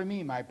as for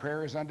me, my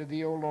prayer is unto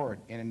thee, O Lord,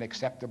 in an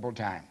acceptable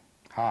time.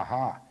 Ha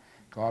ha.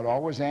 God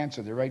always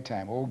answers the right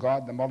time. O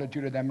God, the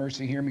multitude of thy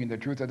mercy, hear me in the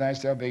truth of thy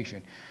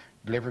salvation.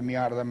 Deliver me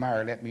out of the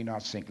mire, let me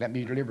not sink. Let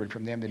me be delivered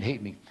from them that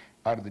hate me,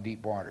 out of the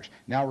deep waters.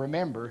 Now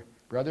remember,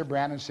 Brother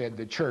Branham said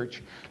the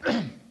church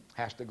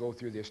has to go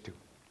through this too.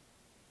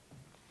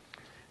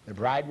 The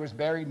bride was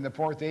buried in the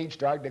fourth age,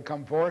 started to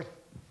come forth,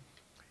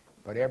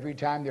 but every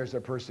time there's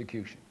a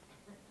persecution.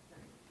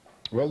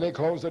 Will they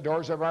close the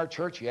doors of our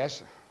church?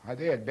 Yes.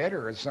 They had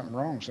better. There's something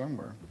wrong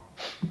somewhere.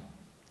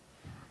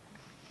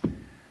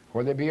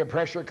 Will there be a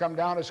pressure come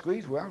down, a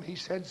squeeze? Well, he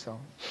said so.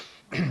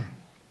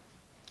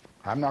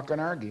 I'm not going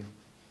to argue.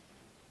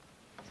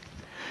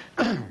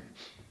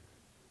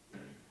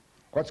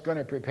 What's going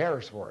to prepare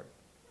us for it?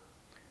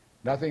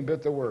 Nothing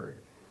but the Word.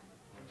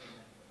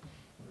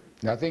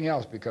 Nothing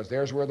else, because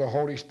there's where the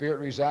Holy Spirit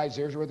resides.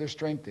 There's where the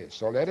strength is.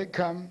 So let it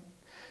come.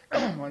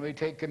 When we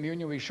take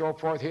communion, we show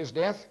forth His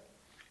death.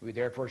 We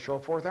therefore show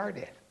forth our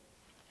death.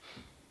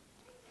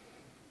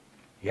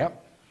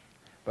 Yep.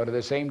 But at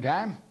the same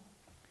time,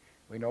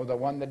 we know the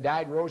one that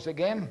died rose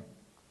again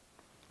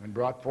and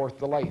brought forth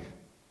the life,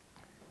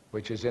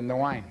 which is in the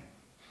wine.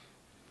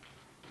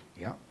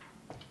 Yep.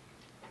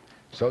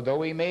 So though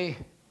we may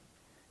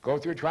go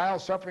through trial,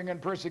 suffering,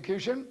 and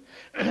persecution,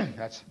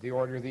 that's the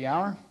order of the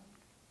hour.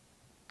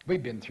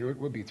 We've been through it.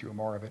 We'll be through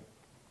more of it.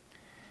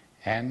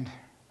 And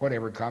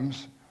whatever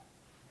comes,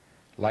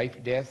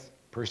 life, death,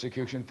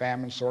 persecution,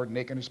 famine, sword,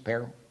 nakedness,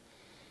 peril,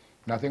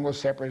 nothing will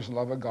separate us from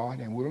the love of God,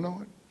 and we'll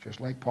know it, just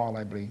like Paul,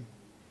 I believe.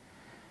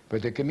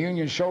 But the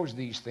communion shows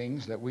these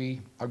things, that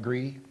we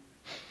agree,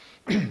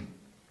 because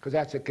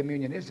that's what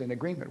communion is, an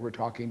agreement. We're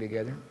talking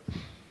together.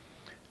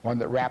 One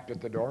that rapped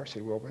at the door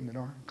said, we'll open the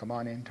door, come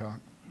on in, talk.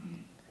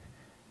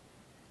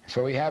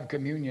 So we have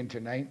communion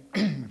tonight,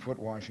 foot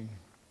washing.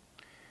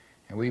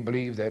 And we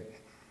believe that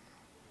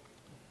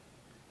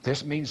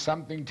this means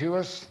something to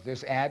us.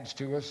 This adds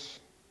to us.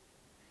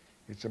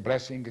 It's a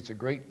blessing. It's a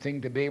great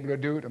thing to be able to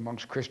do it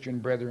amongst Christian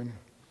brethren.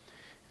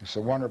 It's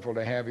so wonderful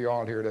to have you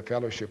all here to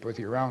fellowship with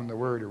you around the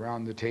Word,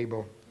 around the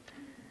table,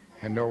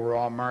 and know we're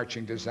all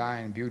marching to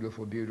Zion,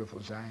 beautiful,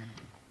 beautiful Zion.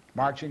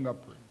 Marching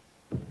upward.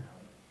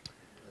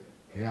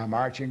 Yeah,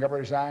 marching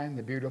upward to Zion,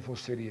 the beautiful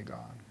city of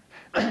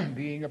God.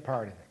 Being a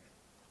part of it.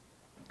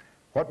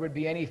 What would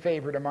be any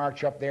favor to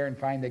march up there and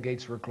find the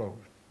gates were closed?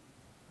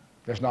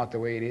 That's not the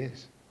way it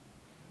is.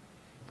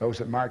 Those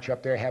that march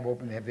up there have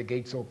the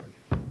gates open.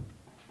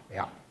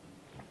 Yeah.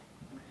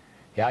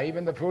 Yeah,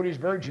 even the foolish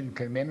virgin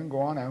come in and go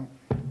on out.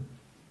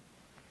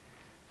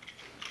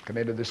 Come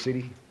into the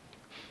city.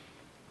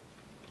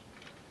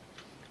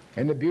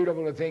 Isn't it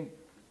beautiful to think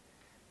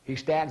he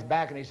stands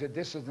back and he said,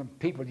 this is the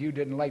people you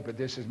didn't like, but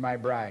this is my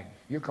bride.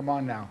 You come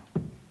on now.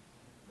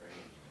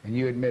 And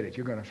you admit it.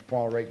 You're going to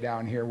fall right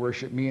down here,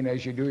 worship me, and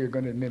as you do, you're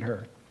going to admit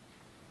her.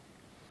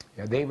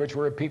 Yeah, they which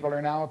were a people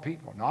are now a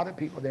people. Not a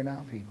people, they're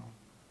now a people.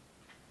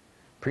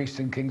 Priests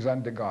and kings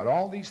unto God.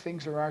 All these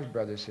things are ours,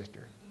 brother,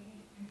 sister.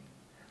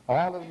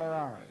 All of them are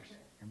ours.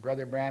 And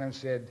Brother Branham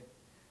said,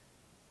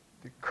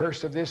 the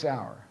curse of this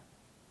hour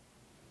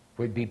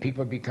would be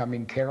people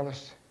becoming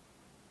careless.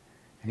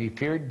 And he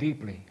feared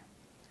deeply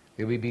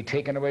that we'd be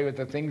taken away with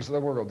the things of the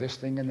world, this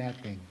thing and that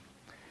thing,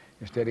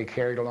 instead of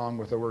carried along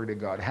with the Word of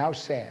God. How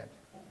sad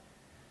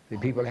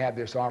that people have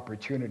this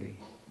opportunity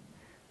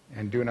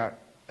and do not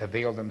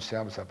avail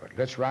themselves of it.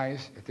 Let's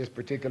rise at this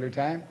particular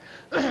time.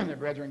 The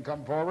brethren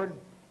come forward,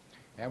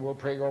 and we'll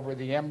pray over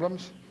the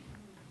emblems.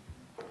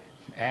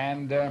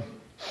 And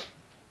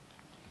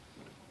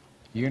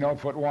you know,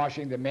 foot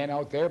washing, the men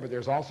out there, but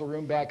there's also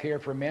room back here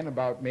for men,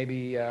 about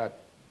maybe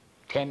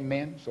 10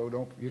 men,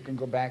 so you can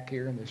go back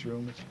here in this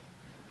room.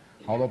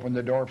 I'll open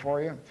the door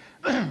for you.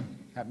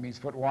 That means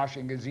foot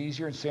washing is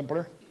easier and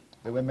simpler.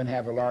 The women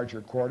have a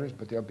larger quarters,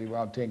 but they'll be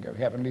well taken care of.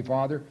 Heavenly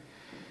Father,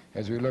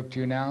 as we look to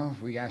you now,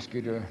 we ask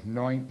you to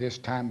anoint this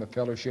time of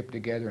fellowship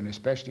together, and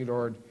especially,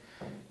 Lord,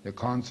 the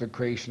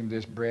consecration of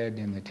this bread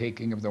and the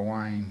taking of the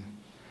wine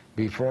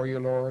before you,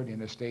 Lord,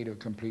 in a state of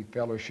complete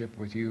fellowship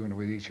with you and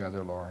with each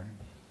other, Lord.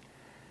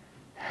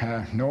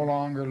 No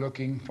longer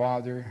looking,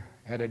 Father,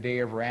 at a day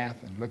of wrath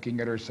and looking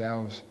at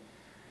ourselves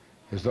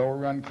as though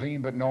we're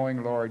unclean, but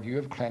knowing, Lord, you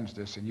have cleansed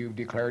us, and you've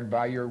declared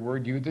by your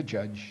word, you the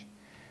judge,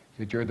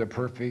 that you're the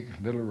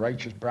perfect little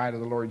righteous bride of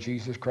the Lord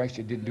Jesus Christ.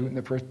 You didn't do it in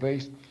the first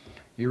place.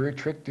 You were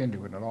tricked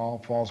into it. It all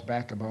falls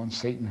back upon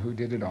Satan, who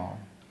did it all.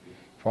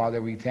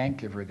 Father, we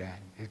thank you for that.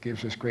 It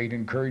gives us great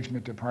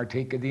encouragement to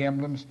partake of the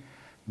emblems,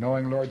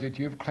 knowing, Lord, that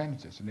you've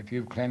cleansed us. And if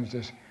you've cleansed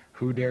us,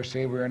 who dare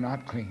say we are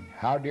not clean?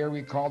 How dare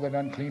we call that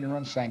unclean or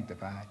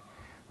unsanctified,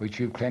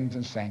 which you've cleansed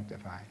and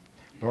sanctified?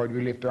 Lord,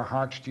 we lift our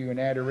hearts to you in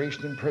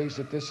adoration and praise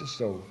that this is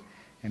so,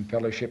 in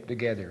fellowship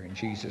together. In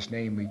Jesus'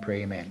 name we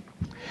pray, amen.